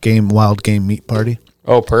a wild game meat party.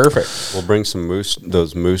 Oh, perfect. We'll bring some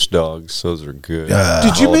those moose dogs. Those are good.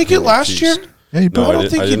 Did you make it last year? Yeah, you No, I don't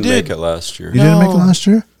think I you didn't did. make it last year. You didn't make it No. last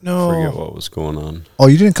year? Forget No. what was going on. Oh,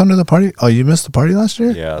 you didn't come to the party? Oh, you missed the party last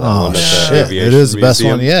year? Yeah, that Oh one at the shit! It Aviation is the best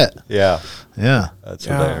Museum. one yet. Yeah, Yeah. that's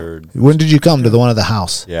what I Yeah. heard. When did you come to the one at the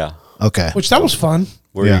house? Yeah. Okay. Which that was fun.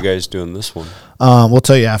 Where Yeah. are you guys doing this one? We'll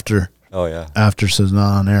tell you after. Oh yeah. So it's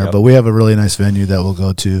not on air, Yep. but we have a really nice venue that we'll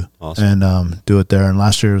go to Awesome. and do it there. And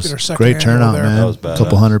last year was Did our second great annual turnout, there. man. That was A badass.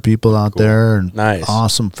 couple hundred people out there, and Nice.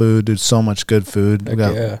 awesome food. Dude, so much good food. We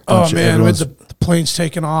got yeah. a Oh bunch of- man, with everyone's- the planes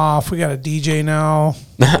taking off, we got a DJ now.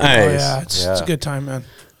 Nice. Oh yeah, it's Yeah. a good time, man.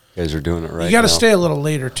 You guys are doing it right. You got to now. stay a little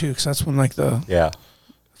later too, because that's when Yeah.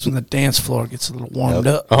 that's when the dance floor gets a little warmed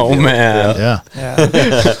up. Oh, man. Yeah.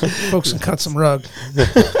 Yeah, folks can cut some rug.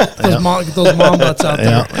 Get those mom butts out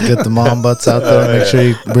there. Yeah, get the mom butts out there. Make sure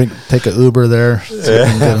you take a Uber there so you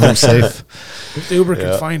can get home safe. If the Uber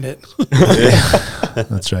can find it.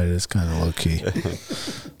 That's right. It's kind of low key.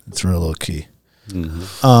 It's real low key.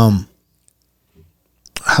 Mm-hmm.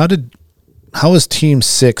 How was Team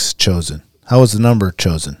 6 chosen? How was the number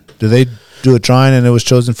chosen? Did they do a drawing and it was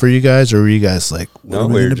chosen for you guys, or were you guys like, what No, are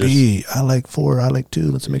we we going were to be? I like 4. I like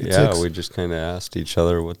 2. Let's make it Yeah, 6. we just kind of asked each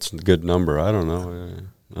other what's a good number. I don't know.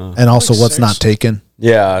 And also, like what's 6. not taken?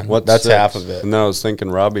 Yeah, What's that's 6? half of it. And then I was thinking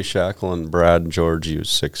Robbie Shackle and Brad George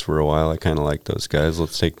used 6 for a while. I kind of like those guys.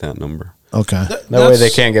 Let's take that number. Okay. That way they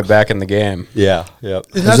can't get back in the game. Yeah. Yep.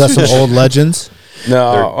 Is that some old legends?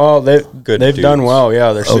 No, They're they've good done dudes. well.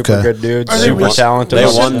 Yeah, they're super Okay. good dudes. Are they Super rec- talented. They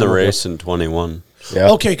Is won it- the race in 21.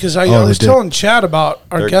 Yeah. Okay, because I Oh, was they did. telling Chad about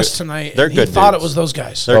our They're guest good. tonight. They're and good He thought dudes. it was those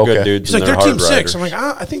guys. They're Okay. good dudes. He's like, and they're hard Team 6. riders. I'm like,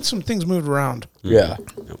 I think some things moved around. Yeah,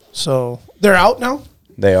 So they're out now?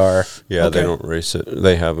 they are. Yeah, they Okay. don't race it.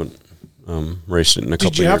 They haven't raced it in a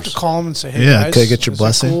couple Did you years. have to call them and say, hey, Yeah, guys, can I get your is it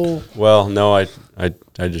blessing? cool? Well, no, I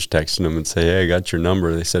just texted them and say, hey, I got your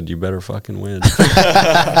number. They said, you better fucking win. All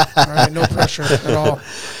right, no pressure at all.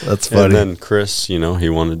 That's funny. And then Chris, he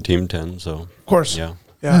wanted Team 10, so Of course. yeah.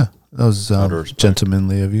 yeah, that was Out of respect.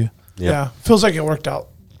 gentlemanly of you. Yeah. Feels like it worked out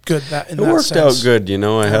good in It that worked sense. out good.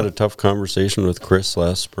 I had a tough conversation with Chris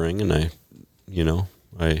last spring, and I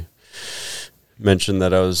mentioned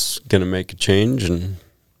that I was going to make a change, and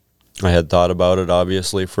I had thought about it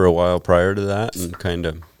obviously for a while prior to that, and kind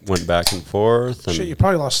of went back and forth and Shit, you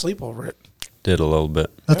probably lost sleep over it. did a little bit.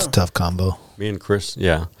 That's a tough combo. Me and Chris,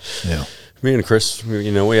 yeah. Yeah. Me and Chris,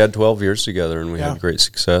 we had 12 years together, and we Yeah. had great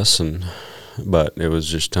success, but it was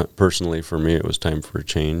just personally for me, it was time for a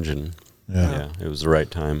change, and Yeah. it was the right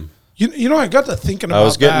time. You know, I got to thinking about I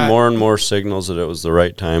was getting that. more and more signals that it was the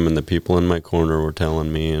right time, and the people in my corner were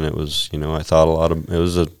telling me, and it was, I thought a lot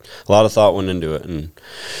of thought went into it, and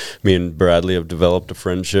me and Bradley have developed a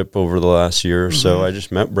friendship over the last year or so. I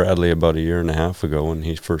just met Bradley about a year and a half ago when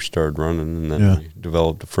he first started running, and then we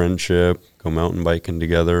developed a friendship, go mountain biking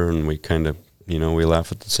together, and we kind of, we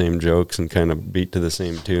laugh at the same jokes and kind of beat to the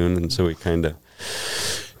same tune, and so we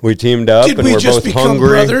teamed up. Did and we we're just both become hungry.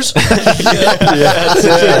 brothers?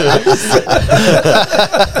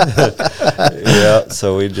 Yeah,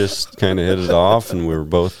 so we just kind of hit it off, and we were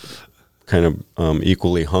both kind of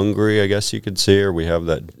equally hungry, I guess you could say, or we have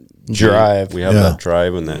that Drive. We have Yeah. that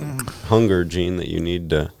drive and that hunger gene that you need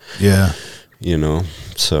to, Yeah.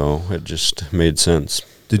 so it just made sense.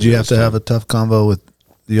 Did you have to have a tough combo with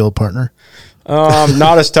the old partner?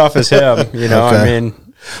 Not as tough as him. I Okay. mean,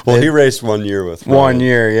 Well, he raced 1 year with Ryan. 1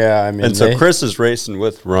 year. Yeah, I mean, And so Chris is racing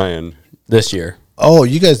with Ryan. this year. Oh,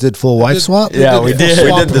 you guys did full wife swap? Yeah, we did.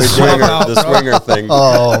 We did the swinger, out, the bro. swinger thing.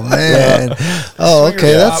 Oh man. Oh,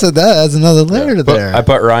 okay. Swinger That adds another layer to there. I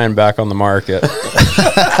put Ryan back on the market.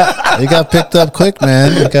 You got picked up quick,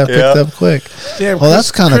 man. You got picked up quick. Damn, Well,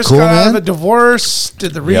 that's kinda Chris cool, got out of man. a divorce,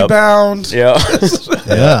 did the rebound. yeah.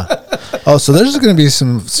 Yeah. Oh, so there's going to be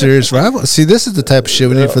some serious rivalry. See, this is the type of shit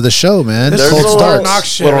we need for the show, man. This There's is a Cold little Hard starts. Knock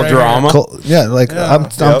shit Little right here. drama. Cold, yeah, like Yeah. I'm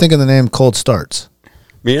Yep. thinking the name Cold Starts.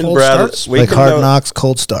 Me and Cold Brad, starts? we Like can Hard no- Knocks,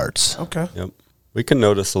 Cold Starts. Okay. Yep. We can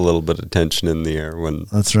notice a little bit of tension in the air when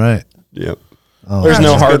That's right. Yep. Oh, There's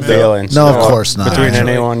no that's hard good, though. feelings. No, of course not. Between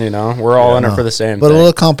Naturally. anyone, you know, we're all in it for the same But thing. a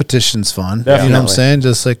little competition's fun. You know what I'm Definitely. saying?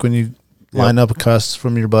 Just like when you line up a cuss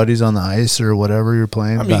from your buddies on the ice or whatever you're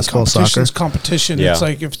playing, I mean, basketball, soccer. competition's competition. Yeah. It's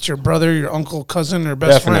like if it's your brother, your uncle, cousin, or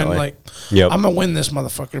best Definitely. friend, like, Yep. I'm going to win this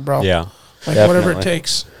motherfucker, bro. Yeah. Like, whatever it Definitely.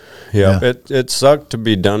 takes. Yeah, Yeah. it sucked to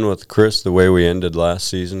be done with Chris the way we ended last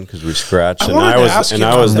season because we scratched, and wanted I to was ask you the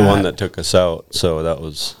about one that. that took us out. So that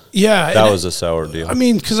was Yeah. that and was a sour deal. I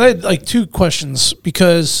mean, because I had like two questions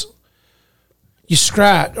because you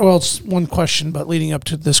scratch. Well, it's one question, but leading up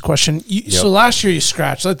to this question, so last year you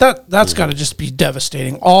scratched. Like that's got to just be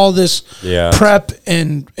devastating. All this Yeah. prep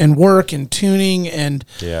and work and tuning and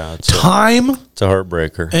Yeah, it's time a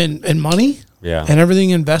heartbreaker. and money. Yeah. And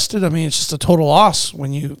everything invested. I mean, it's just a total loss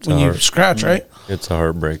when you scratch, right? It's a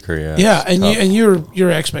heartbreaker. Yeah. Yeah, it's and tough.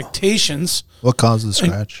 your expectations. What caused the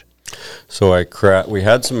scratch? So we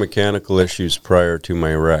had some mechanical issues prior to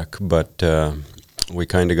my wreck, but we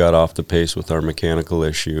kind of got off the pace with our mechanical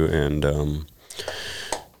issue, and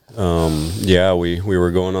we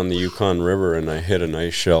were going on the Yukon River, and I hit an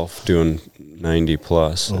ice shelf doing 90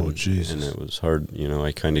 plus. Oh, and, Jesus. And it was hard. You know,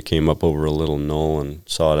 I kind of came up over a little knoll and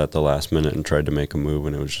saw it at the last minute and tried to make a move,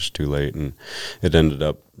 and it was just too late, and it ended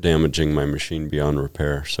up damaging my machine beyond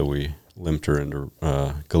repair. So we limped her into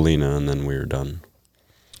Galena, and then we were done.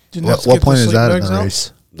 Didn't have What to get the point is sleep that in bags the out?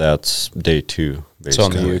 race? That's day 2, It's on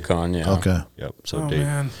basically. the Yukon, yeah. Okay. Yep. So Oh day.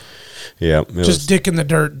 man, Yeah. It just dick in the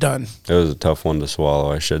dirt, done. was a tough one to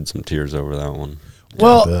swallow. I shed some tears over that one.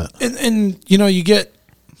 Well, bet. and you know, you get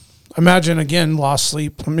imagine again lost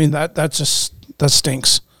sleep. I mean that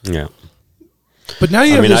stinks. Yeah. But now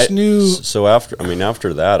you have this new. So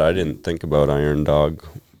after that, I didn't think about Iron Dog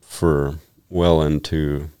for well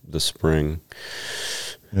into the spring.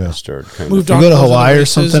 Yeah. I started kind Moved You on go to those other Hawaii or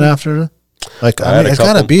races something and- after? Like, I I had mean, a it's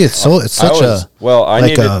gotta couple- be. It's such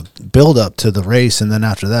a build up to the race, and then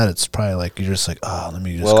after that, it's probably like you're just like, oh, let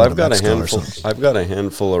me just go I've to got Mexico a or handful. something. I've got a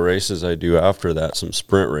handful of races I do after that, some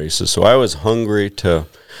sprint races. So I was hungry to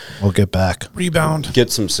We'll get back. Rebound. get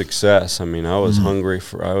some success. I mean, I was hungry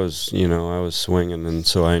I was swinging, and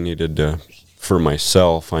so I needed to, for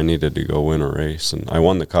myself, I needed to go win a race, and I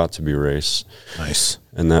won the Kotzebue race, Nice.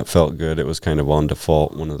 and that felt good. It was kind of on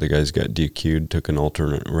default. One of the guys got DQ'd, took an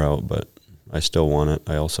alternate route, but I still won it.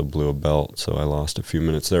 I also blew a belt, so I lost a few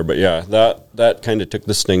minutes there. But yeah, that kind of took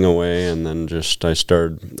the sting away, and then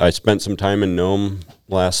I spent some time in Nome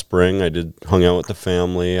last spring. hung out with the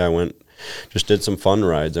family. I did some fun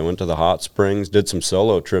rides. I went to the hot springs, did some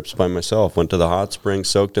solo trips by myself. Went to the hot springs,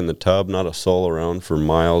 soaked in the tub, not a soul around for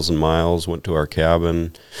miles and miles. Went to our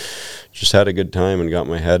cabin, just had a good time and got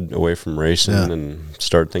my head away from racing and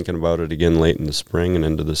started thinking about it again late in the spring and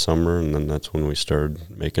into the summer. And then that's when we started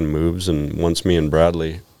making moves. And once me and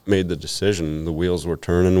Bradley made the decision, the wheels were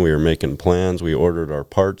turning. We were making plans. We ordered our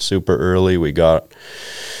parts super early.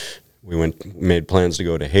 Made plans to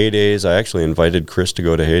go to Heydays. I actually invited Chris to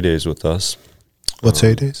go to Heydays with us. What's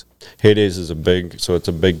Heydays? Heydays is it's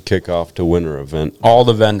a big kickoff to winter event. All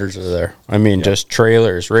the vendors are there. I mean, just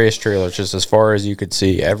trailers, race trailers, just as far as you could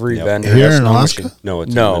see. Every vendor Here has in snow Alaska? machine. No,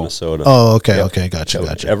 it's No. in Minnesota. Oh, okay, okay, gotcha.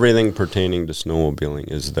 Everything pertaining to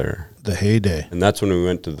snowmobiling is there. The Heyday. And that's when we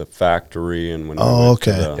went to the factory and when we Oh, went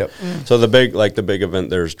to okay. the, So the big event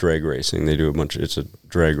there's drag racing. They do it's a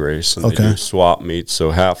drag race and they Okay. do swap meets.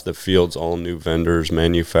 So half the field's all new vendors,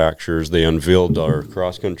 manufacturers. They unveiled our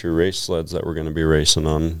cross country race sleds that we're going to be racing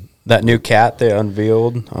on. That new cat they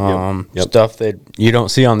unveiled, stuff that you don't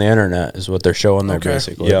see on the internet is what they're showing there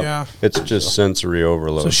basically. Yep. Yeah. It's just sensory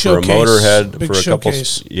overload. So For a showcase, motorhead, big for a couple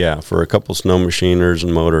showcase. for a couple snow machiners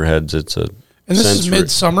and motorheads, it's a And this is sensory-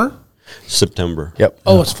 midsummer. September. Yep.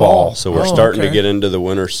 Oh, it's fall. So we're starting to get into the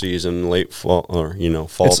winter season, late fall or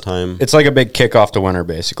fall time. It's like a big kickoff to winter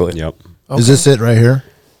basically. Yep. Is this it right here?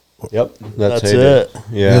 Yep. That's Heyday. it.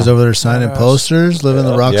 You Yeah. guys over there signing posters, living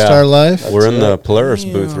the rock Yeah. star life? We're in the Polaris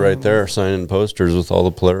booth right there, signing posters with all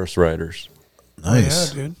the Polaris riders.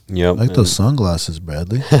 Nice. Yeah, dude. Yep. I like those sunglasses,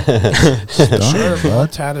 Bradley. Stunning, All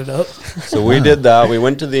bud. tatted up. So we did that. We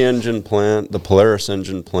went to the engine plant, the Polaris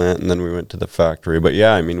engine plant, and then we went to the factory. But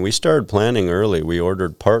yeah, I mean, we started planning early. We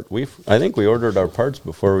ordered I think we ordered our parts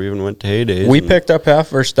before we even went to Heydays. We and picked up half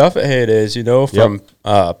of our stuff at Heydays, from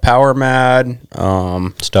Power Mad,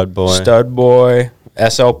 Stud Boy. Stud Boy,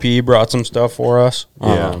 SLP brought some stuff for us.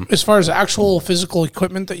 Yeah. As far as actual physical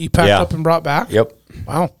equipment that you packed Yeah. up and brought back. Yep.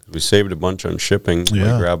 Wow. We saved a bunch on shipping by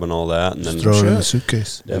Yeah. grabbing all that, and then Throw it in the Shit.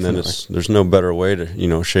 suitcase. and then there's no better way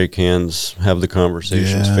to shake hands, have the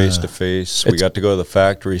conversations Yeah. face to face. We got to go to the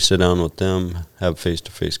factory, sit down with them, have face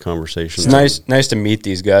to face conversations. It's nice to meet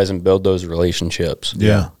these guys and build those relationships.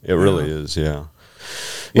 Yeah. It really is, yeah.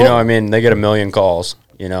 You know, I mean, they get a million calls.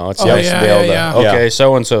 You know, it's Oh, nice to be able to, yeah. okay, Yeah.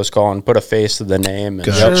 so-and-so's calling, put a face to the name. And,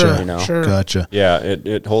 Gotcha. you know. Sure. Gotcha. Yeah,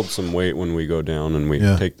 it holds some weight when we go down and we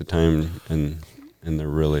Yeah. take the time and they're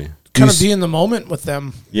really Kind of be in the moment with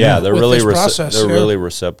them. they're with really this process, they're yeah. really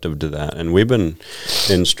receptive to that, and we've been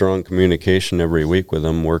in strong communication every week with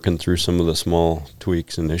them, working through some of the small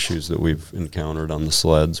tweaks and issues that we've encountered on the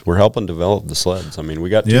sleds. We're helping develop the sleds. I mean, we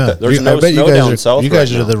got Yeah. there's I no bet snow you guys down are, south. You guys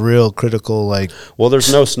right are now. the real critical, like, Well, there's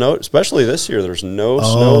no snow, especially this year. There's no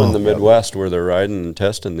snow in the Midwest where they're riding and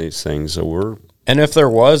testing these things. So we're And if there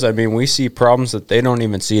was, I mean, we see problems that they don't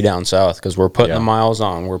even see down south because we're putting Yeah. the miles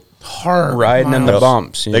on. We're Hard riding in the miles.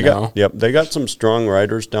 bumps, you know. they got some strong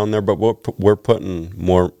riders down there, but we're putting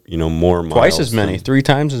more miles. Twice as many, than- 3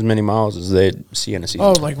 times as many miles as they see in a season.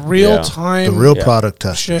 Oh, like real Yeah. time. the real Yeah. product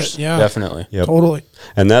testers. shit. Yeah. Definitely. Yep. Totally.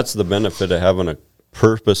 And that's the benefit of having a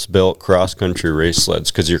purpose-built cross-country race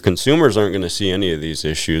sleds, because your consumers aren't going to see any of these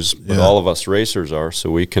issues, but Yeah. all of us racers are. So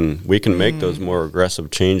we can make those more aggressive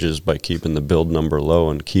changes by keeping the build number low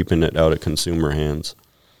and keeping it out of consumer hands.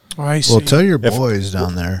 I see. Well, tell your boys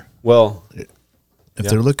down there Well, if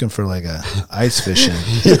they're looking for like a ice fishing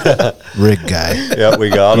rig guy. yeah, we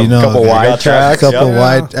got them. You know, Couple we wide got that, tracks. couple Yep.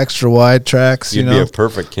 wide, extra wide tracks. You'd you be know, a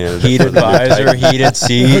perfect candidate. Heated for the visor, heated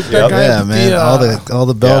seat. That guy yeah, with man. the, all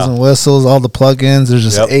the bells Yeah. and whistles, all the plugins. There's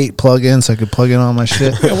just Yep. 8 plugins, so I could plug in all my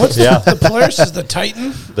shit. Yeah, what's Yeah. the Polaris is the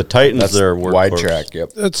Titan? The Titans, That's their wide workhorse. track.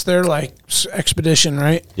 Yep. That's their like expedition,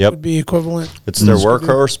 right? Yep. Would be equivalent. It's their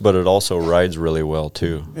workhorse, but it also rides really well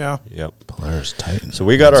too. Yeah. Yep. Polaris Titan. So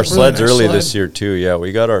we got our That's a really sleds nice early sled. this year too. Yeah,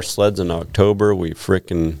 we got our sleds in October. We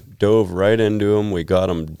frickin' dove right into them. We got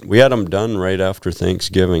them. We had them done right after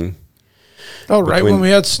Thanksgiving. Oh, right Between- when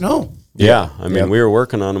we had snow. Yeah, I mean, Yep. we were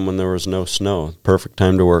working on them when there was no snow. Perfect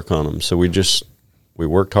time to work on them. So we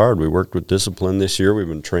worked hard. We worked with discipline this year. We've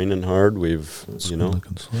been training hard. We've,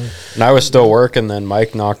 And I was still working, then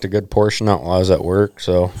Mike knocked a good portion out while I was at work.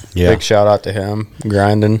 So Yeah. big shout out to him,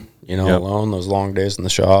 grinding, Yep. alone, those long days in the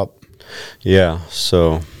shop. yeah.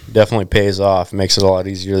 So Definitely pays off. Makes it a lot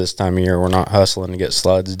easier this time of year. We're not hustling to get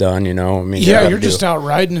sleds done, I mean, Yeah, gotta you're do- just out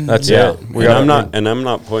riding. And That's yeah, it. and I'm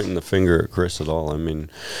not pointing the finger at Chris at all. I mean,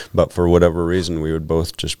 but for whatever reason, we would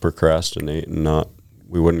both just procrastinate and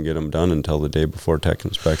we wouldn't get them done until the day before tech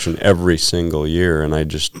inspection every single year. And I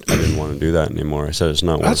didn't want to do that anymore. I said, it's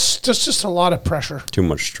not worth That's just a lot of pressure. too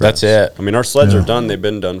much stress. That's it. I mean, our sleds are done. They've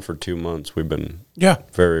been done for 2 months. We've been Yeah.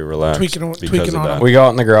 very relaxed Tweaking because of on that. 'em. We go out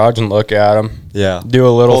in the garage and look at them. Yeah. Do a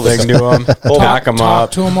little Hold thing to them. Pack them Talk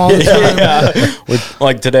up. to them all the time.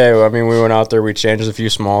 Like today, I mean, we went out there. We changed a few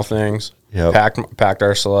small things. Yep. Packed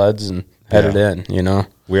our sleds and headed in.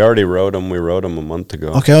 We already rode them. We rode them a month ago.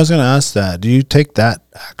 Okay, I was going to ask that. Do you take that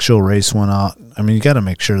actual race one out? I mean, you got to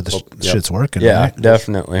make sure the Yep. shit's working, Yeah, right?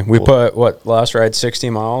 definitely. We put last ride 60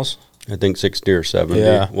 miles. I think 60 or 70.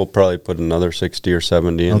 Yeah. We'll probably put another 60 or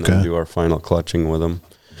 70 and then Okay. do our final clutching with them.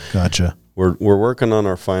 Gotcha. We're working on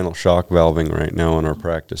our final shock valving right now on our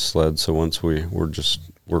practice sled. So once we're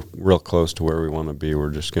real close to where we want to be.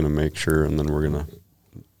 We're just going to make sure, and then we're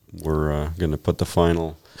gonna put the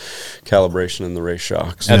final calibration in the race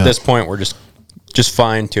shocks. At this point, we're just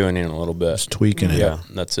fine tuning a little bit. Just tweaking it. Yeah.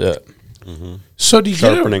 That's it. So do you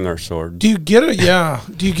Sharpening our sword. Do you get a good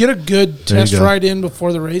There you test go. ride in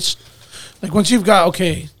before the race? Like once you've got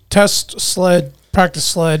test sled, practice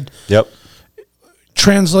sled, Yep.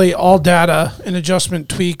 translate all data and adjustment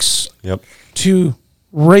tweaks Yep. to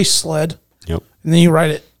race sled, Yep. and then you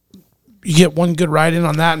ride it. You get one good ride in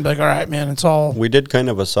on that and be like, all right, man, it's all. We did kind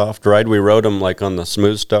of a soft ride. We rode them like on the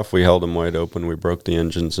smooth stuff. We held them wide open. We broke the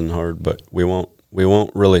engines in hard, but we won't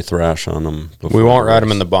really thrash on them. We won't ride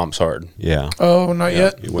them in the bumps hard. Yeah. Oh, not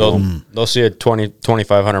yet. We will. They'll see a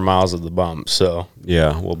 2,500 miles of the bumps. So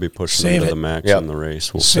Yeah, we'll be pushing Save them to it. the max Yep. in the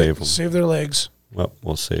race. We'll save them. Save their legs. Well,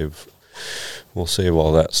 we'll save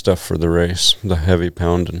all that stuff for the race. The heavy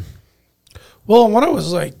pounding. Well, what I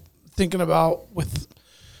was thinking about with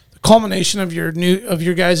the culmination of your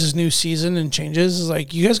guys' new season and changes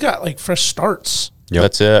is you guys got fresh starts. Yep.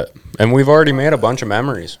 that's it. And we've already made a bunch of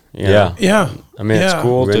memories. you know? Yeah. Yeah. I mean, it's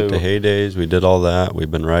cool We went to to. heydays. We did all that. We've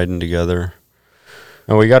been riding together.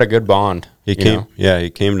 And we got a good bond. He you came. know? Yeah, he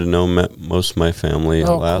came to know most of my family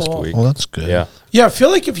Oh, last cool. week. Well, that's good. Yeah. Yeah, I feel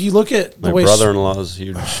like if you look at the My way brother-in-law is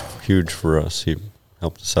huge for us. He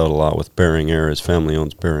helped us out a lot with Bearing Air. His family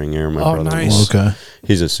owns Bearing Air. My Oh, brother-in-law. nice. Okay.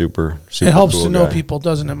 He's a super it helps cool to know guy. people,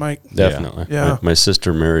 doesn't it, Mike? Definitely. Yeah. My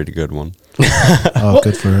sister married a good one. Oh,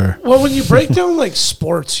 good for her. Well, when you break down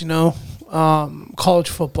sports, college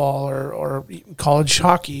football or college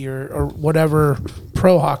hockey or whatever,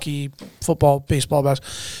 pro hockey, football, baseball,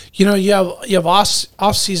 basketball, you have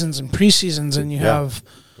off seasons and preseasons, and you Yeah. have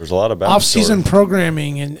There's a lot of off-season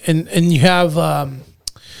programming, and you have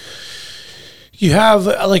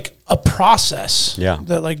like a process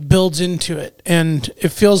that like builds into it, and it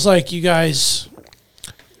feels like you guys,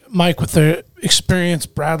 Mike with the experience,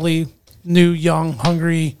 Bradley, new, young,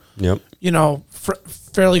 hungry, you know,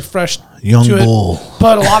 fairly fresh young to bull,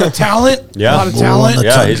 but a lot of talent. Yeah, a lot of talent.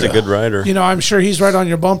 Yeah, he's a good rider. You know, I'm sure he's right on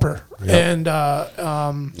your bumper. And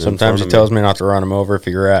sometimes he tells me not to run him over if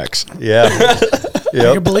he wrecks. Yeah.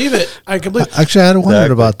 I can believe it. I can believe. Actually, I had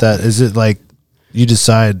wondered about that. Is it like you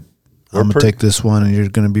decide I'm gonna take this one, and you're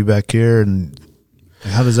gonna be back here, and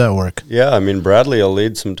how does that work? Yeah, I mean Bradley will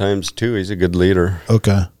lead sometimes too. He's a good leader.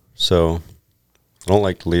 Okay. So I don't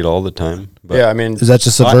like to lead all the time. But yeah, I mean, is that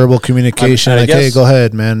just a verbal communication? Like, hey, go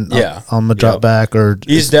ahead, man. Yeah, I'm gonna drop back. Or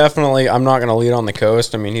he's definitely. I'm not gonna lead on the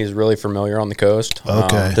coast. I mean, he's really familiar on the coast.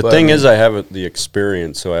 Okay. The thing is, I have the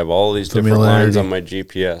experience, so I have all these different lines on my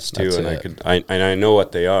GPS too, and I know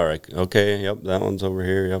what they are. Okay, yep, that one's over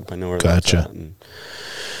here. Yep, I know where that's at. And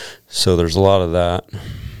so there's a lot of that.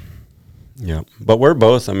 Yeah, but we're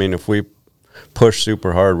both. I mean, if we push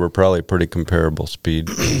super hard, we're probably pretty comparable speed.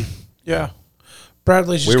 Yeah.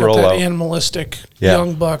 Bradley's just got that animalistic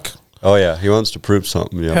young buck. Oh, yeah. He wants to prove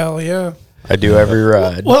something. Yeah. Hell yeah. I do every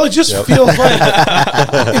ride. Well, it just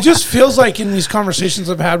feels like in these conversations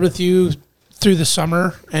I've had with you through the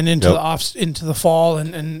summer and into the fall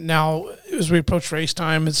and now as we approach race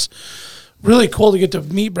time, it's really cool to get to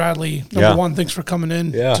meet Bradley. Number one, thanks for coming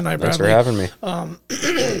in tonight, Bradley. Thanks for having me.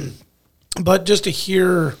 But just to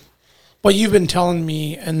hear what you've been telling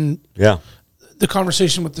me and the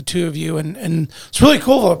conversation with the two of you, and it's really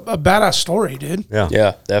cool, a badass story, dude. Yeah,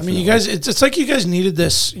 definitely. I mean, you guys, it's like you guys needed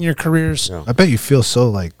this in your careers. Yeah. I bet you feel so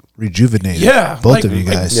like rejuvenated. Yeah, both of you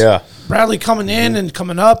guys. Yeah, Bradley coming in and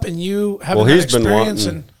coming up, and you having that experience.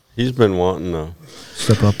 He's been wanting to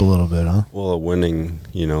step up a little bit, huh? Well, a winning,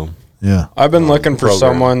 Yeah, I've been looking for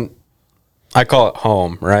someone. I call it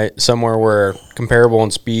home, right? Somewhere where comparable in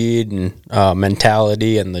speed and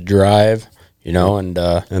mentality and the drive. And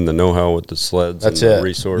the know-how with the sleds that's and the it.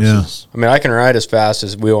 resources. Yeah. I mean, I can ride as fast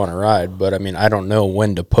as we want to ride, but I mean, I don't know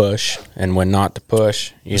when to push and when not to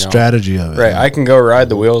push. The strategy of it. Right. I can go ride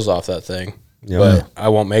the wheels off that thing, but I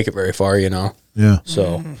won't make it very far, Yeah.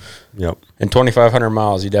 So, in 2,500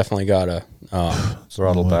 miles, you definitely got to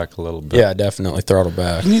throttle back a little bit. Yeah, definitely throttle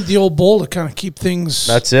back. You need the old bull to kind of keep things.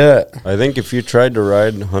 That's it. I think if you tried to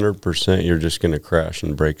ride 100%, you're just going to crash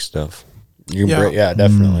and break stuff. You can break,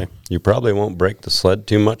 definitely. You probably won't break the sled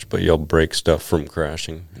too much, but you'll break stuff from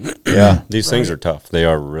crashing. These things are tough. They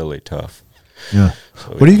are really tough. Yeah. So,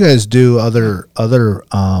 what do you guys do other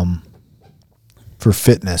for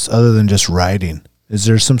fitness other than just riding? Is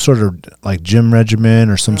there some sort of like gym regimen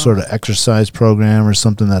or some sort of exercise program or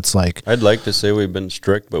something that's like? I'd like to say we've been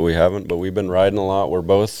strict, but we haven't. But we've been riding a lot. We're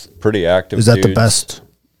both pretty active. Is that dudes. the best?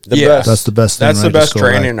 Best. That's the best thing. That's right? the best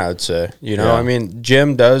training, I would say. I mean,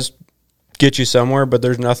 gym does get you somewhere, but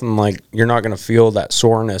there's nothing like you're not going to feel that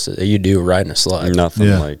soreness that you do riding a sled. Nothing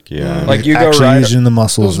like like you actually go ride using the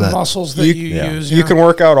muscles that you use. You can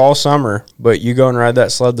work out all summer, but you go and ride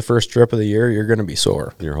that sled the first trip of the year, you're going to be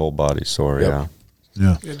sore. Your whole body's sore. Yeah.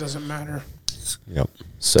 It doesn't matter. Yep.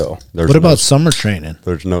 So what about summer training?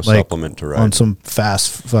 There's no supplement to ride on some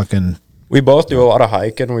fast fucking. We both do a lot of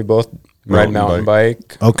hiking. We both ride mountain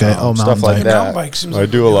bike. Okay. Stuff like that. I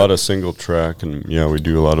do a lot of single track, and we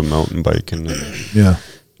do a lot of mountain biking. And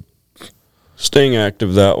staying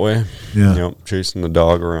active that way. Yeah. Chasing the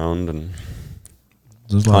dog around and.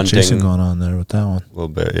 There's a lot of chasing going on there with that one. A little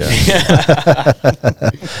bit, yeah.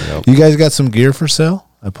 You guys got some gear for sale?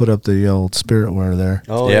 I put up the old Spirit wear there.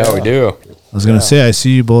 Oh, yeah, we do. I was going to say, I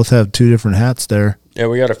see you both have 2 different hats there. Yeah,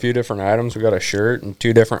 we got a few different items. We got a shirt and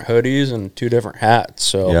 2 different hoodies and 2 different hats.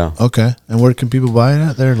 So Okay. And where can people buy it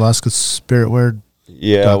at there?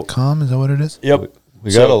 AlaskaSpiritwear.com, is that what it is? Yep.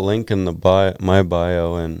 We got a link in the my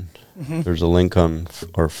bio, and there's a link on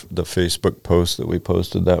the Facebook post that we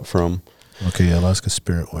posted that from. Okay, Alaska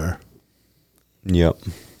Spirit Wear. Yep.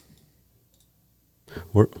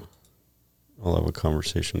 I'll have a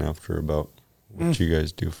conversation after about what you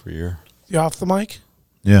guys do for your. You off the mic?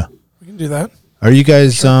 Yeah. We can do that. Are you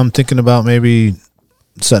guys thinking about maybe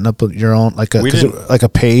setting up your own like a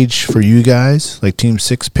page for you guys, like Team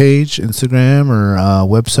 6 page, Instagram or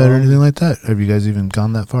website or anything like that? Have you guys even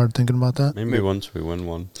gone that far thinking about that? Maybe once we win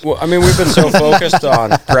one. Well, I mean, we've been so focused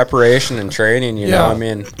on preparation and training, you know. I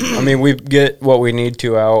mean, we get what we need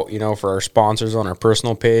to out, for our sponsors on our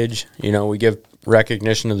personal page. We give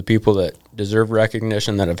recognition to the people that deserve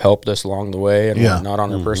recognition that have helped us along the way and whatnot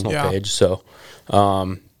on our personal page. So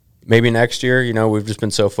maybe next year, we've just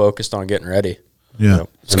been so focused on getting ready. Yeah. Yep.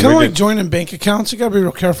 It's kind of like joining bank accounts. You got to be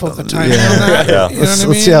real careful at the timing on that. Yeah. You know what I mean?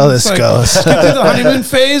 Let's see how this It's goes. Let's get through the honeymoon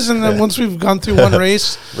phase, and then once we've gone through one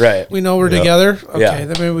race, Right. we know we're together. Okay, Yeah.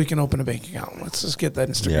 then maybe we can open a bank account. Let's just get that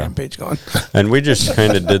Instagram page going. And we just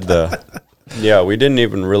kind of did we didn't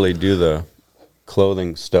even really do the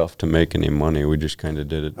clothing stuff to make any money. We just kind of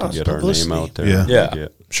did it to it's get our publicity. name out there. Yeah. Yeah. To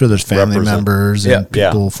get- I'm sure there's family Represent. members Yeah. and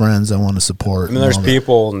people, friends that want to support. I mean, there's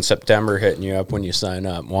people in September hitting you up when you sign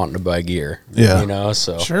up wanting to buy gear. Yeah. You know,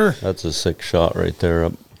 so. Sure. That's a sick shot right there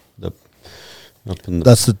up in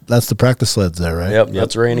the That's the practice sleds there, right? Yep,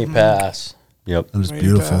 that's Rainy Pass. Yep. That was Rainy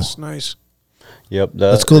beautiful. Pass, nice. Yep.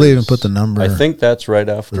 That's cool they even put the number. I think that's right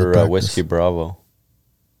the after practice. Whiskey Bravo.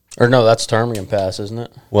 Or no, that's Ptarmigan Pass, isn't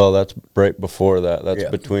it? Well, that's right before that. That's Yeah.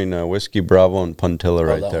 between Whiskey Bravo and Puntilla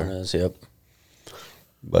right that there. one is, yep.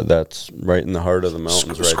 But that's right in the heart of the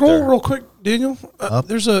mountains right Scroll there. real quick, Daniel.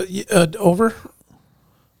 There's a over.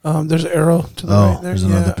 There's an arrow to the Oh, right there. there's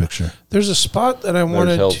another picture. There's a spot that I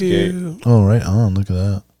wanted Hell's to. Oh, right on. Look at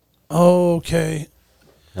that. Oh, okay.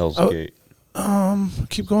 Hell's Oh. Gate.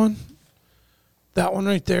 Keep going. That one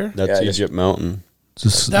right there. That's Yeah, just- Egypt Mountain.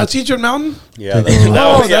 Just That's Egypt Mountain. Yeah,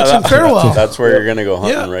 Oh, that's in Farewell. that's where you're gonna go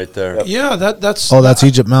hunting Yeah. right there. Yeah, that's. oh, that's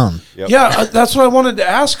Egypt Mountain. Yep. Yeah, that's what I wanted to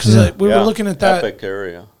ask because we were Yeah. looking at that. epic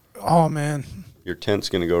area. Oh man. Your tent's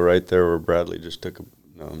gonna go right there where Bradley just took a.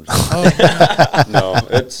 No, I'm just, Oh, no,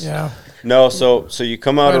 it's yeah. no. So you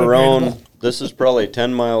come out of Biodegradable. Roan. This is probably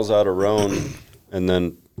 10 miles out of Roan, and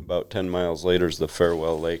then about 10 miles later is the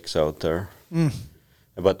Farewell Lakes out there.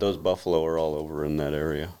 But those buffalo are all over in that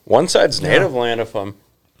area. One side's native land if I'm.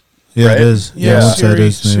 Yeah, Right? it is. Yeah, one side Siri,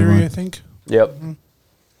 is native Siri, I land. think. Yep.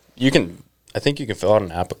 I think you can fill out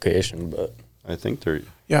an application, but. I think they're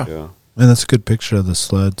Yeah. And that's a good picture of the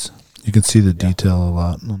sleds. You can see the detail a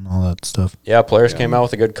lot and all that stuff. Yeah, players came out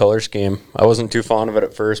with a good color scheme. I wasn't too fond of it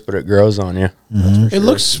at first, but it grows on you. It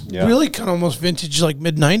looks Yeah. really kind of almost vintage, like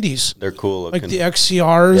mid '90s, They're cool looking. like the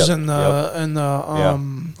XCRs Yep, and the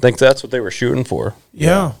I think that's what they were shooting for.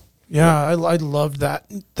 yeah. I loved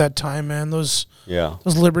that time, man. Those yeah,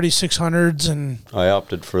 Liberty 600s and I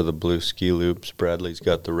opted for the blue ski loops. Bradley's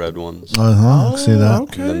got the red ones. I see that.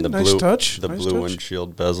 Okay, And then the nice blue, touch. the nice blue touch.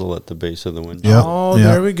 windshield bezel at the base of the windshield. Yep. Oh, yeah.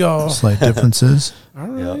 there we go. Slight differences. All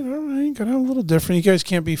right. Gotta have a little different. You guys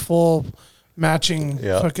can't be full matching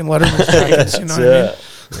Yeah. fucking Letterman jackets. You know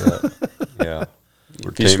what I mean? Yeah.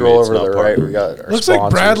 We're If you scroll teammates, over to not the right, partners. we got our Looks sponsors. like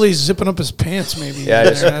Bradley's zipping up his pants. Maybe. Yeah,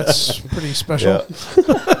 there. just- That's pretty special.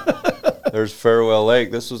 Yeah. There's Farewell Lake.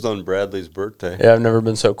 This was on Bradley's birthday. Yeah, I've never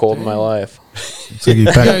been so cold in my life. Looks like you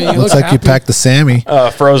packed, Yeah, you looks look like you happy. packed the Sammy.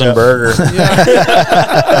 Frozen burger.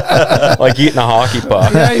 Like eating a hockey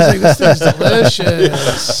puck. Yeah, he's like, this thing's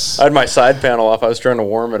delicious. I had my side panel off. I was trying to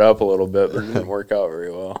warm it up a little bit, but it didn't work out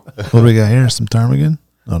very well. What do we got here? Some ptarmigan?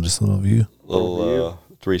 Oh, just a little view. Little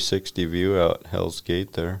 360 view out Hell's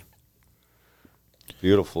Gate there.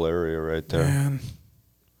 Beautiful area right there. Man,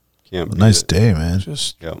 Can't A beat nice it. day, man.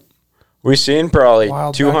 just Yep. We seen probably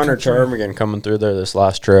Wild 200 backcountry. ptarmigan coming through there this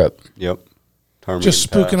last trip. Yep. Ptarmigan just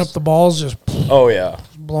spooking Pass. up the balls, just Oh yeah.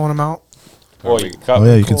 blowing them out. Well, you cut Oh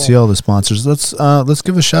yeah, you can Cool. see all the sponsors. Let's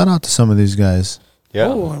give a shout out to some of these guys. Yeah.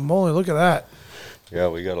 Holy moly, look at that. Yeah,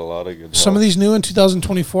 we got a lot of good. Some of these new in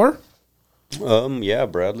 2024. Yeah,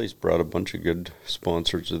 Bradley's brought a bunch of good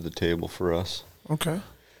sponsors to the table for us. Okay.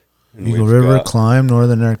 And Eagle we've River, got- Climb,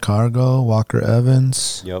 Northern Air Cargo, Walker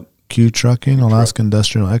Evans, Yep. Q Trucking, Alaska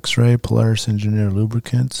Industrial X-Ray, Polaris Engineer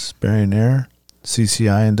Lubricants, Bering Air,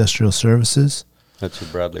 CCI Industrial Services, That's who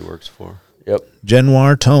Bradley works for. Yep.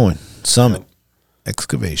 Genoir Towing, Summit,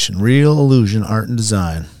 Excavation, Real Illusion Art and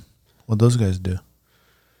Design. What those guys do?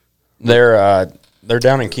 They're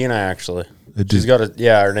down in Kenai actually. They do. She's got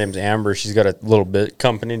her name's Amber. She's got a little bit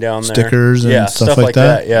company down there. Stickers and yeah, stuff like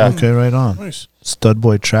that? Yeah. Okay, right on. Nice.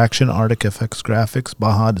 Studboy Traction, Arctic FX Graphics,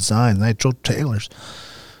 Baja Design, Nitro Tailors,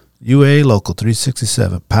 UA Local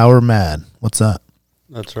 367, Power Mad. What's that?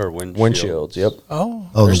 That's our windshield. Windshields. Yep. Oh,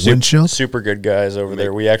 Oh, They're the windshield? Super good guys over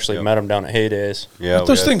there. We actually Yep. met them down at Heydays. Yeah. aren't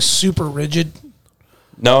those we had- things super rigid?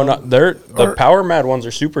 No, not the Or- Power Mad ones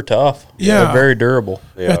are super tough. Yeah. They're very durable.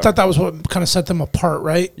 they I are. thought that was what kind of set them apart,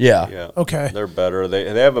 right? Yeah. Yeah. Okay. They're better. They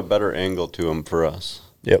have a better angle to them for us.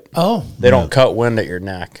 Yep. Oh, They don't cut wind at your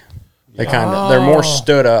neck. They they're more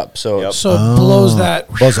stood up. So Yep. so it blows that.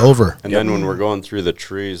 Buzz over. And then when we're going through the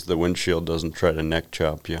trees, the windshield doesn't try to neck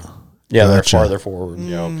chop you. yeah, they're Gotcha. farther forward. You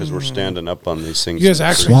know, because we're standing up on these things. You guys in the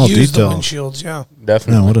actually Small use detail. the windshields, yeah.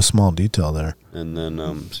 Definitely. Yeah, what a small detail there. And then,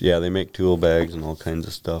 they make tool bags and all kinds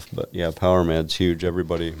of stuff. But yeah, Power Mad's huge.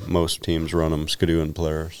 Most teams run them, Skidoo and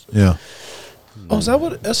Polaris. Yeah. Oh, is that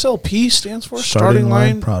what SLP stands for? Starting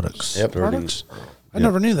line products. Yep. Products? I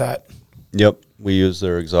never knew that. Yep, we use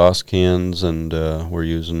their exhaust cans, and we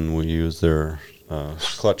use their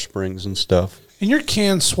clutch springs and stuff. And your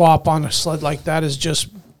can swap on a sled like that is just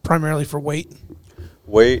primarily for weight.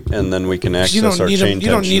 And then we can access You don't our need chain them. You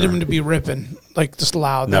don't need tensioner. them to be ripping like just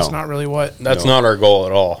loud. No. That's not really what. That's not our goal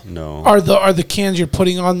at all. No. Are the cans you're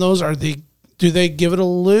putting on those? Do they give it a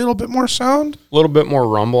little bit more sound? A little bit more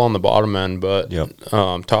rumble on the bottom end, but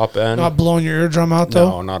top end. Not blowing your eardrum out though.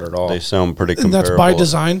 No, not at all. They sound pretty And comparable. that's by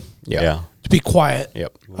design Yeah. to be quiet.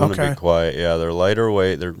 Yep. We want to Okay. be quiet. Yeah, they're lighter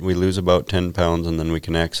weight. We lose about 10 pounds, and then we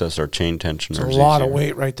can access our chain tensioners. It's a lot of easier.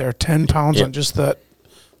 weight right there. 10 pounds Yep. on just that,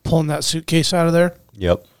 pulling that suitcase out of there.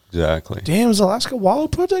 Yep, exactly. Damn, is Alaska Wallow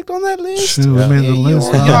Project on that list? Shoot, we made the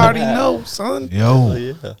list. You huh? already know, son. Yo.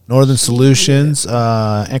 Yeah. Northern Solutions,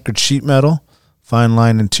 anchored sheet metal, fine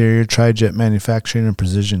line interior, tri-jet manufacturing and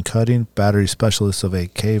precision cutting, battery specialists of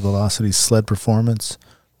AK Velocity sled performance,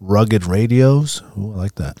 rugged radios. Ooh, I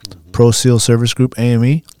like that. Pro Seal Service Group,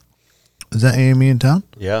 AME. Is that AME in town?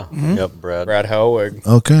 Yeah. Yep, Brad. Brad Hellwig.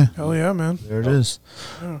 Okay. Hell yeah, man. There it is.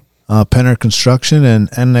 Penner Construction and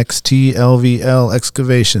NXT LVL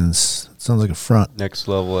Excavations. Sounds like a front. Next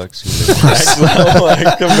level excavation.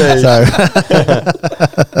 Sorry.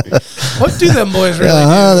 What do them boys really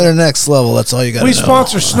They're next level. That's all you got to We know.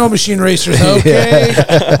 sponsor snow machine racers, okay?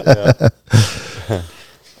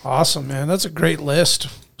 Awesome, man. That's a great list.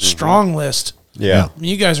 Strong list. Yeah. I mean,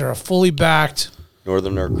 you guys are a fully backed,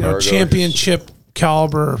 Northern Cargo. championship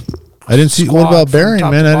caliber. I didn't see. What Squad about from bearing,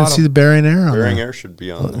 top man? to I didn't bottom. see the bearing air on Bearing there. air should be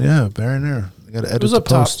on there. Yeah, bearing air. I got to It edit was the up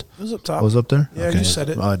top. post. It was up top. Oh, was up there? Yeah, you said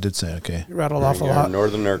it. Oh, I did say, okay. You rattled off a Yeah, lot.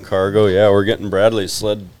 Northern Cargo. Yeah, we're getting Bradley's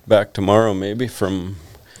sled back tomorrow, maybe from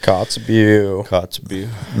Kotzebue.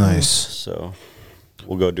 Nice. So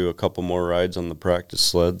we'll go do a couple more rides on the practice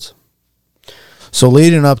sleds. So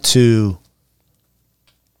leading up to,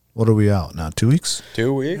 what are we out now? 2 weeks?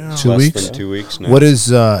 2 weeks. Yeah. 2 Less weeks? than 2 weeks now. What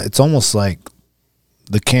is, it's almost like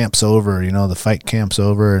the camp's over, the fight camp's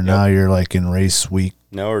over, and now you're like in race week.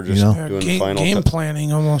 Now we're just know? Yeah, doing game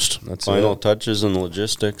planning almost. That's final it. touches and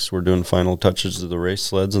logistics. We're doing final touches to the race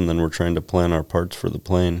sleds, and then we're trying to plan our parts for the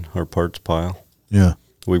plane, our parts pile. Yeah.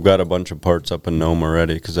 We've got a bunch of parts up in Nome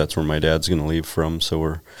already because that's where my dad's going to leave from. So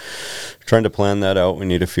we're trying to plan that out. We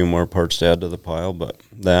need a few more parts to add to the pile, but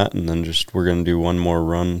that, and then we're going to do one more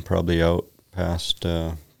run probably out past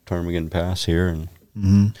Ptarmigan Pass here.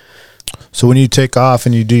 And So when you take off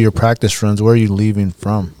and you do your practice runs, where are you leaving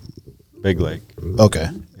from? Big Lake. Okay.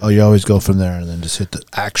 Oh, you always go from there and then just hit the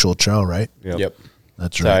actual trail, right? Yep.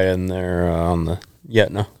 That's Tie right. in there on the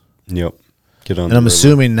Yetna. Yep. Get on And the I'm river.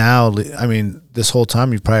 assuming now, this whole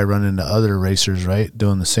time you've probably run into other racers, right?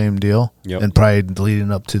 Doing the same deal. Yep. And probably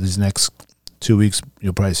leading up to these next 2 weeks,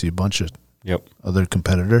 you'll probably see a bunch of Yep. other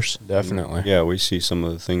competitors. Definitely. Yeah, we see some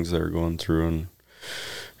of the things they're going through, and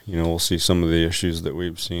we'll see some of the issues that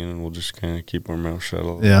we've seen, and we'll just kind of keep our mouth shut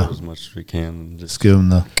as much as we can. And Just give them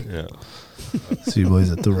the yeah, see you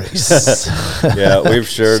boys at the race. yeah. We've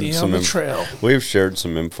shared See you some on the trail. We've shared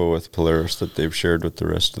some info with Polaris that they've shared with the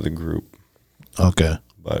rest of the group. Okay.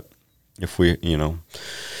 But if we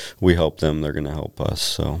help them, they're going to help us.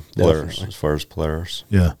 So Polaris, Definitely. as far as Polaris,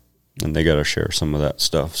 Yeah. and they got to share some of that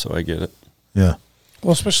stuff. So I get it. Yeah.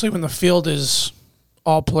 Well, especially when the field is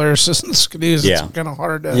all Polaris and Skidoos, Yeah. it's kind of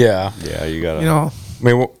hard to, Yeah. Yeah, you got to. I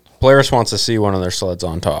mean, Polaris wants to see one of their sleds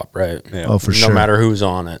on top, right? Yeah. Oh, for no sure. matter who's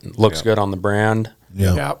on it. It looks Yeah. good on the brand.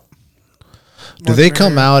 Yeah. yeah. Do they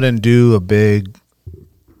come out and do a big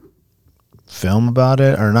film about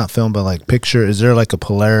it, or not film, but like picture? Is there like a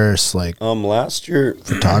Polaris Last year,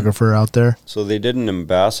 photographer out there? so they did an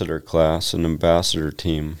ambassador class, an ambassador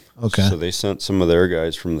team. Okay. So they sent some of their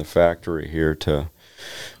guys from the factory here to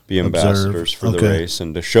be Observe. ambassadors for the Okay. race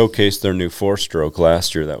and to showcase their new 4-stroke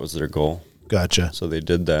last year. That was their goal. Gotcha. So they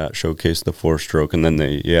did that, showcase the 4-stroke, and then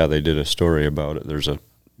they did a story about it. There's a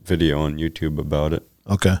video on YouTube about it.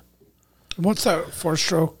 Okay. What's that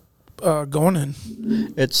 4-stroke going in?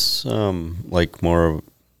 It's like more of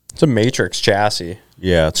It's a Matrix chassis.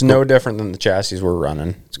 yeah, It's no different than the chassis we're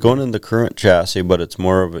running. It's going in the current chassis, but it's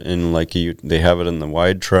more of in like they have it in the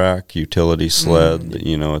wide track utility sled.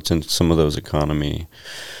 It's in some of those economy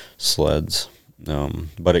sleds.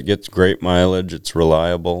 But it gets great mileage. It's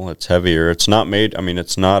reliable. It's heavier. It's not made.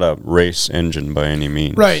 It's not a race engine by any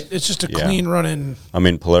means. Right. It's just a Yeah. clean running.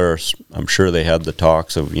 Polaris, I'm sure they had the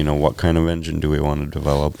talks of, what kind of engine do we want to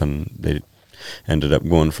develop, and they ended up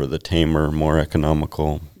going for the tamer, more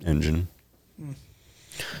economical engine.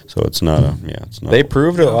 So it's not it's not. They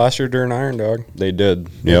proved it last year during Iron Dog. They did.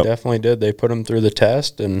 They Yep. definitely did. They put them through the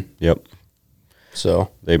test, and Yep.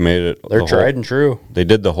 So they made it. They're tried and true. They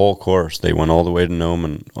did the whole course. They went all the way to Nome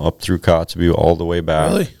and up through Kotzebue, all the way back.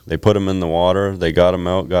 Really? They put them in the water. They got them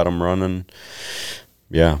out, got them running.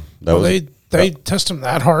 Yeah, they test them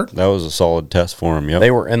that hard. That was a solid test for them. Yep.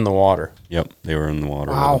 They were in the water. Yep, they were in the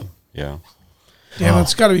water. Wow. Yeah. Damn,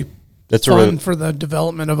 it's got to be That's fun for the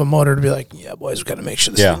development of a motor to be like, yeah, boys, we got to make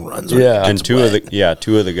sure this thing runs. Yeah, and two of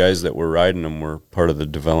the guys that were riding them were part of the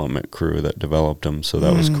development crew that developed them, so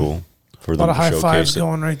that was cool for A them lot of to high showcase fives it.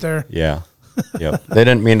 going right there. Yeah. Yep. They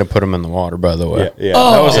didn't mean to put them in the water, by the way. Yeah.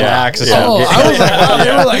 Oh, That was an accident. Oh, I was like, wow,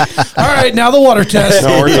 they were like, all right, now the water test.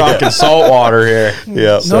 No, we're talking salt water here.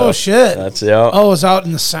 Yeah. No shit. That's it. Oh, it was out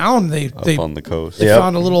in the sound. They Up on the coast. they Yep.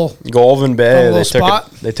 found a little. Golden Bay. little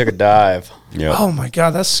spot? They took a dive. Yeah. Oh my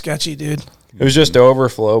god, that's sketchy, dude. It was just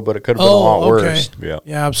overflow, but it could have been a lot worse. Yeah.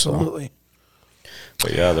 Yeah, absolutely.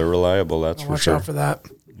 But yeah, they're reliable. That's for Watch sure. out for that.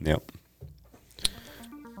 Yep.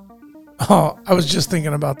 Oh, I was just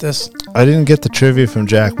thinking about this. I didn't get the trivia from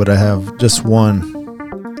Jack, but I have just one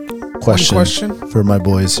question, question? for my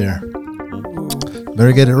boys here.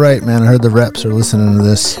 Better get it right, man. I heard the reps are listening to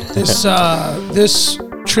this. This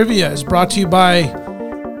trivia is brought to you by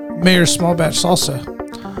Mayor's Small Batch Salsa.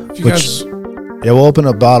 If you guys, Yeah, we'll open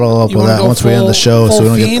a bottle up You with wanna that go once we end the full- show, so we full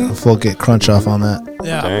don't fiend? get full crunch off on that.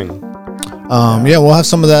 yeah, Dang. Yeah, we'll have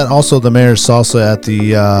some of that. Also, the Mayor's Salsa at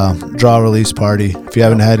the draw release party. If you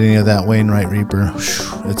haven't had any of that Wainwright Reaper,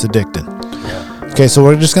 it's addicting. Okay, so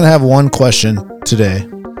we're just gonna have one question today.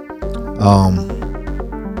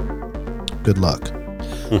 Good luck.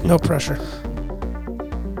 no pressure.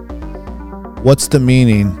 What's the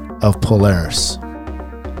meaning of Polaris?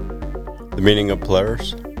 The meaning of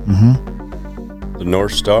Polaris? Mm-hmm. The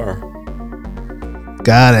North Star.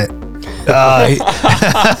 Got it.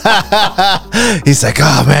 He's like,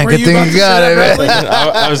 oh man, Were good you thing about you to got say it, that, man.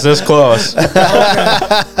 I was this close.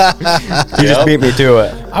 You just beat me to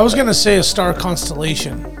it. I was gonna say a star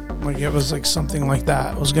constellation, like it was like something like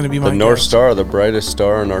that. It was gonna be my The North guess. Star, the brightest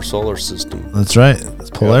star in our solar system. That's right.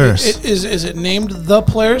 It's Polaris. Is it named the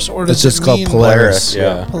Polaris or does It's just it called mean Polaris.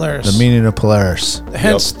 Yeah. Polaris? The meaning of Polaris.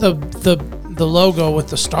 Hence the logo with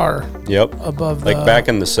the star Yep. above. Like back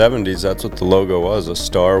in the 70s, that's what the logo was, a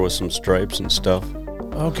star with some stripes and stuff.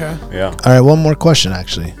 Okay. Yeah. All right, one more question,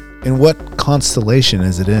 actually. In what constellation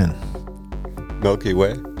is it in? Milky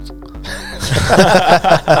Way.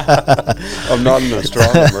 I'm not an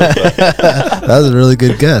astronomer, but That was a really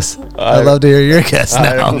good guess. I'd love to hear your guess I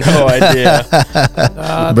now. have no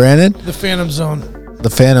idea. Brandon? The Phantom Zone. The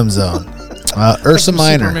Phantom Zone. Ursa Some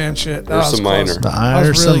Minor. Superman shit. That was Ursa close. Minor. The That was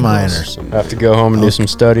Ursa really Minor. close. I have to go home and do some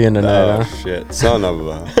studying tonight. oh Huh? shit, son of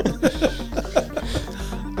a.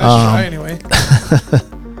 Nice try anyway.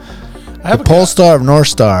 I have The pole star of North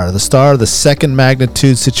Star, the star of the second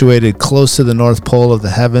magnitude situated close to the North Pole of the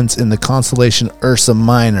heavens in the constellation Ursa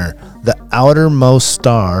Minor, the outermost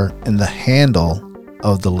star in the handle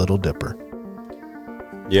of the Little Dipper.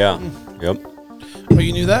 Yeah. Yep. Oh,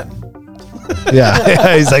 you knew that?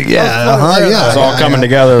 Yeah, he's like, yeah, It's all coming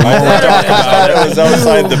together. It was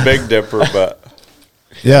outside the Big Dipper, but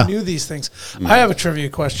yeah. Knew these things. I have a trivia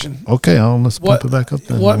question. Okay, let's What pump it back up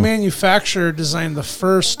then. What manufacturer designed the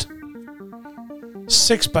first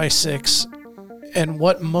 6x6, and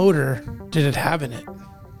what motor did it have in it?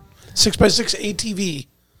 6x6 ATV.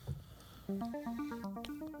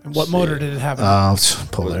 And what motor did it have in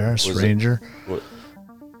it? Polaris Was it- Ranger.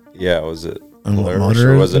 yeah, was it And what Polaris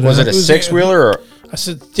motor or was it? Was it a It was six wheeler or I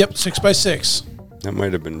said, yep, 6x6. That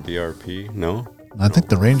might have been BRP. No, I think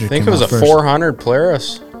the Ranger. I think came it was a out first. 400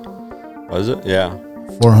 Polaris. was it? Yeah.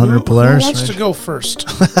 400 Who Polaris. wants to Ranger? go first?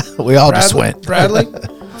 We all just went. Bradley?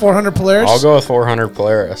 400 Polaris? I'll go with 400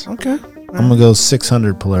 Polaris. Okay. I'm gonna go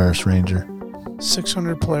 600 Polaris Ranger.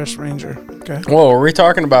 600 Polaris Ranger. Okay. Whoa, are we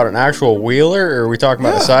talking about an actual wheeler or are we talking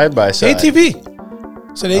about a side by side?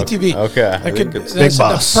 ATV. Said ATV. Okay. That could, it's that's Big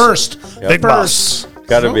Boss. The first. Big Boss.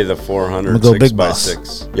 Got to be the 400 I'm gonna go 6 Big by Boss.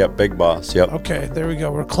 6. Yep, Big Boss. Yep. Okay, there we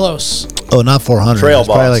go. We're close. Oh, not 400. Trail It's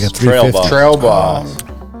probably Boss. like a Trail 350. Boss. Trail Boss.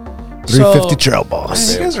 350 Trail Man,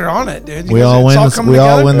 Boss. you guys are on it, dude. You We guys- all it's win. coming We all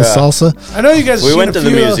together. win the Yeah. salsa. I know you guys. We seen went a to the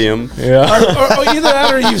few, museum. Yeah. or either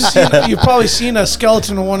that, or you've probably seen a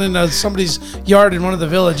skeleton of one in somebody's yard in one of the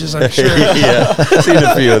villages. I'm sure. Yeah, seen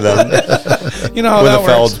a few of them. You know how With that a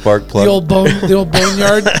Feld's works. Park plug. The old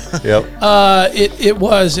boneyard. Yep. It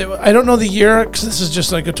was. I don't know the year because this is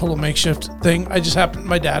just like a total makeshift thing.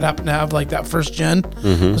 My dad happened to have like that first gen.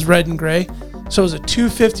 Mm-hmm. It was red and gray, so it was a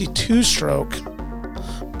 252 stroke,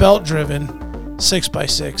 belt driven,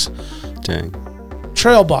 6x6 Dang.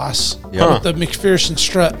 Trail Boss Yeah. with the McPherson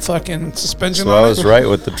strut fucking suspension So on I it. was right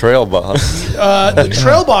with the Trail Boss. The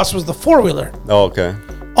Trail Boss was the 4-wheeler. Oh, okay.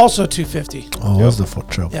 Also 250. Oh, it was the foot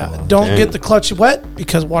trouble. Yeah. Don't get the clutch wet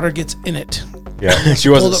because water gets in it. Yeah, she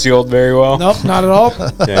wasn't sealed very well. Nope, not at all.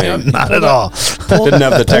 Dang. Not at all. Didn't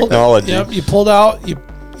have the technology. Yep, you pulled out,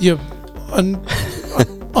 you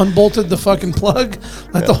unbolted the fucking plug,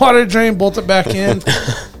 let the water drain, bolt it back in.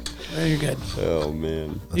 There you're good. Oh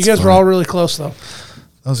man, You guys were all really close though.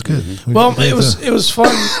 That was good. Well, it was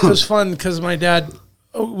fun. It was fun because my dad,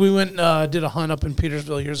 we went did a hunt up in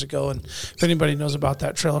Petersville years ago, and if anybody knows about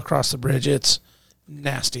that trail across the bridge, it's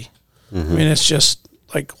nasty. I mean, it's just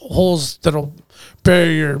like holes that'll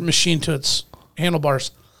bury your machine to its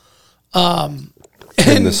handlebars.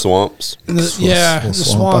 in the swamps. The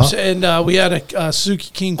swamps. And we had a Suzuki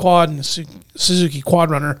King Quad and a Suzuki Quad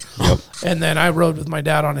Runner. Yep. And then I rode with my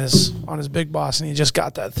dad on his Big Boss, and he just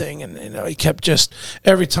got that thing. And he kept just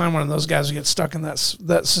every time one of those guys would get stuck in that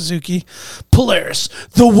Suzuki, Polaris,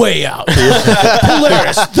 the way out.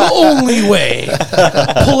 Polaris, the only way.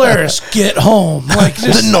 Polaris, get home. Like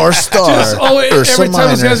just, the North Star. Every time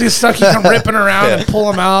these guys get stuck, you come ripping around and pull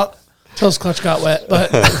them out. Till his clutch got wet, but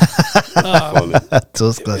it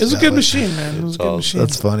was a good machine, man. It was a good machine.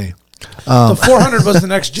 That's funny. The 400 was the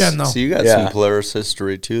next gen, though. So you got some Polaris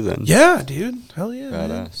history too, then? Yeah, dude. Hell yeah,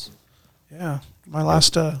 badass. Man. Yeah, my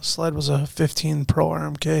last sled was a 15 Pro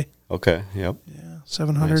RMK. Okay. Yep. Yeah,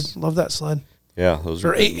 700. Nice. Love that sled. Yeah, those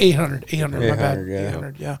are 800. 800. My bad.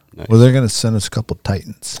 800. Yeah. Nice. Well, they're gonna send us a couple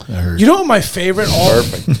Titans. I heard. You know what my favorite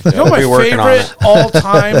You know what my favorite all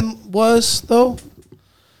time was though.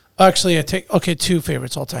 Actually, I take two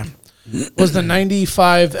favorites all time. Was the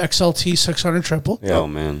 95 XLT 600 triple. Yeah. Oh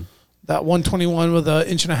man, that 121 with an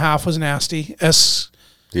inch and a half was nasty.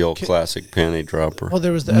 The old classic panty dropper. Well,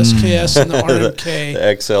 there was the SKS and the RMK. The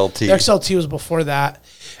XLT. The XLT was before that,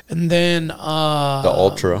 and then the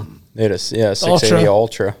Ultra. They had a 680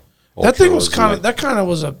 Ultra. That thing was kind of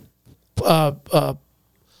was a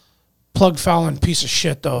plug fouling piece of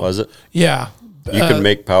shit though. Was it? Yeah. You could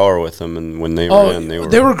make power with them, and when they ran,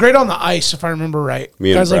 they were great on the ice, if I remember right.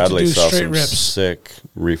 Me and guys Bradley like to do saw straight some rips. sick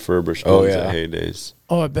refurbished ones at Heydays.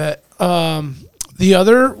 Oh, I bet. The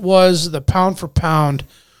other was the pound for pound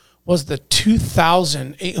was the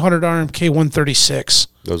 2000 800 RMK 136.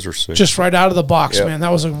 Those are sick. Just right out of the box, man.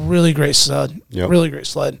 That was a really great sled. Yep. Really great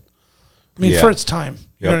sled. I mean, for its time.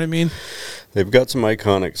 You know what I mean? They've got some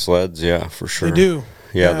iconic sleds, yeah, for sure. They do.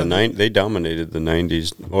 Yeah, they dominated the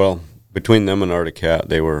 90s. Well, between them and Arctic Cat,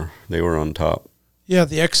 they were on top. Yeah,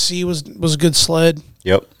 the XC was a good sled.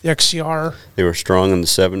 Yep. The XCR. They were strong in the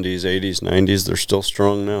 70s, 80s, 90s. They're still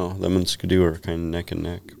strong now. Them and Skidoo are kind of neck and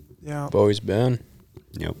neck. Yeah. I've always been.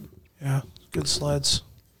 Yep. Yeah, good sleds.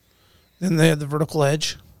 Then they had the vertical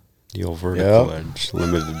edge. The old vertical edge,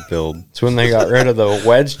 limited build. It's when they got rid of the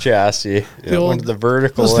wedge chassis. Went to the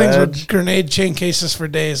vertical those edge. Those things were grenade chain cases for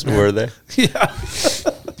days, man. Were they? Yeah.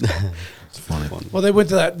 It's funny. Well, they went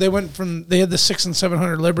to that. They had the 600 and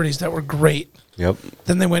 700 Liberties that were great. Yep.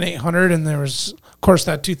 Then they went 800, and there was, of course,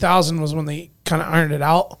 that 2000 was when they kind of ironed it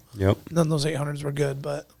out. Yep. And then those 800s were good,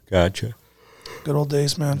 but gotcha. Good old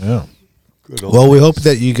days, man. Yeah. Well, we hope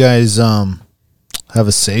that you guys have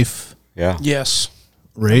a safe yes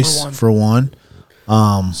race for one.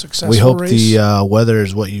 We hope race. The weather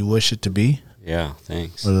is what you wish it to be. Yeah,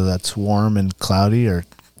 thanks. Whether that's warm and cloudy or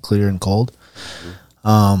clear and cold.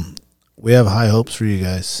 We have high hopes for you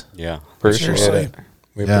guys. Yeah, appreciate it.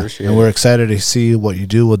 We appreciate and we're excited to see what you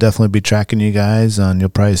do. We'll definitely be tracking you guys, and you'll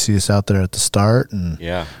probably see us out there at the start and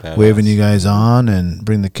waving you guys on and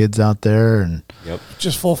bring the kids out there and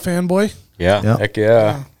just full fanboy. Yeah, heck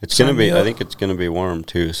yeah. It's gonna be. I think it's gonna be warm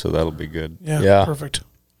too, so that'll be good. Yeah. Perfect.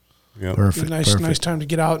 Yep. Perfect. Nice time to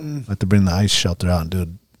get out and have to bring the ice shelter out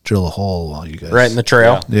and drill a hole while you guys right in the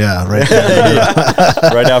trail. Yeah, right.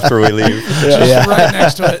 Right after we leave. Just right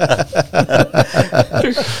next to it.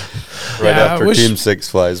 Right after Team 6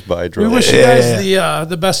 flies by. We wish you guys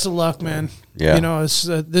the best of luck, man. Yeah. You know,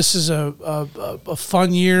 this is a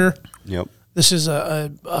fun year. Yep. This is a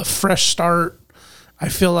fresh start. I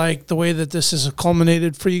feel like the way that this has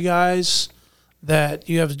culminated for you guys, that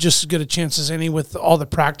you have just as good a chance as any with all the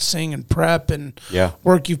practicing and prep and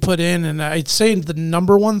work you put in. And I'd say the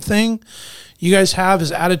number one thing you guys have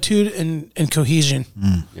is attitude and cohesion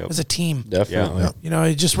as a team. Definitely. Yep. You know,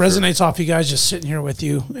 it just resonates off you guys just sitting here with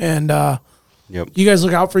you. And you guys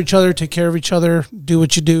look out for each other, take care of each other, do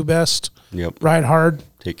what you do best. Yep. Ride hard.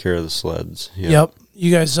 Take care of the sleds. Yep.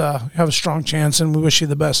 You guys have a strong chance, and we wish you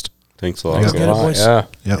the best. Thanks a lot. Get it, boys.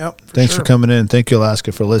 Yep. Thanks for coming in. Thank you,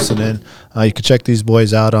 Alaska, for listening. You can check these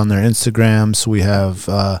boys out on their Instagrams. We have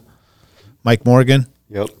Mike Morgan.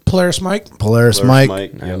 Yep. Polaris Mike. Polaris Mike.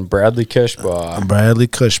 And Bradley Kishbaugh. Bradley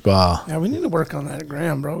Kishbaugh. Yeah, we need to work on that at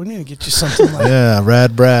Graham, bro. We need to get you something like Yeah,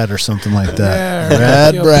 Rad Brad or something like that. Yeah,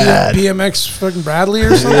 Rad Brad. BMX fucking Bradley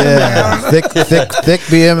or something. Yeah, thick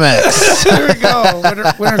BMX. There we go. Winter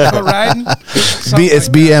coat riding. It's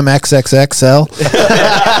BMXXXL.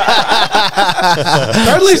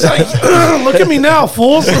 Bradley's like, look at me now,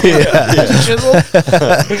 fools.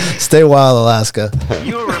 Stay wild, Alaska.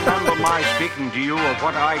 You'll remember my speaking to you of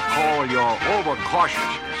what I call your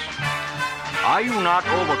overcautiousness. Are you not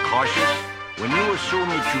overcautious when you assume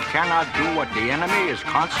that you cannot do what the enemy is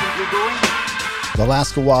constantly doing? The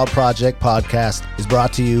Alaska Wild Project podcast is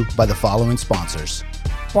brought to you by the following sponsors.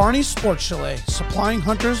 Barney's Sports Chalet, supplying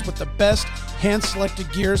hunters with the best hand-selected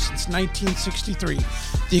gear since 1963.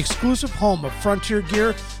 The exclusive home of frontier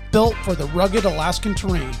gear built for the rugged Alaskan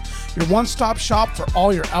terrain. Your one-stop shop for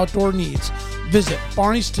all your outdoor needs. Visit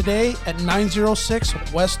Barney's today at 906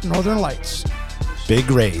 West Northern Lights. Big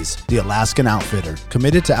Rays, the Alaskan outfitter,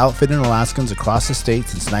 committed to outfitting Alaskans across the state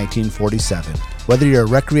since 1947. Whether you're a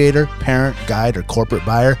recreator, parent, guide, or corporate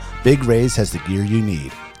buyer, Big Rays has the gear you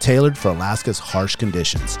need, tailored for Alaska's harsh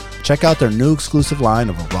conditions. Check out their new exclusive line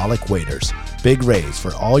of aerolic waders. Big Rays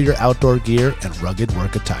for all your outdoor gear and rugged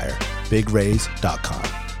work attire. BigRays.com.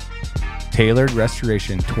 Tailored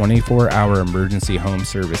Restoration 24-hour emergency home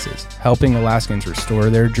services, helping Alaskans restore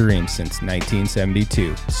their dreams since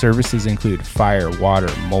 1972. Services include fire, water,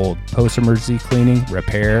 mold, post-emergency cleaning,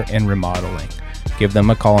 repair, and remodeling. Give them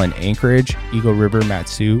a call in Anchorage, Eagle River,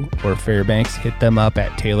 Matsu, or Fairbanks. Hit them up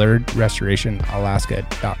at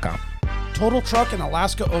tailoredrestorationalaska.com. Total Truck and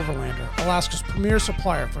Alaska Overlander, Alaska's premier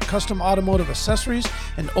supplier for custom automotive accessories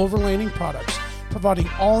and overlanding products, providing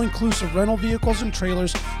all-inclusive rental vehicles and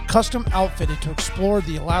trailers custom outfitted to explore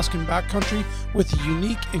the Alaskan backcountry with a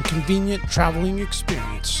unique and convenient traveling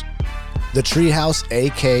experience.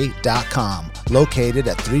 TheTreehouseAK.com, located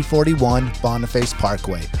at 341 Boniface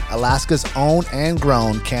Parkway, Alaska's own and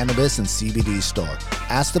grown cannabis and CBD store.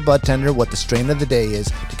 Ask the bud tender what the strain of the day is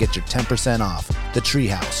to get your 10% off. The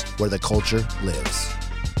Treehouse, where the culture lives.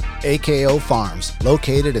 AKO Farms,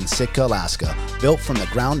 located in Sitka, Alaska, built from the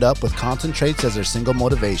ground up with concentrates as their single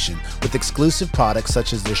motivation, with exclusive products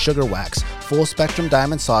such as their sugar wax, full spectrum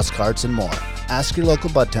diamond sauce carts, and more. Ask your local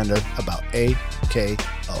bud tender about AKO.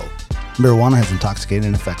 Marijuana has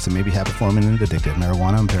intoxicating effects and may be habit-forming and addictive.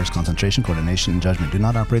 Marijuana impairs concentration, coordination, and judgment. Do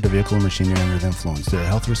not operate a vehicle or machinery under the influence. There are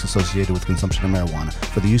health risks associated with consumption of marijuana.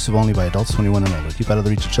 For the use of only by adults 21 and older. Keep out of the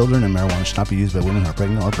reach of children, and marijuana should not be used by women who are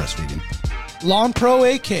pregnant or breastfeeding. Lawn Pro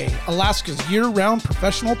AK, Alaska's year-round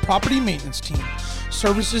professional property maintenance team.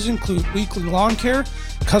 Services include weekly lawn care,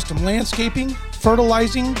 custom landscaping,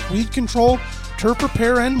 fertilizing, weed control, turf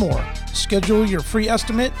repair, and more. Schedule your free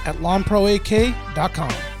estimate at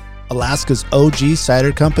lawnproak.com. Alaska's OG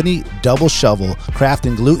cider company, Double Shovel,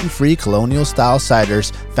 crafting gluten-free colonial-style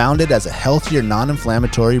ciders founded as a healthier,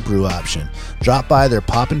 non-inflammatory brew option. Drop by their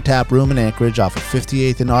Pop and Tap room in Anchorage off of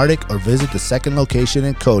 58th and Arctic or visit the second location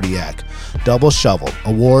in Kodiak. Double Shovel,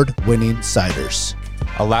 award-winning ciders.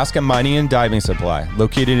 Alaska Mining and Diving Supply,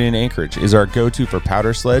 located in Anchorage, is our go-to for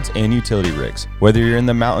powder sleds and utility rigs. Whether you're in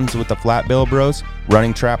the mountains with the flat bill bros,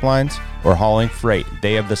 running trap lines, or hauling freight,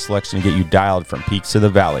 they have the selection to get you dialed from peaks to the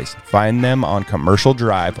valleys. Find them on Commercial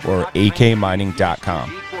Drive or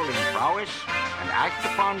akmining.com. Equal in prowess and act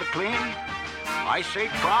upon the clean? I say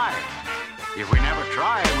try. If we never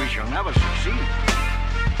try, we shall never succeed.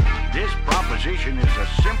 This proposition is a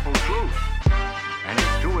simple truth, and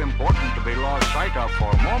it's too important to be lost sight of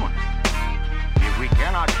for a moment. If we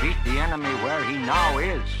cannot beat the enemy where he now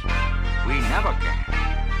is, we never can.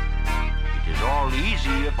 It is all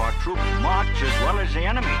easy if our troops march as well as the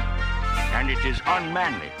enemy, and it is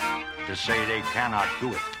unmanly to say they cannot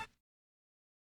do it.